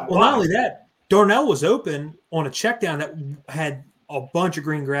damn it, why? Well, not only that, Darnell was open on a check down that had a bunch of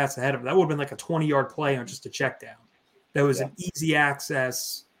green grass ahead of him. That would have been like a 20-yard play on just a check down. That was an easy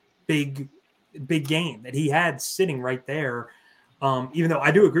access, big game that he had sitting right there. Even though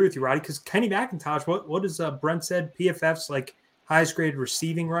I do agree with you, Roddy, because Kenny McIntosh, what does Brent said? PFF's like highest grade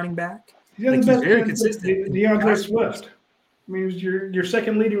receiving running back. Yeah, like he's very consistent. DeAndre Swift. I mean, he was your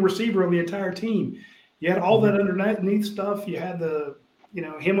second leading receiver on the entire team. You had all that underneath stuff. You had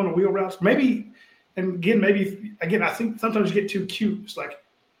him on the wheel routes. Maybe I think sometimes you get too cute. It's like,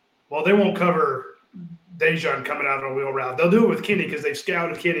 well, they won't cover Dejon coming out on a wheel route. They'll do it with Kenny because they've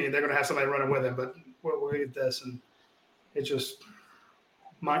scouted Kenny and they're going to have somebody running with him. But we'll get this, and it's just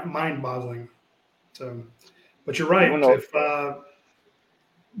mind-boggling. So, but you're right. If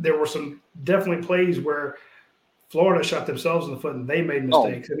there were some definitely plays where Florida shot themselves in the foot and they made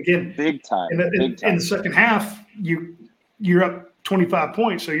mistakes. And again, big time. In the second half, you're up 25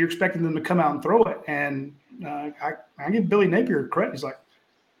 points, so you're expecting them to come out and throw it. And I give Billy Napier credit. He's like,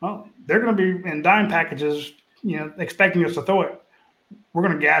 well, they're going to be in dime packages, expecting us to throw it. We're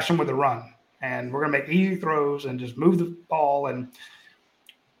going to gash them with a run, and we're going to make easy throws and just move the ball and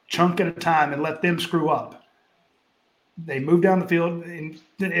chunk at a time and let them screw up. They move down the field, and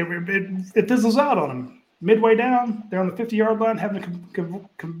it fizzles out on them. Midway down, they're on the 50-yard line, having to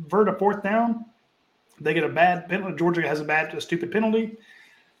convert a fourth down. They get a bad penalty. Georgia has a stupid penalty.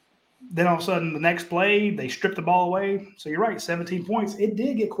 Then all of a sudden, the next play, they strip the ball away. So you're right, 17 points. It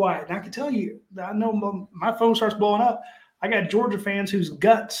did get quiet. And I can tell you, I know my phone starts blowing up. I got Georgia fans whose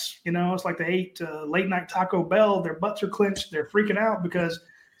guts, it's like they ate late-night Taco Bell. Their butts are clenched. They're freaking out because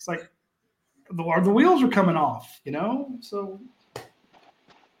it's like the wheels are coming off, So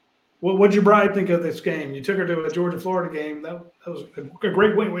what'd your bride think of this game? You took her to a Georgia-Florida game. That was a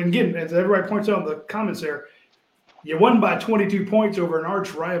great win. And again, as everybody points out in the comments there, you won by 22 points over an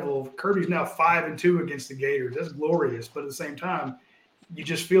arch rival. Kirby's now 5-2 against the Gators. That's glorious. But at the same time, you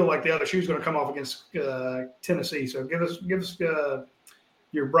just feel like the other shoe's going to come off against Tennessee. So give us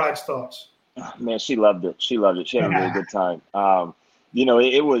your bride's thoughts. Man, she loved it. She loved it. She had a really good time.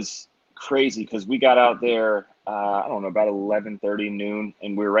 It was crazy because we got out there, I don't know, about 11:30 noon,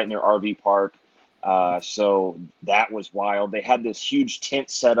 and we were right near RV Park. So that was wild. They had this huge tent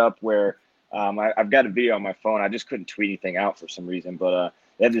set up where I've got a video on my phone. I just couldn't tweet anything out for some reason, but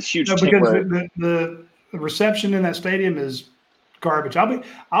they had this huge tent because where the reception in that stadium is garbage. I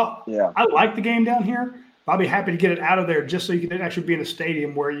like the game down here. I'll be happy to get it out of there just so you can actually be in a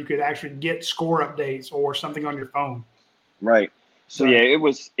stadium where you could actually get score updates or something on your phone. Right. So it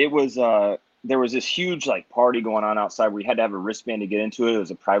was there was this huge party going on outside where you had to have a wristband to get into it. It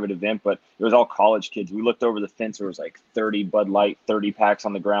was a private event, but it was all college kids. We looked over the fence. There was 30 Bud Light, 30 packs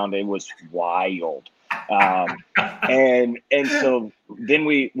on the ground. It was wild. And so then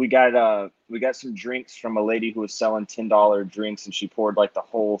we got some drinks from a lady who was selling $10 drinks, and she poured the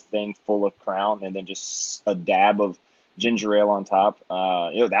whole thing full of Crown and then just a dab of ginger ale on top.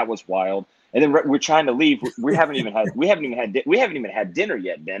 That was wild. And then we're trying to leave. We haven't even had dinner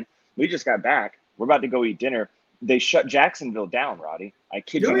yet, Ben. We just got back. We're about to go eat dinner. They shut Jacksonville down, Roddy. I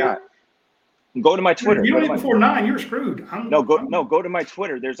kid you not. Go to my Twitter. You don't eat before 9. You're screwed. Go to my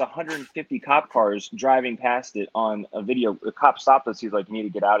Twitter. There's 150 cop cars driving past it on a video. The cop stopped us. He's like, "You need to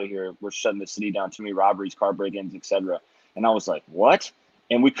get out of here. We're shutting the city down. Too many robberies, car break-ins, etc." And I was like, "What?"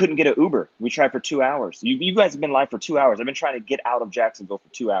 And we couldn't get an Uber. We tried for 2 hours. You guys have been live for 2 hours. I've been trying to get out of Jacksonville for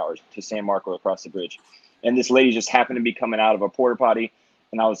 2 hours to San Marco across the bridge. And this lady just happened to be coming out of a porta potty.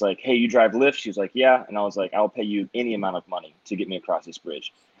 And I was like, "Hey, you drive Lyft?" She was like, "Yeah." And I was like, "I'll pay you any amount of money to get me across this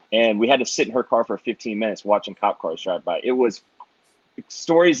bridge." And we had to sit in her car for 15 minutes watching cop cars drive by. It was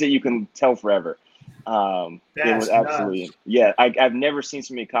stories that you can tell forever. It was absolutely nuts. I've never seen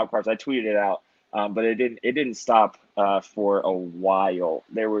so many cop cars. I tweeted it out, but it didn't stop for a while.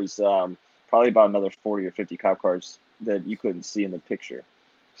 There was probably about another 40 or 50 cop cars that you couldn't see in the picture.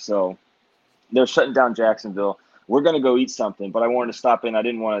 So they're shutting down Jacksonville. we're going to go eat something, but I wanted to stop in. I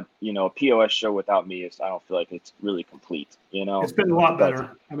didn't want to, a POS show without me. I don't feel like it's really complete, It's been a lot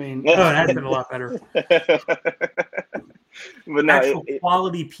better. I mean, it has been a lot better. But no, actual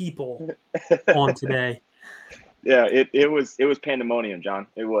quality people on today. Yeah, it was pandemonium, John.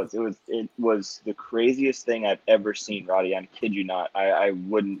 It was the craziest thing I've ever seen, Roddy. I kid you not. I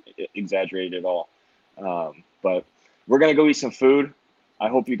wouldn't exaggerate it at all. But we're gonna go eat some food. I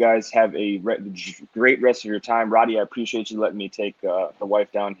hope you guys have a great rest of your time. Roddy, I appreciate you letting me take the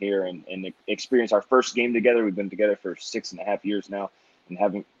wife down here and experience our first game together. We've been together for 6.5 years now, and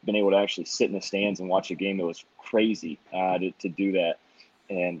haven't been able to actually sit in the stands and watch a game. It was crazy to do that.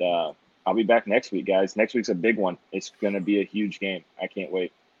 And I'll be back next week, guys. Next week's a big one. It's going to be a huge game. I can't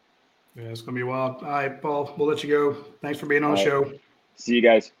wait. Yeah, it's going to be wild. All right, Paul, we'll let you go. Thanks for being on the show. See you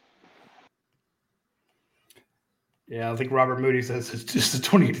guys. Yeah, I think Robert Moody says it's just a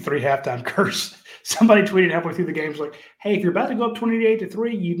 28-3 halftime curse. Somebody tweeted halfway through the game, like, hey, if you're about to go up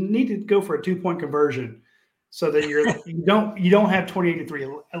 28-3, you need to go for a 2-point conversion so that you don't have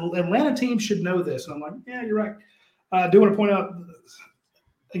 28-3. Atlanta teams should know this. And I'm like, yeah, you're right. I do want to point out,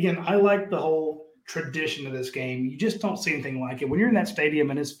 again, I like the whole tradition of this game. You just don't see anything like it. When you're in that stadium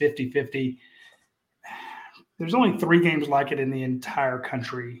and it's 50-50, there's only 3 games like it in the entire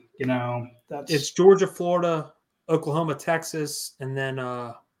country. It's Georgia, Florida, Oklahoma, Texas, and then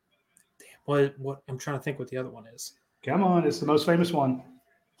what I'm trying to think what the other one is. Come on, it's the most famous one.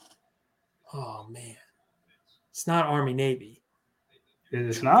 Oh man, it's not Army Navy.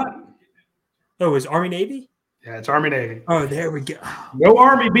 It's not. Oh, is Army Navy? Yeah, it's Army Navy. Oh, there we go. No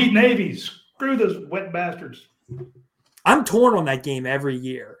Army beat Navy. Screw those wet bastards. I'm torn on that game every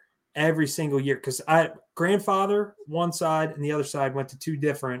year, every single year, because grandfather one side and the other side went to 2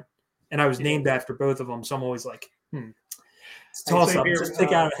 different, and I was named after both of them. So I'm always like, it's toss up. Just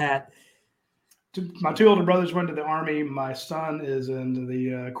take out a hat. My 2 older brothers went to the Army. My son is in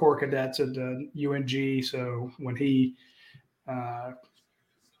the Corps Cadets at UNG. So when he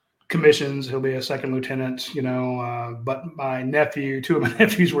commissions, he'll be a 2nd lieutenant, but my 2 of my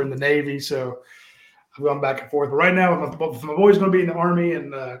nephews were in the Navy. So I've gone back and forth. But right now, my boy's going to be in the Army,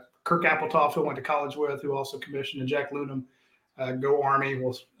 and Kirk Appletoft, who I went to college with, who also commissioned, and Jack Lunam, go Army.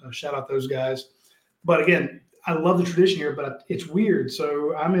 We'll shout out those guys. But again, I love the tradition here, but it's weird.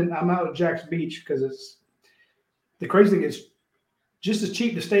 So I'm out at Jack's Beach because it's the crazy thing is just as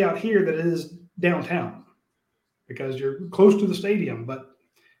cheap to stay out here that it is downtown because you're close to the stadium. But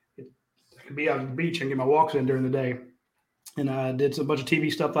I can be out at the beach and get my walks in during the day. And I did a bunch of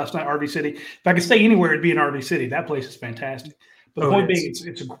TV stuff last night, RV City. If I could stay anywhere, it'd be in RV City. That place is fantastic. But the point being,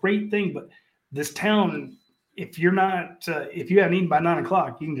 it's a great thing. But this town, if you haven't eaten by 9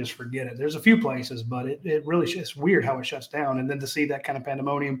 o'clock, you can just forget it. There's a few places, but it really it's weird how it shuts down. And then to see that kind of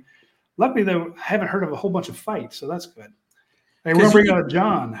pandemonium. Luckily, though, I haven't heard of a whole bunch of fights, so that's good. Hey, we're going to bring out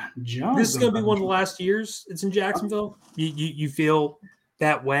John. This is going to be one of the last years it's in Jacksonville. You feel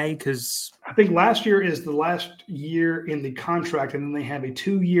that way? Because I think last year is the last year in the contract, and then they have a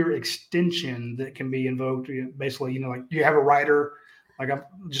 2-year extension that can be invoked. Basically, like you have a rider. Like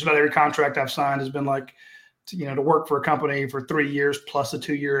just about every contract I've signed has been like, to work for a company for 3 years plus a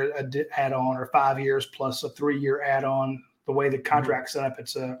 2-year add-on, or 5 years plus a 3-year add-on. The way the contract's set up,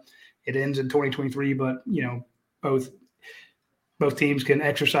 it ends in 2023, but both teams can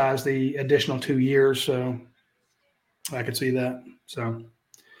exercise the additional 2 years. So I could see that. So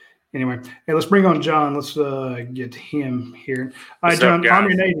anyway, hey, let's bring on John. Let's get him here. All right, John,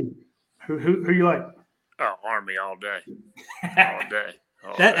 Army or Navy? Who you like? Oh, Army all day. All day.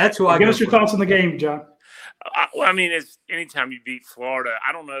 That's who I give us your thoughts on the game, John. It's anytime you beat Florida.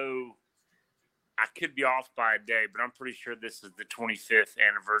 I don't know. I could be off by a day, but I'm pretty sure this is the 25th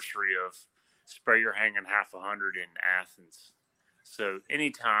anniversary of Sprayer hanging half 100 in Athens. So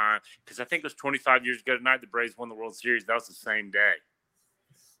anytime, because I think it was 25 years ago tonight, the Braves won the World Series. That was the same day.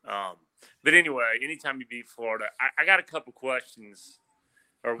 But anyway, anytime you beat Florida, I got a couple questions,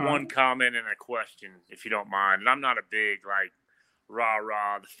 or one comment and a question, if you don't mind. And I'm not a big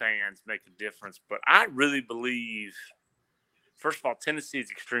rah-rah, the fans make a difference. But I really believe, first of all, Tennessee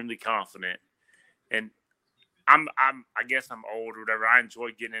is extremely confident. And I guess I'm old or whatever. I enjoy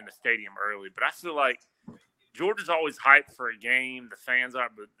getting in the stadium early. But I feel like Georgia's always hyped for a game. The fans are.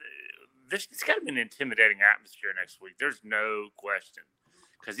 But it's got to be an intimidating atmosphere next week. There's no question.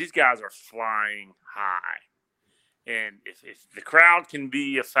 Because these guys are flying high. And if the crowd can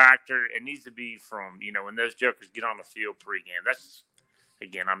be a factor, it needs to be from, when those jokers get on the field pregame. That's,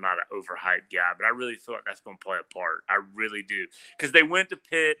 again, I'm not an overhyped guy, but I really feel like that's going to play a part. I really do. Because they went to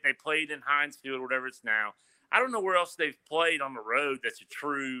Pitt. They played in Heinz Field, whatever it's now. I don't know where else they've played on the road that's a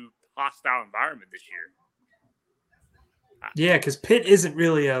true hostile environment this year. Yeah, because Pitt isn't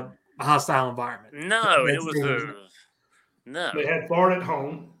really a hostile environment. No, and it That's was the- no. They had Florida at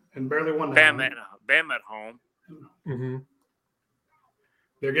home and barely won that. Bama at home. Mhm.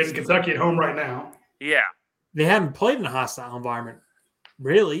 They're getting Kentucky at home right now. Yeah. They haven't played in a hostile environment,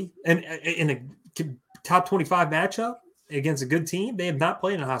 really. And in a top 25 matchup against a good team, they have not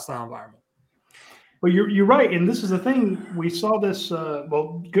played in a hostile environment. Well, you're right, and this is the thing. We saw this.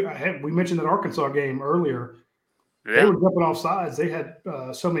 We mentioned that Arkansas game earlier. Yeah. They were jumping off sides. They had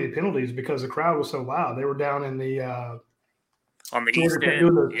so many penalties because the crowd was so loud. They were down in the on the Georgia east kept end.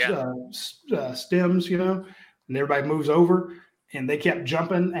 doing the stems, and everybody moves over, and they kept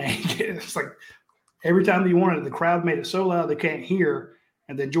jumping, and it's like every time you wanted, the crowd made it so loud they can't hear.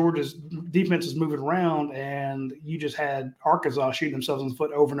 And then Georgia's defense is moving around, and you just had Arkansas shooting themselves in the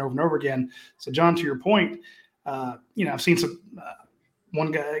foot over and over and over again. So, John, to your point, I've seen some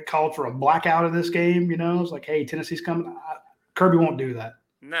one guy called for a blackout of this game. It's like, hey, Tennessee's coming. Kirby won't do that.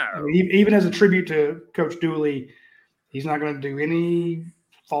 No. I mean, even as a tribute to Coach Dooley, he's not going to do any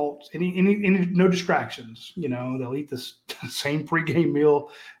faults, any no distractions. They'll eat the same pregame meal,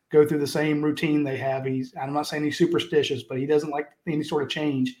 go through the same routine they have. I'm not saying he's superstitious, but he doesn't like any sort of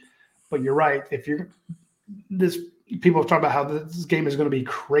change. But you're right. People have talked about how this game is going to be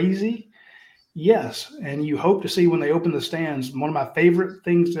crazy. Yes. And you hope to see when they open the stands. One of my favorite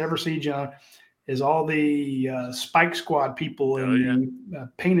things to ever see, John, is all the Spike Squad people and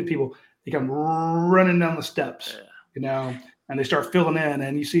painted people. They come running down the steps, and they start filling in,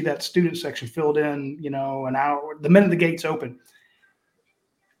 and you see that student section filled in, an hour, the minute the gates open,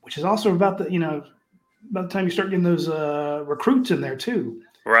 which is also about the time you start getting those recruits in there too.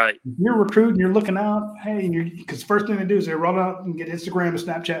 Right. If you're recruiting, you're looking out, because the first thing they do is they roll out and get Instagram and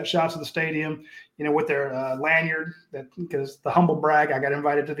Snapchat shots of the stadium, with their lanyard, because the humble brag, I got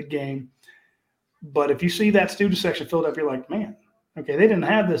invited to the game. But if you see that student section filled up, you're like, man, okay, they didn't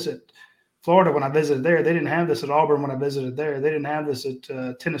have this at Florida when I visited there. They didn't have this at Auburn when I visited there. They didn't have this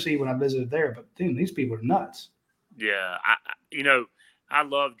at Tennessee when I visited there. But dude, these people are nuts. Yeah, I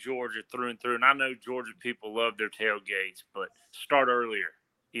love Georgia through and through, and I know Georgia people love their tailgates, but start earlier.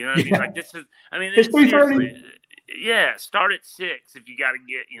 You know what I mean? Like this is, it's 3:30. Yeah, start at 6 if you got to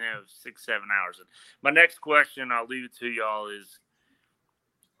get 6-7 hours. And my next question, I'll leave it to y'all, is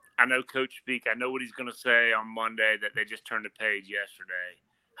I know Coach Speak. I know what he's going to say on Monday that they just turned the page yesterday.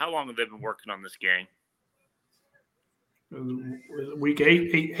 How long have they been working on this game? Week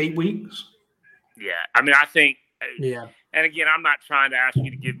 8 weeks. Yeah, I mean, I think. Yeah. And again, I'm not trying to ask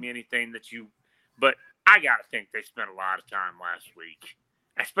you to give me anything but I got to think they spent a lot of time last week,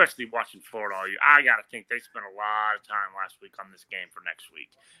 especially watching Florida all year. I got to think they spent a lot of time last week on this game for next week.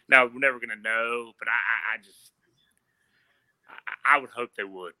 Now, we're never going to know, but I would hope they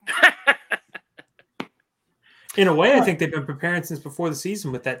would. In a way, I think they've been preparing since before the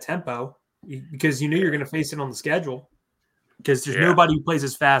season with that tempo, because you knew you're going to face it on the schedule, because there's nobody who plays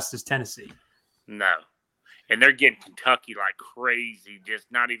as fast as Tennessee. No. And they're getting Kentucky like crazy,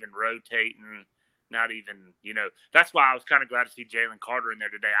 just not even rotating, not even, That's why I was kind of glad to see Jalen Carter in there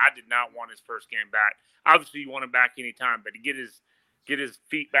today. I did not want his first game back. Obviously, you want him back anytime, but to get his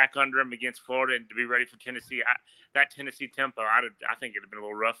feet back under him against Florida and to be ready for Tennessee, that Tennessee tempo, I think it would have been a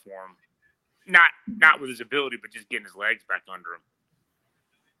little rough for him. Not with his ability, but just getting his legs back under him.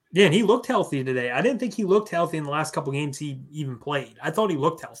 Yeah, and he looked healthy today. I didn't think he looked healthy in the last couple games he even played. I thought he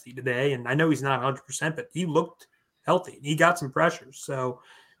looked healthy today, and I know he's not 100%, but he looked healthy. He got some pressures, so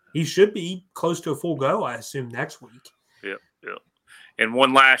he should be close to a full go, I assume, next week. Yep. And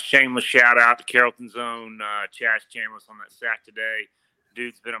one last shameless shout-out to Carrollton's own Chaz Chambliss on that sack today.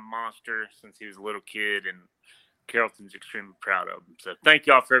 Dude's been a monster since he was a little kid, and Carrollton's extremely proud of him. So thank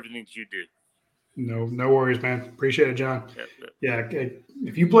y'all for everything that you do. No worries, man. Appreciate it, John. Yep. Yeah,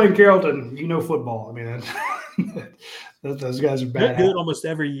 if you play in Carrollton, you know football. I mean, those guys are bad. They're good almost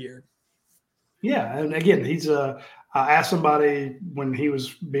every year. Yeah, and again, he's I asked somebody when they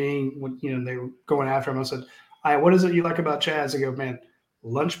were going after him. I said, what is it you like about Chaz? They go, man,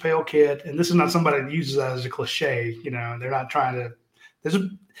 lunch pail kid. And this is not somebody that uses that as a cliche. They're not trying to.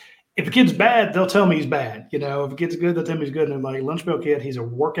 If a kid's bad, they'll tell me he's bad. If a kid's good, they'll tell me he's good. And they're like, lunch pail kid, he's a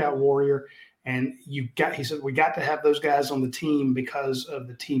workout warrior. And he said, we got to have those guys on the team because of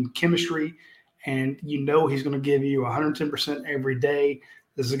the team chemistry. And he's going to give you 110% every day.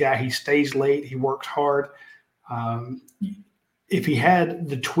 This is a guy, he stays late. He works hard. If he had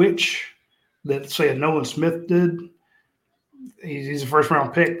the twitch that, say, a Nolan Smith did, he's a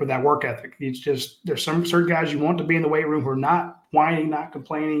first-round pick with that work ethic. It's just there's some certain guys you want to be in the weight room who are not whining, not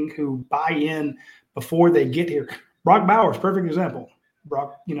complaining, who buy in before they get here. Brock Bowers, perfect example.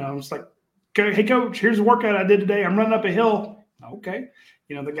 Brock, it's like hey, coach, here's a workout I did today. I'm running up a hill. Okay.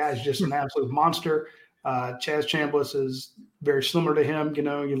 The guy's just an absolute monster. Chaz Chambliss is very similar to him.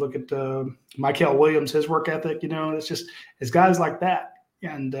 You look at Michael Williams, his work ethic, it's guys like that.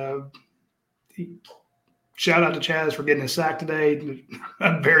 And shout out to Chaz for getting his sack today.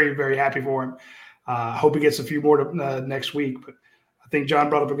 I'm very, very happy for him. Hope he gets a few more next week. But I think John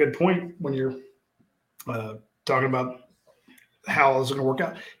brought up a good point when you're talking about how it's going to work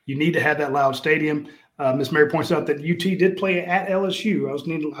out. You need to have that loud stadium. Miss Mary points out that UT did play at LSU. I was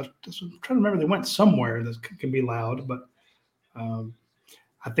trying to remember they went somewhere that can be loud, but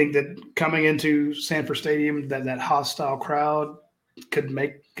I think that coming into Sanford Stadium, that hostile crowd could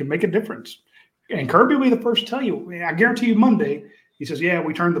make a difference. And Kirby will be the first to tell you. I guarantee you Monday, he says, "Yeah,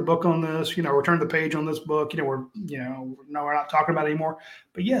 we turned the book on this. We turned the page on this book. We're not talking about it anymore."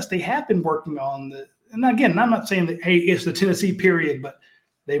 But yes, they have been working on the. And again, I'm not saying that, hey, it's the Tennessee period, but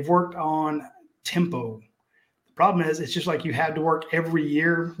they've worked on tempo. The problem is it's just like you had to work every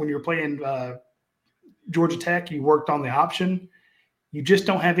year when you're playing Georgia Tech. You worked on the option. You just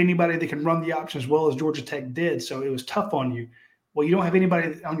don't have anybody that can run the option as well as Georgia Tech did, so it was tough on you. Well, you don't have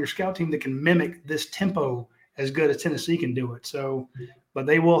anybody on your scout team that can mimic this tempo as good as Tennessee can do it. So, but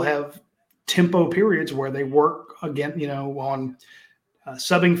they will have tempo periods where they work again, on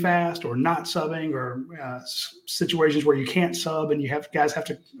subbing fast or not subbing, or situations where you can't sub and guys have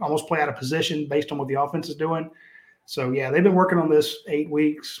to almost play out of position based on what the offense is doing. So yeah, they've been working on this 8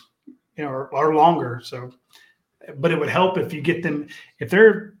 weeks, or longer. So, but it would help if you get them, if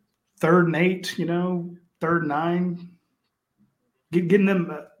they're 3rd and 8, 3rd and 9, getting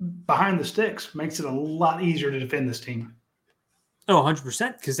them behind the sticks makes it a lot easier to defend this team. Oh,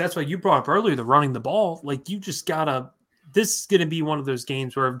 100%. Because that's what you brought up earlier, the running the ball. Like, you just gotta. This is going to be one of those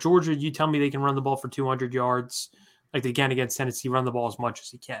games where if Georgia, you tell me they can run the ball for 200 yards, like they can against Tennessee, run the ball as much as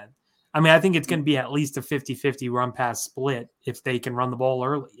he can. I mean, I think it's going to be at least a 50-50 run pass split if they can run the ball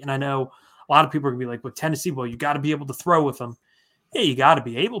early. And I know a lot of people are going to be like, with Tennessee, well, you got to be able to throw with them. Yeah, you got to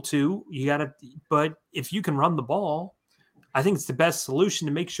be able to. But if you can run the ball, I think it's the best solution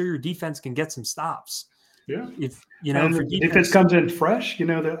to make sure your defense can get some stops. Yeah. If the defense comes in fresh,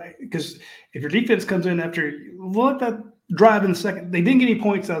 because if your defense comes in after look at that drive in the second, they didn't get any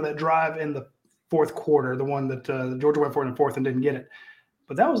points out of that drive in the 4th quarter, the one that Georgia went for in the 4th and didn't get it.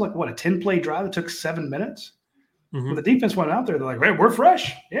 But that was like, what, a 10-play drive that took 7 minutes? Mm-hmm. When the defense went out there, they're like, hey, we're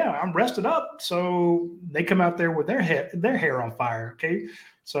fresh. Yeah, I'm rested up. So they come out there with their hair on fire, okay?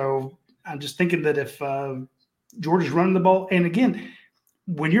 So I'm just thinking that if Georgia's running the ball, and again,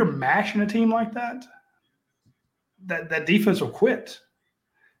 when you're mashing a team like that, that defense will quit.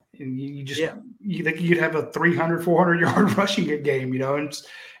 And you think you'd have a 300, 400-yard rushing game, and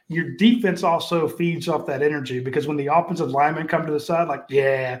your defense also feeds off that energy, because when the offensive linemen come to the side, like,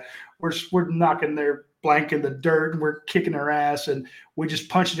 yeah, we're knocking their blank in the dirt and we're kicking their ass and we just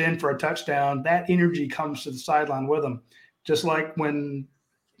punch it in for a touchdown, that energy comes to the sideline with them. Just like when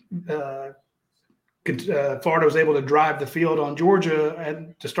Florida was able to drive the field on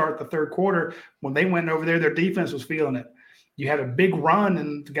Georgia to start the 3rd quarter, when they went over there, their defense was feeling it. You had a big run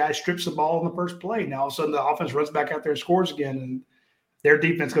and the guy strips the ball in the first play. Now all of a sudden the offense runs back out there and scores again, and their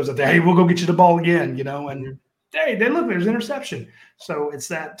defense goes up there, hey, we'll go get you the ball again, and hey, look, there's interception. So it's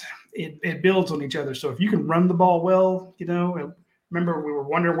that it builds on each other. So if you can run the ball well, remember we were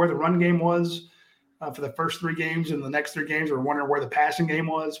wondering where the run game was for the first 3 games, and the next 3 games we were wondering where the passing game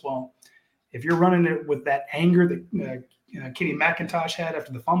was. Well, if you're running it with that anger that Kenny McIntosh had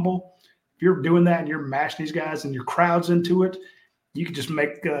after the fumble, if you're doing that and you're mashing these guys and your crowd's into it, you could just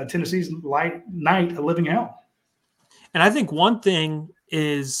make Tennessee's night a living hell. And I think one thing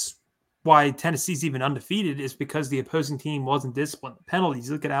is why Tennessee's even undefeated is because the opposing team wasn't disciplined.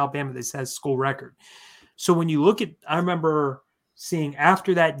 Penalties, look at Alabama, they says school record. So when you look at, I remember seeing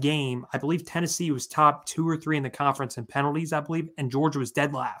after that game, I believe Tennessee was top 2 or 3 in the conference in penalties, I believe, and Georgia was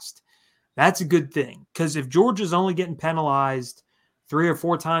dead last. That's a good thing, because if Georgia's only getting penalized 3 or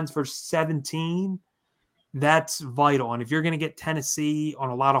 4 times for 17, that's vital. And if you're going to get Tennessee on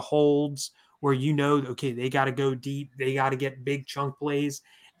a lot of holds where okay, they got to go deep, they got to get big chunk plays,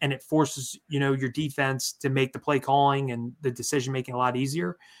 and it forces, your defense to make the play calling and the decision-making a lot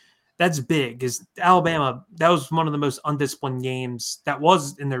easier, that's big. Because Alabama, that was one of the most undisciplined games that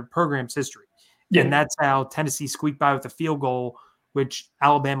was in their program's history. Yeah. And that's how Tennessee squeaked by with a field goal, which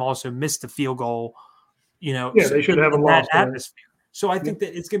Alabama also missed the field goal, they should have a loss that atmosphere. So I think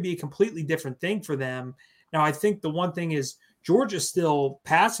that it's going to be a completely different thing for them. Now, I think the one thing is Georgia's still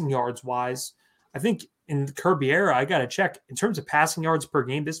passing yards wise. I think in the Kirby era, I got to check in terms of passing yards per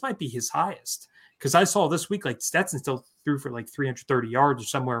game. This might be his highest because I saw this week like Stetson still threw for like 330 yards or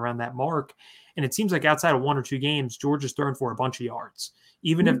somewhere around that mark. And it seems like outside of 1 or 2 games, Georgia's throwing for a bunch of yards.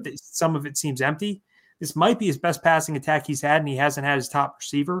 Even if some of it seems empty, this might be his best passing attack he's had, and he hasn't had his top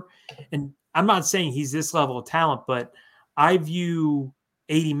receiver. And I'm not saying he's this level of talent, but I view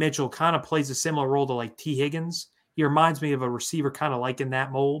A.D. Mitchell kind of plays a similar role to like T. Higgins. He reminds me of a receiver kind of like in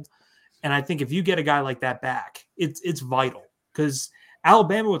that mold. And I think if you get a guy like that back, it's vital because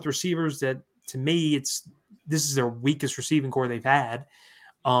Alabama with receivers that to me, this is their weakest receiving core they've had.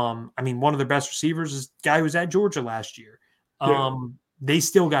 I mean, one of their best receivers is the guy who was at Georgia last year. They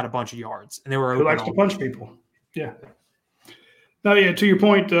still got a bunch of yards and they were Who likes to punch people. Yeah. No, yeah, to your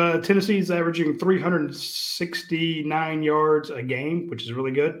point, Tennessee's averaging 369 yards a game, which is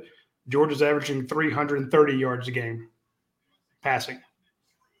really good. Georgia's averaging 330 yards a game passing.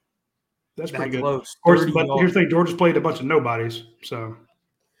 That's pretty good. Close, of course, but here's the thing, Georgia's played a bunch of nobodies. So,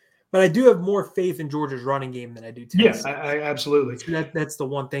 but I do have more faith in Georgia's running game than I do Tennessee. Yeah, I absolutely. So that's the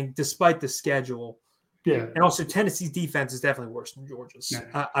one thing, despite the schedule. Yeah. And also Tennessee's defense is definitely worse than Georgia's,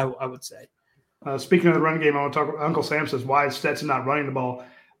 yeah. I would say. Speaking of the run game, I want to talk about Uncle Sam says, why is Stetson not running the ball?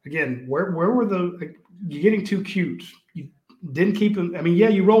 Again, where were you're getting too cute. You didn't keep him. I mean, yeah,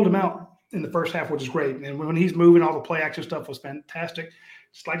 you rolled him out in the first half, which is great. And when he's moving, all the play action stuff was fantastic.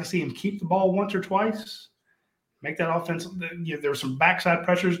 Just like to see him keep the ball once or twice, make that offense. There were some backside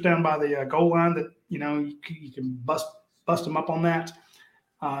pressures down by the goal line that, you can bust him up on that.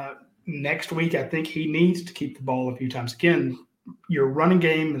 Next week, I think he needs to keep the ball a few times. Again, your running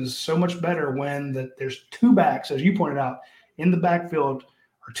game is so much better when there's 2 backs, as you pointed out, in the backfield,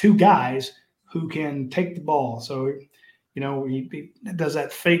 or 2 guys who can take the ball. So, he does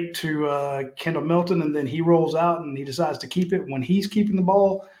that fake to Kendall Milton, and then he rolls out and he decides to keep it. When he's keeping the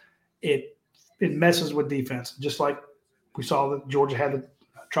ball, it messes with defense. Just like we saw that Georgia had the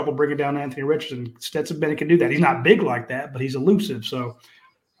trouble bringing down Anthony Richardson. Stetson Bennett can do that. He's not big like that, but he's elusive. So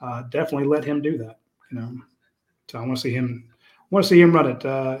definitely let him do that. So I want to see him run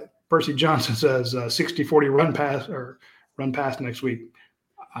it. Percy Johnson says 60-40 run pass next week.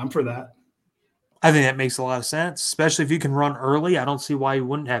 I'm for that. I think that makes a lot of sense, especially if you can run early. I don't see why you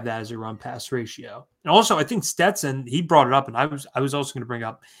wouldn't have that as a run pass ratio. And also, I think Stetson, he brought it up, and I was also going to bring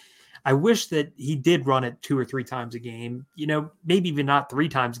up, I wish that he did run it 2 or 3 times a game, maybe even not 3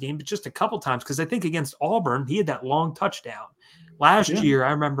 times a game, but just a couple times. Because I think against Auburn, he had that long touchdown. Last year,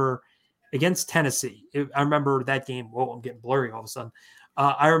 I remember against Tennessee, I remember that game. Whoa, I'm getting blurry all of a sudden.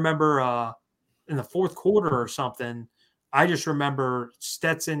 I remember in the fourth quarter or something, I just remember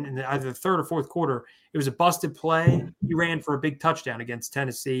Stetson in either the third or fourth quarter, it was a busted play. He ran for a big touchdown against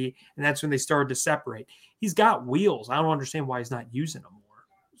Tennessee, and that's when they started to separate. He's got wheels. I don't understand why he's not using them more.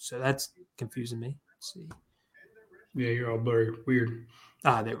 So that's confusing me. Let's see. Yeah, you're all blurry. Weird.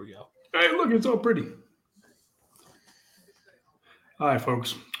 There we go. Hey, look, it's all pretty. All right,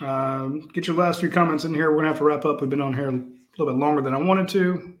 folks. Get your last 3 comments in here. We're going to have to wrap up. We've been on here a little bit longer than I wanted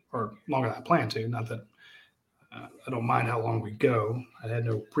to, or longer than I planned to. Not that I don't mind how long we go. I had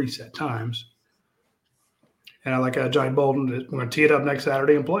no preset times. And I like Johnny Bolden. We're going to tee it up next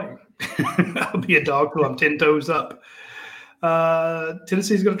Saturday and play. I'll be a dog till I'm 10 toes up.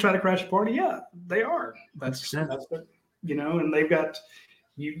 Tennessee's going to try to crash the party. Yeah, they are. That's what, and they've got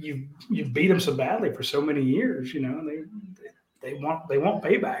you beat them so badly for so many years. They want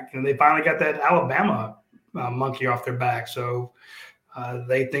payback. They finally got that Alabama monkey off their back. So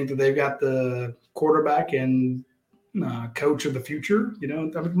they think that they've got the quarterback and coach of the future.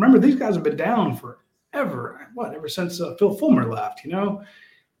 Remember, these guys have been down forever. Ever since Phil Fulmer left. You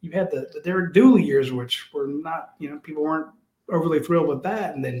had the Derek Dooley years, which were not, people weren't overly thrilled with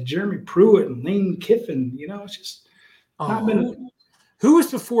that. And then Jeremy Pruitt and Lane Kiffin. It's just not been. Who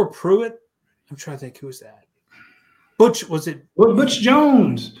was before Pruitt? I'm trying to think. Who was that? Butch, was it? Butch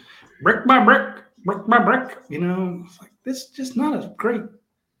Jones, brick by brick, brick by brick. It's like this, just not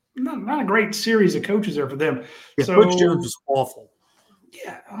a great series of coaches there for them. Yeah, so Butch Jones was awful.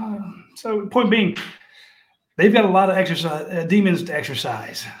 Yeah. So point being, they've got a lot of demons to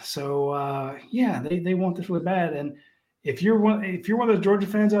exercise. So they want this really bad. And if you're one of those Georgia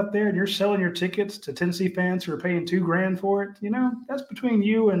fans out there and you're selling your tickets to Tennessee fans who are paying $2,000 for it, that's between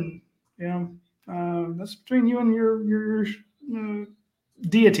you and that's between you and your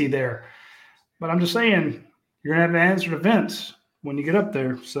deity there. But I'm just saying, you're gonna have to answer to Vince when you get up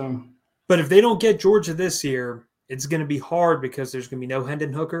there. So, but if they don't get Georgia this year, it's going to be hard because there's going to be no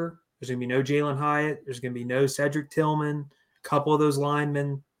Hendon Hooker, there's going to be no Jalen Hyatt, there's going to be no Cedric Tillman, a couple of those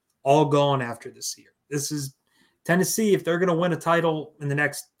linemen, all gone after this year. This is Tennessee. If they're going to win a title in the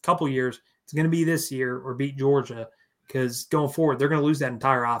next couple years, It's going to be this year or beat Georgia, because going forward, they're going to lose that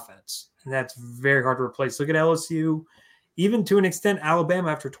entire offense. And that's very hard to replace. Look at LSU. Even to an extent,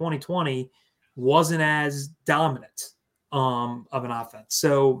 Alabama after 2020 wasn't as dominant of an offense.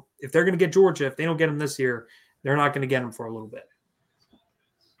 So if they're going to get Georgia, if they don't get them this year, they're not going to get them for a little bit.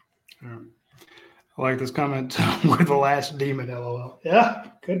 I like this comment. We're the last demon, LOL. Yeah,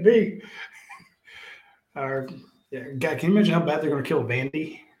 could be. God, can you imagine how bad they're going to kill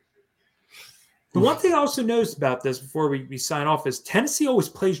Vandy? The one thing I also noticed about this before we sign off is Tennessee always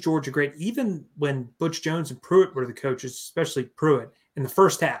plays Georgia great, even when Butch Jones and Pruitt were the coaches, especially Pruitt, in the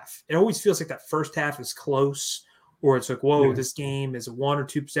first half. It always feels like that first half is close, or it's like, whoa, this game is a 1 or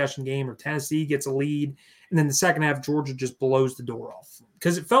 2 possession game, or Tennessee gets a lead. And then the second half, Georgia just blows the door off.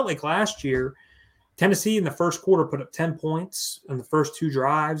 Because it felt like last year, Tennessee in the first quarter put up 10 points in the first 2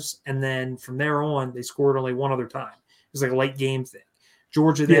 drives, and then from there on, they scored only one other time. It was like a late game thing.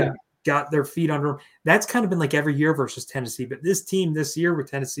 Georgia then got their feet under them. That's kind of been like every year versus Tennessee. But this team this year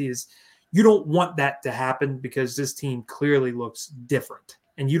with Tennessee is, you don't want that to happen, because this team clearly looks different.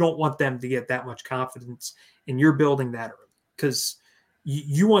 And you don't want them to get that much confidence, and you're building that early, because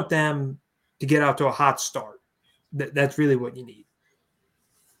you want them to get out to a hot start. That's really what you need.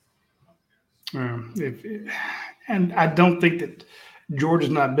 And I don't think that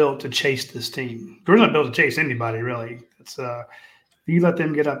Georgia's not built to chase this team. Georgia's not built to chase anybody, really. It's you let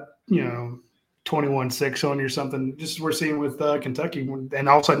them get up, 21-6 on you or something, just as we're seeing with Kentucky. And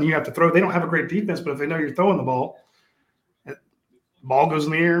all of a sudden you have to throw. They don't have a great defense, but if they know you're throwing the ball goes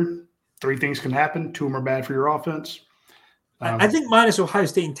in the air, 3 things can happen. 2 of them are bad for your offense. I think minus Ohio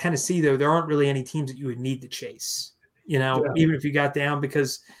State and Tennessee, though, there aren't really any teams that you would need to chase, even if you got down,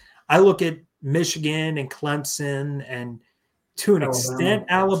 because I look at Michigan and Clemson and to an extent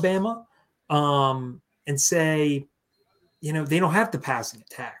Alabama and say, they don't have the passing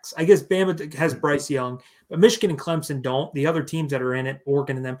attacks. I guess Bama has Bryce Young, but Michigan and Clemson don't. The other teams that are in it,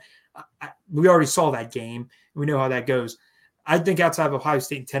 Oregon and them, we already saw that game. We know how that goes. I think outside of Ohio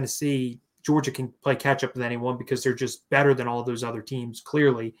State and Tennessee, Georgia can play catch up with anyone because they're just better than all those other teams.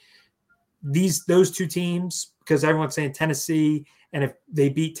 Clearly, those 2 teams, because everyone's saying Tennessee, and if they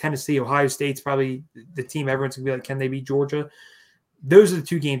beat Tennessee, Ohio State's probably the team everyone's gonna be like, can they beat Georgia? Those are the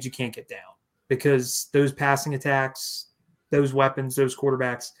 2 games you can't get down, because those passing attacks, those weapons, those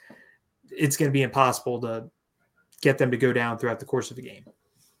quarterbacks, it's going to be impossible to get them to go down throughout the course of the game.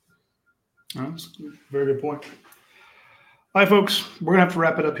 That's a very good point. All right, folks, we're going to have to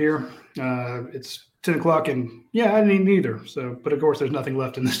wrap it up here. It's 10 o'clock, and I didn't eat either. So, but of course, there's nothing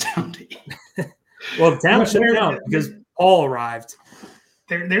left in this town to eat. Well, the town shut down because Paul arrived.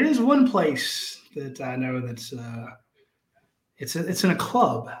 There is one place that I know that's it's in a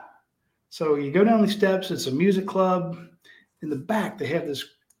club. So you go down the steps. It's a music club. In the back, they have this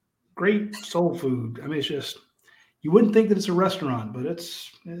great soul food. I mean, it's just, you wouldn't think that it's a restaurant, but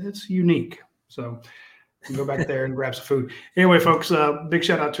it's unique. So you can go back there and grab some food. Anyway, folks, big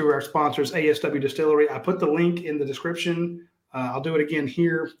shout out to our sponsors, ASW Distillery. I put the link in the description. I'll do it again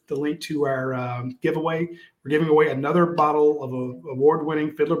here, the link to our giveaway. We're giving away another bottle of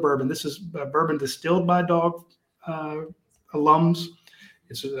award-winning Fiddler Bourbon. This is bourbon distilled by Dog alums.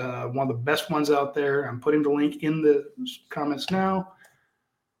 It's one of the best ones out there. I'm putting the link in the comments now.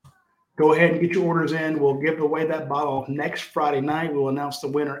 Go ahead and get your orders in. We'll give away that bottle next Friday night. We'll announce the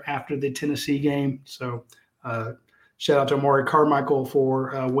winner after the Tennessee game. So shout out to Amari Carmichael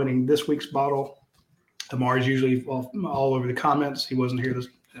for winning this week's bottle. Amari's usually all over the comments. He wasn't here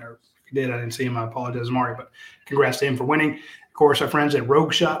or if he did, I didn't see him. I apologize, Amari, but congrats to him for winning. Of course, our friends at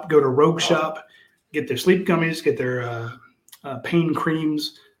Rogue Shop, go to Rogue Shop, get their sleep gummies, get their pain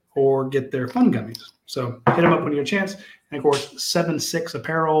creams, or get their fun gummies. So hit them up when you get a chance. And of course, 7-6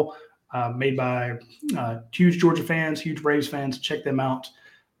 apparel made by huge Georgia fans, huge Braves fans. Check them out.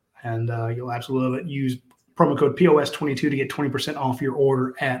 And you'll absolutely love it. Use promo code POS22 to get 20% off your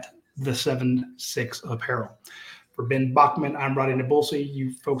order at the 7-6 apparel. For Ben Bachman, I'm Radi Nabulsi.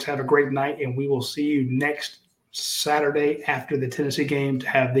 You folks have a great night, and we will see you next Saturday after the Tennessee game to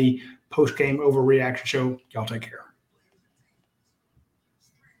have the post-game overreaction show. Y'all take care.